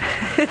sunk.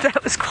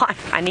 That was quite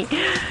funny.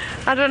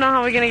 I don't know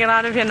how we're going to get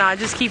out of here now.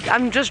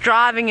 I'm just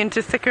driving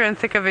into thicker and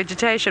thicker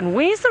vegetation.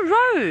 Where's the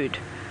road?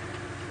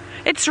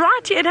 It's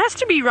right here. It has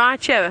to be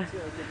right here.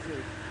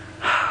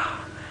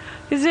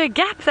 Is there a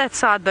gap that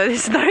side though?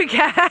 There's no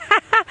gap.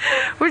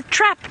 We're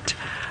trapped.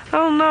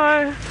 Oh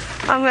no.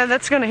 I'm glad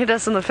that's going to hit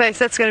us in the face.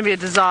 That's going to be a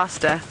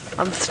disaster.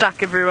 I'm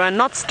stuck, everyone.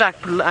 Not stuck.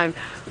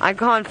 I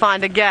can't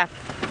find a gap.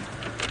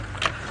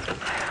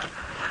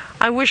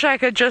 I wish I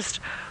could just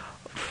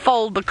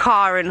fold the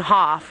car in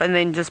half and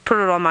then just put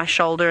it on my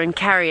shoulder and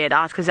carry it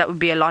out, because that would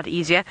be a lot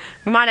easier.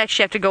 We might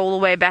actually have to go all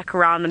the way back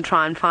around and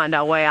try and find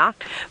our way out.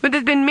 But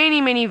there's been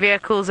many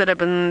vehicles that have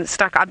been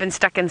stuck. I've been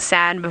stuck in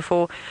sand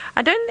before.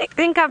 I don't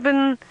think I've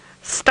been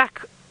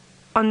stuck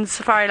on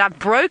Safari Live,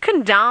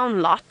 broken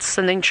down lots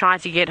and then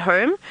tried to get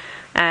home.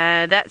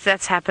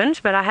 That's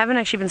happened, but I haven't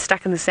actually been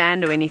stuck in the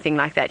sand or anything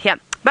like that. Yeah.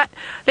 But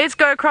let's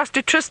go across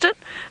to Tristan.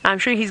 I'm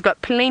sure he's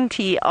got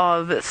plenty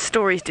of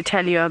stories to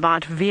tell you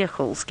about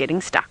vehicles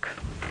getting stuck.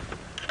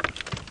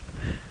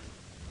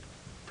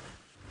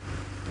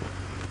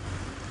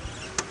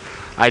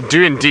 I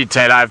do indeed,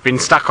 Taylor. I've been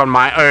stuck on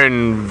my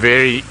own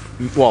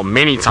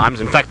many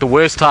times. In fact, the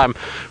worst time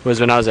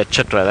was when I was at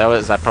Chitwa. That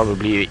was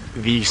probably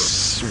the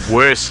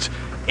worst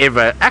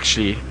ever.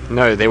 Actually,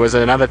 no, there was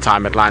another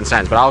time at Lion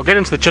Sands, but I'll get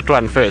into the Chitwa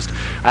one first.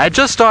 I had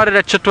just started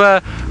at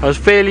Chitwa. I was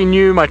fairly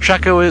new. My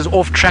tracker was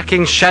off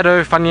tracking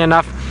Shadow, funny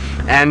enough,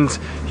 and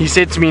he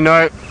said to me,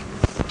 no,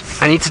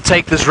 I need to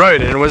take this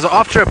road. And it was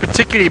after a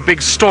particularly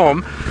big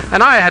storm,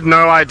 and I had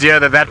no idea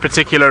that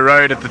particular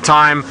road at the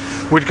time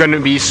was going to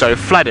be so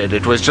flooded.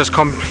 It was just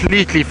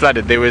completely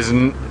flooded. There was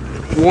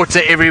water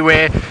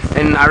everywhere,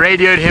 and I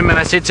radioed him and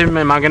I said to him,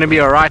 am I going to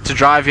be alright to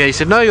drive here? He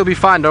said, no, you'll be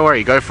fine, don't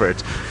worry, go for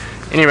it.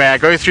 Anyway, I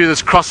go through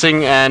this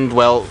crossing, and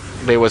well,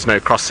 there was no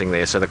crossing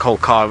there, so the whole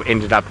car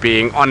ended up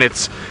being on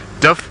its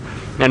diff,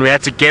 and we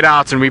had to get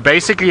out, and we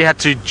basically had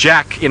to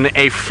jack in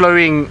a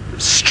flowing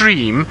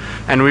stream,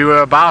 and we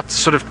were about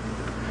sort of,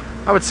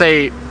 I would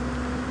say,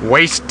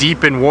 waist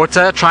deep in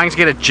water, trying to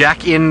get a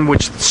jack in,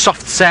 which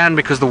soft sand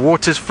because the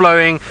water's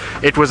flowing.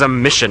 It was a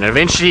mission.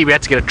 Eventually we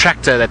had to get a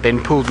tractor that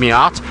then pulled me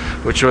out,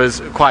 which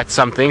was quite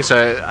something.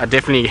 So I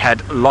definitely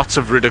had lots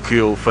of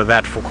ridicule for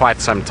that for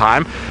quite some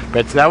time,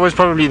 but that was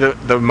probably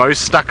the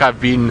most stuck I've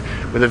been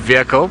with a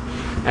vehicle.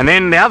 And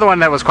then the other one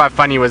that was quite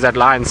funny was at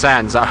Lion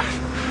Sands.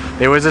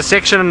 There was a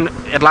section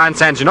at Lion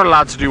Sands, you're not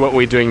allowed to do what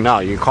we're doing now.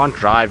 You can't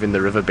drive in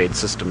the riverbed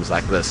systems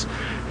like this,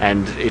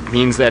 and it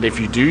means that if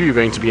you do, you're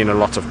going to be in a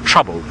lot of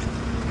trouble.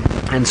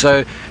 And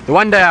so the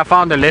one day I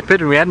found a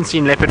leopard, and we hadn't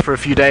seen leopard for a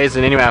few days,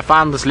 and anyway I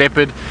found this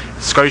leopard,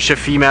 Scotia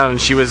female,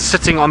 and she was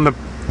sitting on the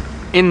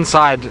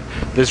inside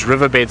this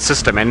riverbed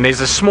system, and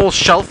there's a small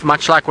shelf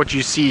much like what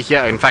you see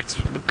here, in fact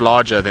a bit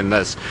larger than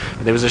this.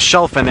 There was a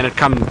shelf, and then it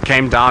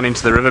came down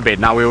into the riverbed.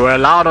 Now we were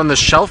allowed on the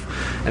shelf,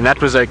 and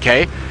that was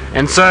okay.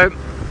 And so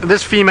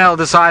this female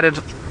decided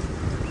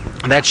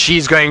that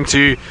she's going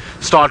to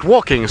start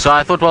walking, so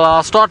I thought, well,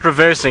 I'll start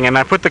reversing, and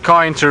I put the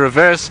car into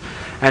reverse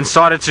and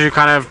started to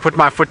kind of put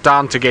my foot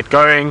down to get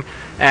going,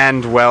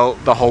 and well,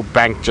 the whole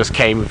bank just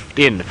caved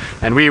in,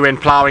 and we went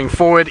plowing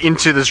forward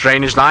into this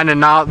drainage line, and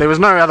now there was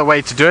no other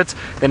way to do it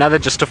than other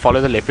just to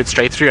follow the leopard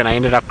straight through. And I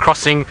ended up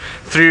crossing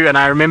through, and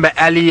I remember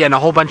Ali and a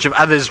whole bunch of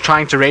others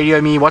trying to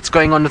radio me what's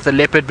going on with the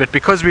leopard, but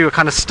because we were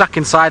kind of stuck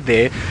inside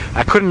there,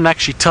 I couldn't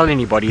actually tell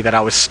anybody that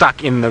I was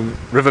stuck in the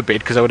riverbed,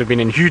 because I would have been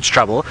in huge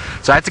trouble.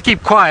 So I had to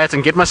keep quiet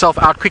and get myself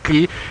out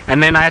quickly,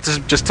 and then I had to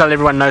just tell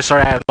everyone, no,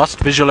 sorry, I lost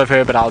visual of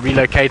her, but I'll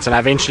relocate. And I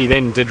eventually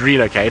then did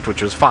relocate,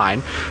 which was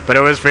fine, but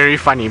it was very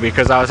funny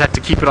because I had to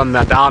keep it on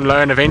the down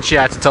low, and eventually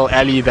I had to tell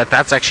Ali that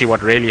that's actually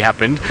what really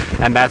happened,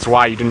 and that's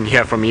why you didn't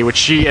hear from me, which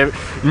she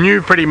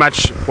knew pretty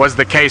much was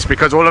the case,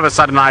 because all of a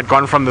sudden I had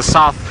gone from the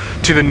south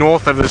to the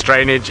north of this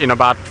drainage in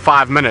about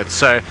 5 minutes.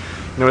 So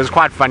it was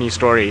quite a funny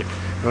story.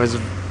 It was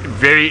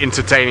very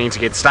entertaining to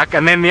get stuck.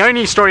 And then the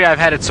only story I've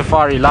had at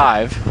Safari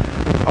Live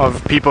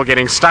of people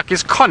getting stuck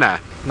is Connor.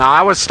 Now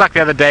I was stuck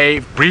the other day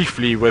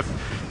briefly with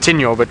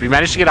Tinyo, but we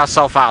managed to get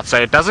ourselves out,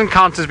 so it doesn't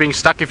count as being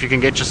stuck if you can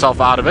get yourself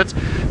out of it.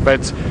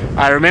 But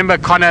I remember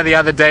Connor the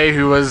other day,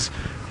 who was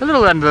a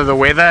little under the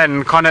weather,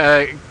 and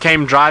Connor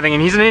came driving,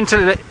 and he's an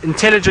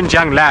intelligent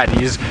young lad.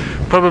 He's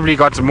probably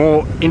got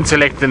more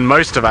intellect than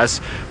most of us,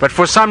 but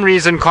for some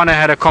reason Connor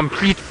had a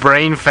complete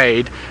brain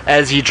fade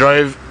as he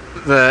drove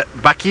the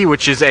bucky,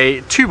 which is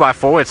a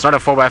 2x4, it's not a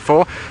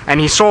 4x4, and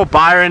he saw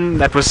Byron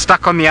that was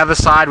stuck on the other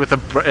side with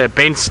a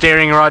bent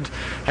steering rod,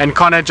 and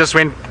Connor just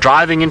went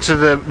driving into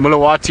the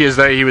Mulawati as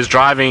though he was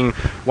driving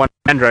one of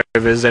Land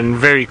Rovers, and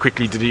very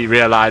quickly did he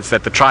realize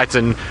that the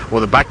Triton, or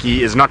the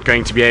bucky, is not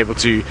going to be able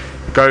to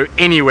go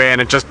anywhere, and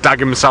it just dug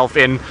himself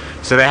in.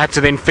 So they had to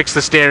then fix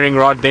the steering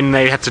rod, then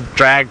they had to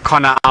drag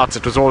Connor out.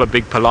 It was all a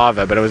big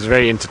palaver, but it was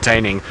very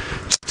entertaining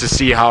just to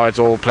see how it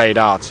all played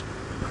out.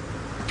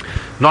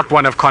 Not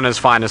one of Connor's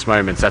finest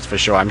moments, that's for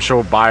sure. I'm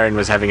sure Byron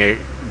was having a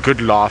good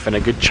laugh and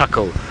a good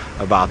chuckle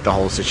about the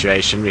whole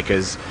situation,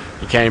 because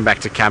he came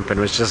back to camp and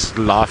was just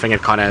laughing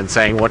at Connor and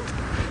saying, "What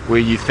were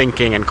you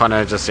thinking?" And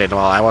Connor just said,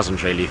 "Well, I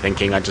wasn't really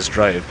thinking, I just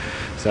drove."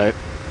 So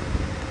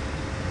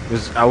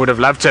I would have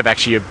loved to have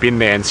actually been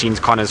there and seen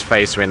Connor's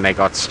face when they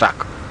got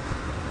stuck.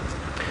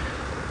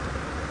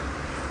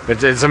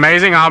 But it's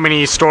amazing how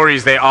many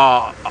stories there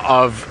are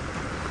of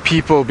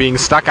people being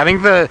stuck. I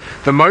think the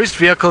most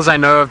vehicles I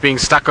know of being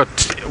stuck are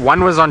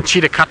one was on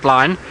Cheetah Cut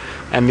Line,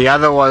 and the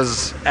other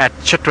was at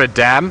Chitwa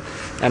Dam,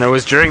 and it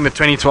was during the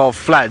 2012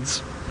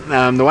 floods.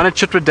 The one at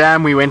Chitwa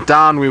Dam, we went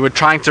down, we were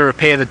trying to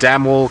repair the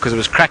dam wall because it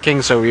was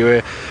cracking, so we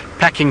were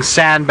packing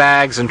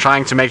sandbags and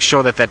trying to make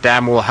sure that that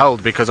dam wall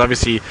held, because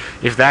obviously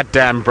if that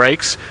dam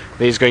breaks,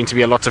 there's going to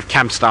be a lot of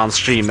camps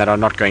downstream that are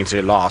not going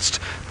to last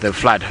the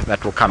flood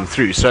that will come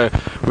through. So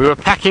we were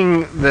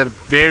packing the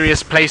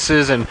various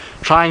places and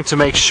trying to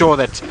make sure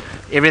that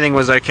everything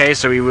was okay.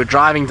 So we were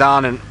driving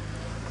down, and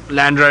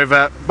Land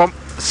Rover, boom,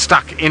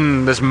 stuck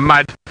in this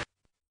mud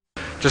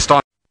just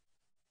on,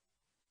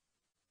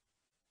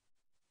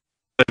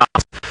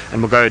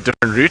 and we'll go a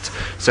different route.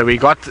 So we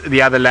got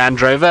the other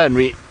Land Rover, and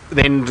we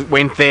then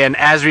went there, and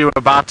as we were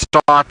about to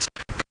start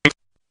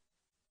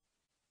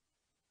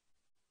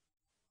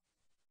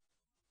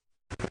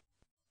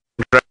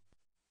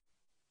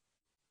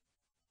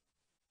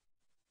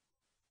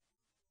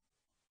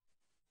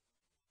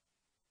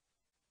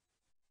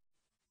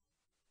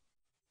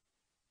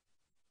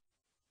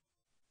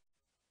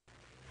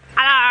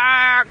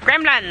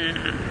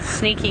Gremlin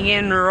sneaking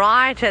in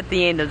right at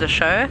the end of the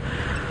show.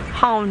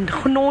 How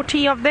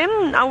naughty of them.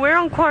 We're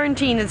on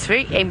quarantine, it's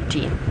very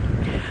empty.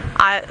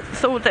 I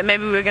thought that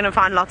maybe we were going to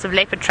find lots of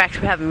leopard tracks.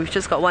 We haven't. We've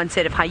just got one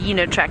set of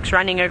hyena tracks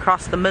running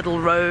across the middle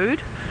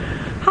road.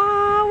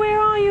 Where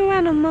are you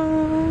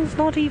animals?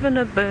 Not even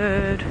a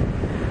bird.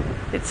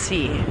 Let's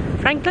see.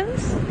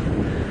 Franklin's?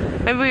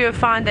 Maybe we'll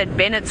find that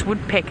Bennett's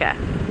woodpecker.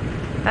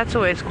 That's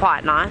always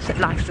quite nice. It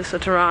likes to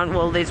sit around.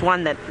 Well, there's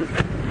one that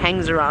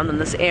hangs around in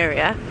this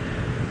area.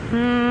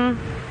 No,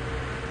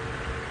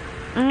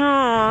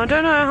 I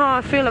don't know how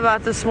I feel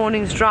about this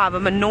morning's drive.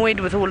 I'm annoyed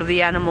with all of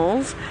the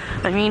animals.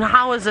 I mean,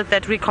 how is it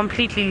that we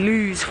completely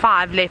lose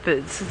 5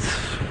 leopards? It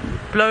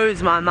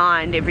blows my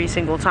mind every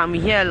single time. We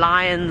hear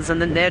lions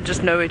and then they're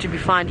just nowhere to be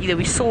found. Either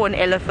we saw an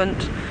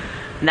elephant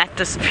and that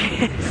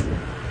disappears.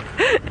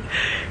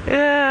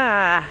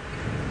 Yeah.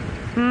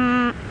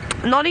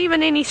 Not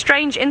even any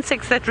strange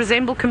insects that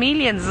resemble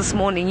chameleons this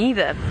morning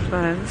either.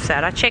 So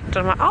sad. I checked.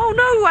 I'm like, oh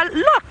no,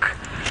 look!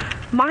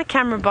 My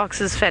camera box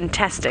is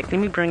fantastic.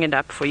 Let me bring it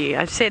up for you.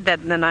 I said that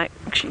and then I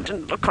actually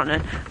didn't look on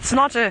it. It's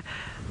not a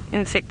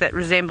insect that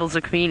resembles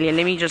a chameleon.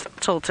 Let me just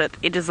tilt it.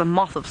 It is a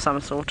moth of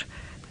some sort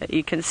that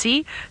you can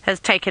see has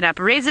taken up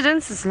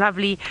residence. It's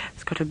lovely.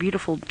 It's got a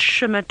beautiful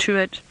shimmer to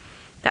it.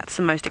 That's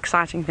the most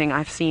exciting thing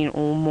I've seen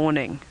all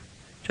morning.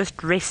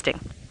 Just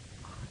resting.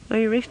 Are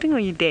you resting or are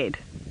you dead?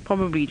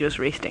 Probably just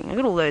resting. Look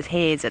at all those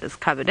hairs that it's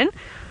covered in.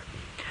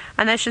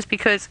 And that's just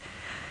because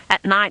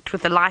at night,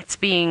 with the lights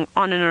being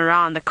on and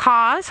around the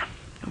cars,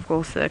 of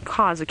course the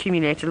cars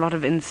accumulate a lot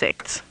of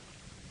insects,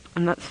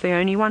 and that's the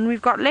only one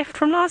we've got left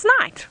from last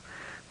night.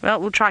 Well,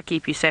 we'll try to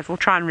keep you safe. We'll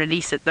try and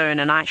release it though in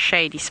a nice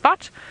shady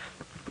spot.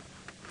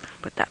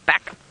 Put that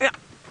back. Yeah.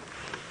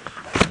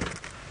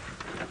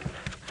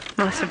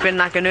 Must have been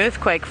like an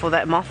earthquake for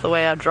that moth, the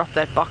way I dropped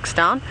that box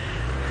down.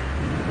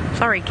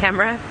 Sorry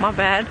camera, my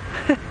bad.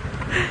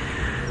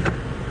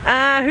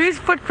 Whose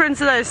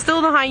footprints are those?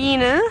 Still the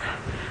hyena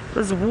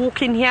was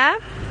walking here,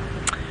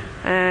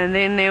 and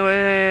then there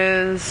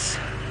was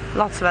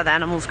lots of other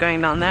animals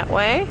going down that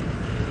way.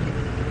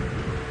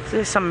 So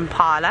there's some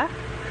impala.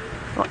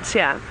 What's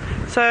here?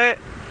 So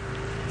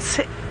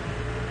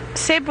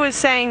Seb was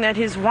saying that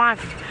his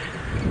wife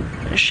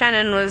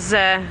Shannon was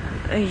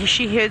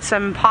she heard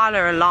some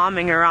impala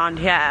alarming around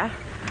here,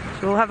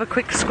 so we'll have a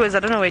quick squiz. I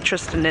don't know where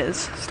Tristan is,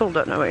 still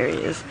don't know where he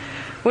is.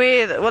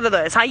 What are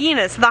those?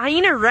 Hyenas. So the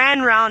hyena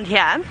ran round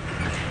here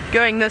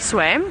going this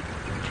way.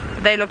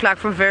 They look like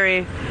from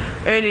very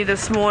early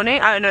this morning.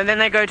 Oh no, then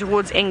they go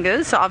towards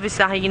Inga's. So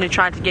obviously the hyena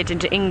tried to get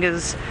into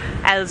Inga's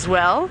as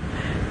well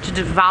to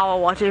devour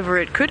whatever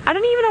it could. I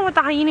don't even know what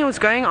the hyena was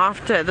going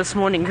after this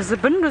morning because the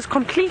bin was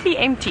completely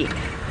empty.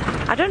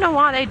 I don't know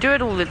why they do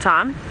it all the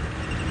time.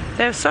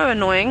 They're so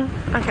annoying.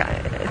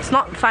 Okay, it's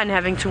not fun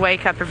having to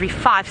wake up every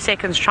 5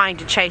 seconds trying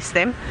to chase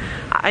them.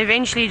 I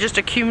eventually just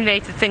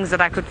accumulated things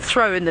that I could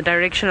throw in the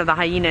direction of the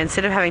hyena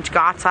instead of having to go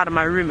outside of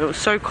my room. It was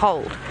so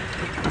cold.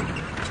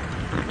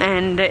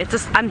 And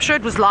I'm sure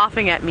it was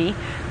laughing at me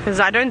because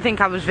I don't think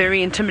I was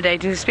very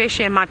intimidating,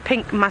 especially in my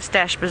pink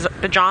mustache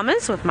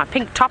pajamas with my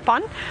pink top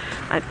on.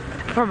 I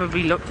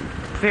probably looked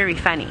very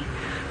funny.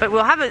 But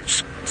we'll have a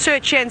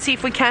search here and see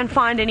if we can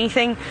find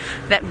anything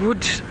that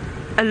would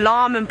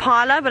alarm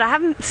Impala, but I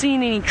haven't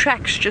seen any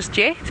tracks just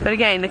yet. But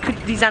again,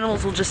 these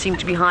animals will just seem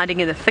to be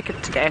hiding in the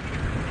thicket today,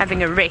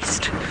 having a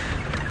rest.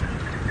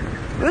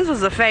 This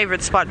was a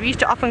favorite spot. We used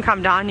to often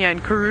come down here,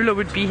 and Karula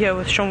would be here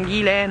with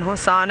Shongile and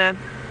Hosanna.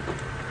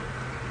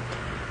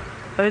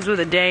 Those were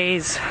the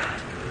days.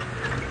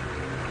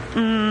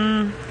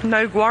 No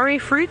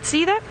guari fruits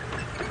either.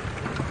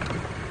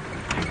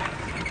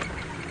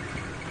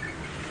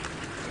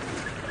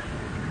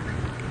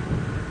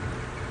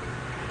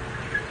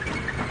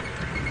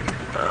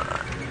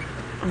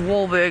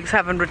 Wahlbergs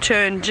haven't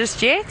returned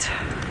just yet.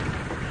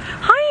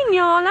 Hi,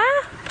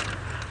 Nyala.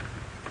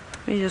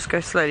 Let me just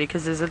go slowly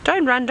because there's a...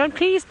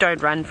 Please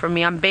don't run from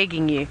me. I'm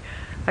begging you.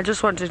 I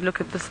just want to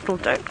look at this little...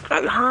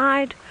 Don't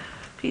hide.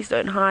 Please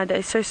don't hide.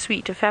 They're so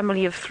sweet. A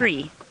family of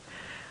 3.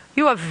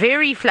 You are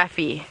very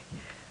fluffy.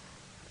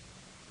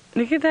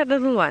 Look at that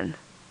little one.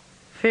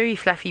 Very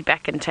fluffy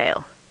back and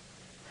tail.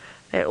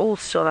 They're all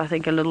still, I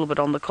think, a little bit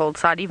on the cold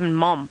side. Even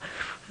Mom,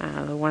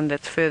 the one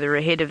that's further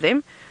ahead of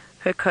them.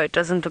 Her coat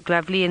doesn't look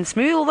lovely and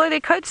smooth, although their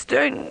coats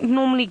don't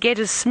normally get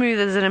as smooth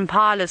as an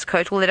Impala's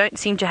coat. Well, they don't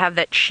seem to have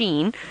that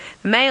sheen.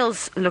 The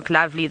males look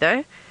lovely,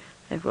 though.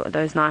 They've got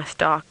those nice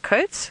dark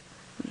coats.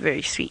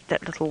 Very sweet,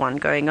 that little one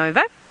going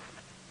over.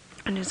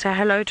 And to say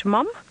hello to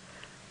Mom.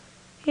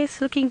 Yes,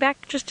 looking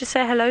back just to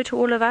say hello to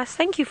all of us.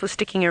 Thank you for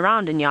sticking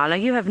around,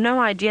 Inyala. You have no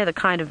idea the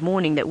kind of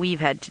morning that we've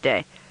had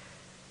today.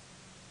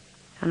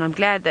 And I'm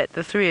glad that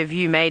the 3 of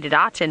you made it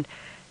out and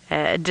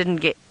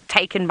didn't get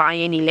taken by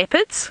any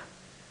leopards.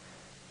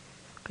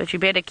 But you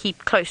better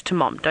keep close to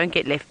Mom. Don't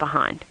get left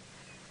behind.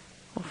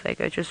 Off they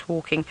go, just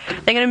walking.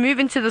 They're going to move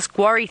into this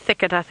guari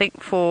thicket, I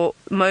think, for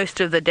most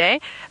of the day.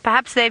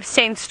 Perhaps they've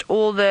sensed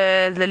all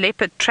the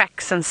leopard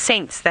tracks and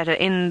scents that are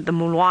in the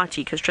Mulwati,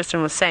 because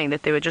Tristan was saying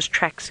that there were just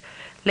tracks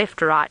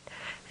left, right,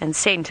 and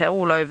centre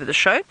all over the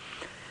show.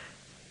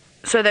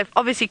 So they've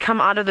obviously come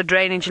out of the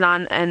drainage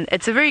line, and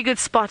it's a very good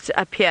spot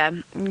up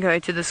here. You go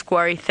to the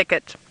guari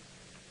thicket.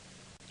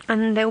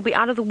 And they'll be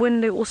out of the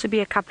wind. There'll also be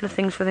a couple of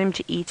things for them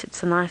to eat.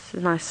 It's a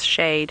nice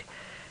shade.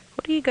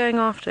 What are you going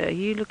after? Are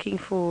you looking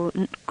for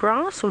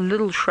grass or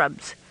little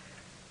shrubs?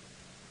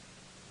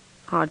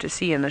 Hard to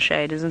see in the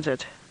shade, isn't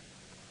it?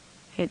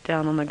 Head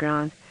down on the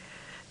ground.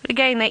 But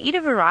again, they eat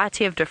a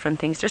variety of different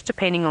things, just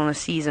depending on the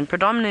season.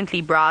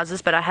 Predominantly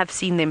browsers, but I have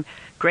seen them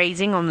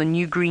grazing on the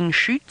new green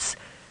shoots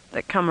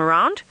that come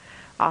around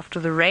after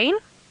the rain.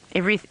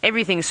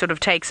 Everything sort of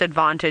takes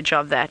advantage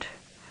of that.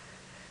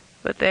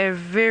 But they're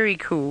very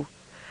cool.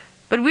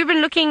 But we've been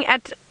looking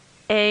at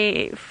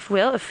a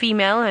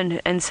female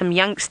and some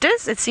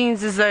youngsters. It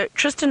seems as though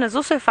Tristan has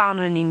also found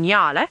an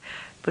Inyala,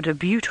 but a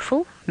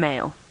beautiful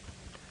male.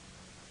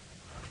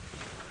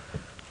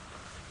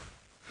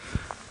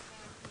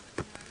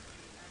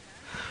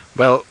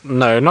 Well,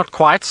 no, not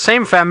quite.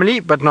 Same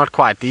family, but not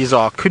quite. These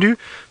are kudu,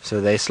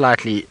 so they're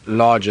slightly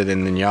larger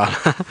than the Nyala.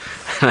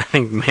 I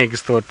think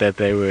Megs thought that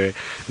they were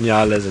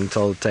Nyalas and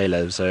told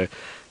Taylor, so...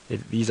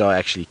 These are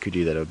actually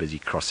kudu that are busy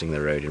crossing the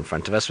road in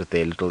front of us with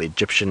their little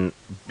Egyptian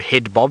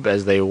head bob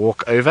as they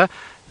walk over.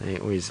 They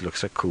always look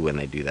so cool when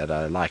they do that.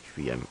 I like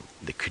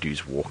the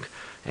kudu's walk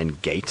and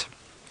gait.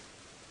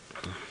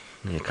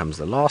 Here comes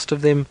the last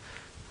of them,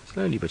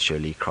 slowly but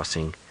surely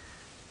crossing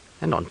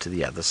and onto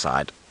the other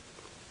side.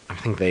 I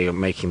think they are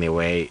making their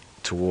way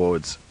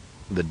towards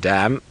the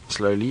dam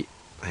slowly.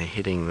 They're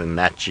heading in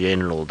that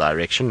general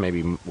direction.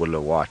 Maybe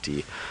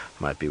Mulawati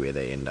might be where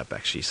they end up,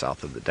 actually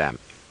south of the dam.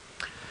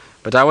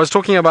 But I was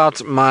talking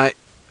about my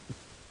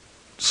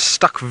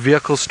stuck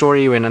vehicle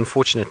story when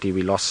unfortunately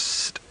we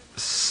lost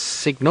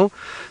signal.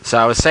 So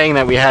I was saying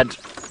that we had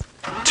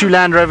 2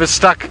 Land Rovers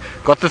stuck,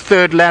 got the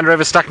 3rd Land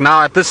Rover stuck.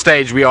 Now at this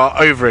stage we are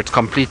over it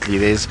completely.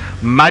 There's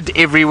mud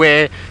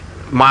everywhere.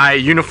 My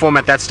uniform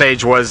at that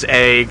stage was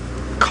a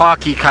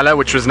khaki color,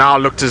 which was now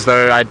looked as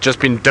though I'd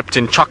just been dipped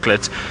in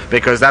chocolate,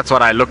 because that's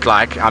what I look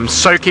like. I'm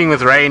soaking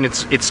with rain.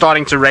 It's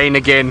starting to rain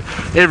again.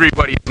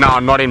 Everybody's now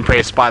not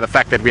impressed by the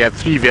fact that we had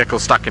 3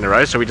 vehicles stuck in a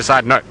row, so we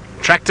decide, no,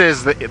 tractor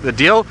is the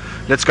deal.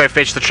 Let's go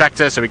fetch the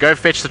tractor. So we go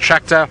fetch the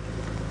tractor,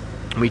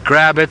 we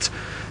grab it,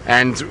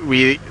 and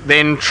we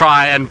then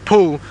try and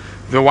pull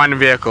the one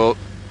vehicle,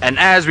 and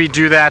as we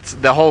do that,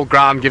 the whole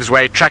ground gives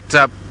way.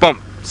 Tractor,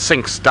 boom,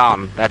 sinks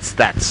down. That's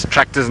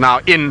tractor's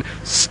now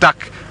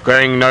stuck,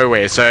 going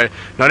nowhere. So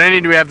not only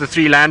do we have the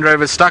 3 Land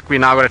Rovers stuck, we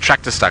now got a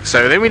tractor stuck.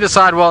 So then we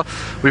decide, well,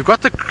 we've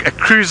got a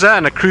cruiser,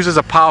 and a cruiser's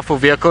a powerful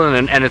vehicle,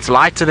 and it's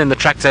lighter than the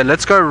tractor.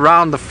 Let's go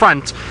around the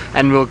front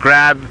and we'll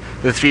grab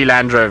the 3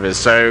 Land Rovers.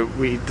 So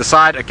we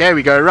decide, okay,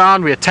 we go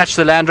around, we attach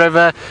the Land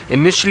Rover.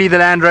 Initially the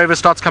Land Rover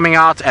starts coming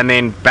out, and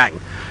then bang,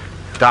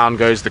 down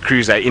goes the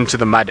Cruiser into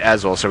the mud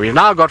as well. So we've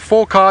now got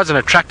 4 cars and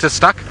a tractor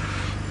stuck.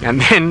 And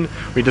then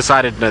we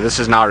decided, no, this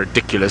is now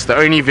ridiculous. The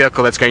only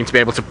vehicle that's going to be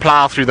able to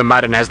plow through the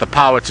mud and has the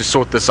power to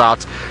sort this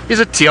out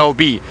is a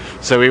TLB.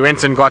 So we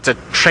went and got a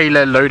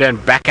trailer load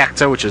and back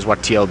actor, which is what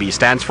TLB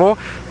stands for,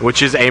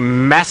 which is a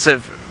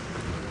massive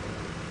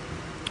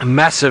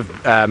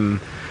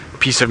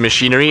piece of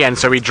machinery. And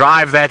so we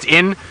drive that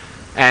in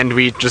and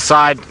we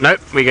decide,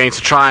 nope, we're going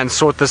to try and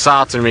sort this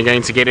out and we're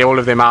going to get all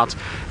of them out.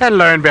 And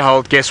lo and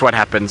behold, guess what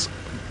happens?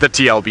 The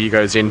TLB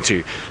goes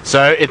into.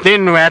 So we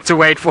had to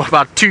wait for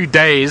about 2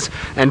 days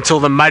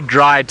until the mud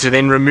dried to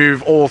then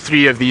remove all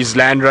 3 of these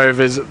Land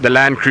Rovers, the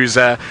Land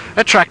Cruiser,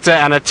 a tractor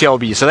and a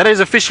TLB. So that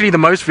is officially the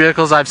most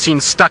vehicles I've seen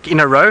stuck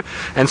in a row.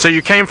 And so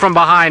you came from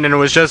behind and it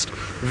was just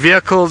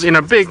vehicles in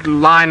a big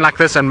line like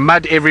this and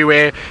mud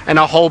everywhere and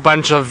a whole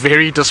bunch of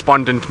very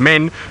despondent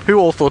men who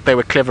all thought they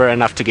were clever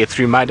enough to get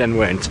through mud and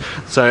weren't.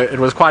 So it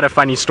was quite a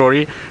funny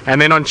story. And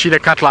then on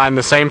Chitwa line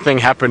the same thing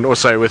happened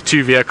also with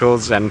 2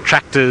 vehicles and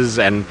tractors,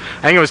 and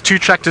I think it was 2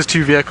 tractors,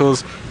 2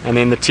 vehicles, and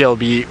then the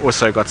TLB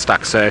also got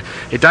stuck. So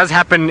it does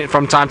happen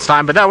from time to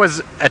time, but that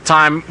was a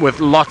time with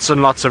lots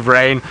and lots of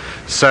rain,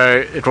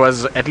 so it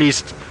was at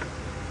least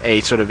a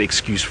sort of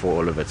excuse for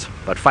all of it,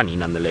 but funny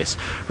nonetheless.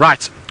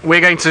 Right,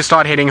 we're going to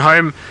start heading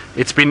home.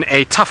 It's been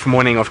a tough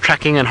morning of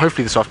tracking and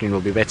hopefully this afternoon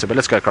will be better, but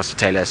let's go across to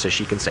Taylor so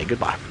she can say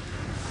goodbye.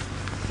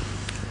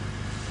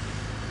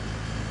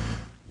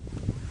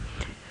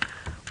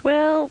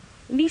 Well,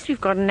 at least we've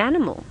got an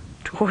animal.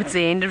 Towards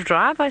the end of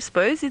drive, I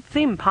suppose, it's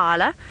the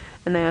Impala,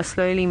 and they are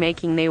slowly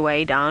making their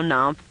way down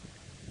now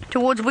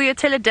towards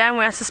Vuyatela Dam,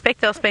 where I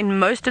suspect they'll spend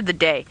most of the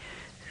day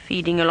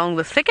feeding along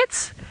the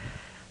thickets.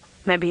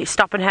 Maybe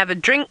stop and have a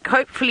drink.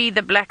 Hopefully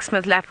the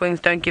blacksmith lapwings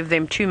don't give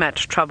them too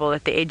much trouble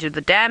at the edge of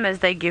the dam, as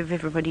they give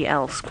everybody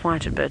else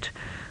quite a bit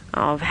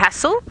of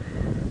hassle.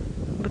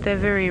 But they're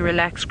very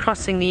relaxed,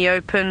 crossing the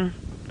open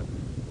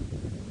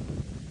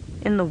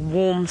in the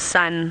warm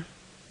sun.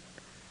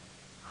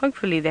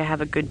 Hopefully they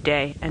have a good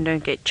day and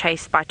don't get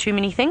chased by too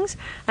many things.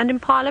 And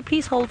Impala,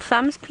 please hold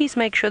thumbs. Please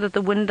make sure that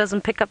the wind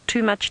doesn't pick up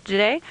too much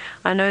today.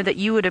 I know that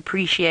you would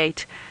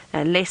appreciate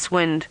less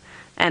wind.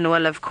 And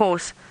well, of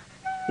course,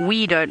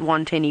 we don't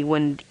want any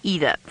wind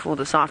either for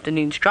this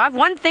afternoon's drive.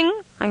 One thing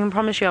I can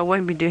promise you I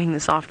won't be doing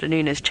this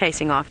afternoon is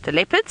chasing after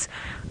leopards.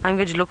 I'm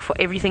going to look for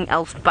everything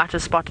else but a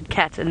spotted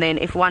cat. And then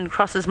if one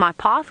crosses my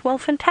path, well,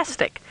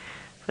 fantastic.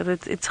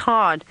 But it's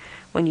hard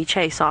when you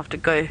chase after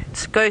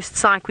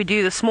ghosts like we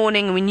do this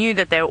morning, and we knew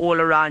that they were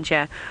all around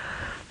here.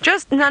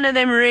 Just none of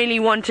them really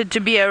wanted to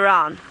be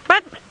around.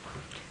 But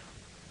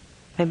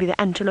maybe the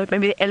antelope,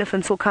 maybe the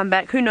elephants will come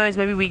back. Who knows,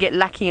 maybe we get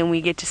lucky and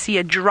we get to see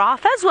a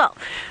giraffe as well.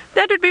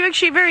 That would be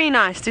actually very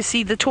nice to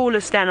see the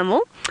tallest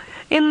animal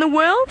in the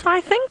world, I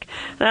think.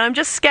 And I'm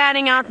just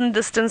scanning out in the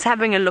distance,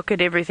 having a look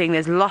at everything.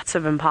 There's lots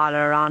of impala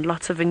around,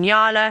 lots of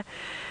inyala.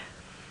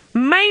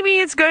 Maybe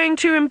it's going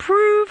to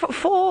improve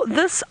for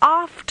this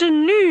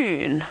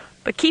afternoon.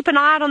 But keep an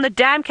eye out on the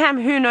dam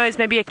cam. Who knows,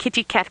 maybe a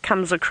kitty cat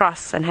comes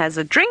across and has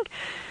a drink,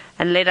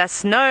 and let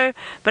us know.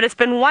 But it's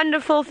been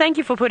wonderful. Thank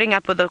you for putting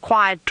up with a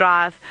quiet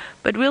drive.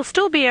 But we'll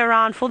still be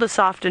around for this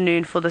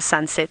afternoon for the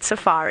sunset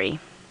safari.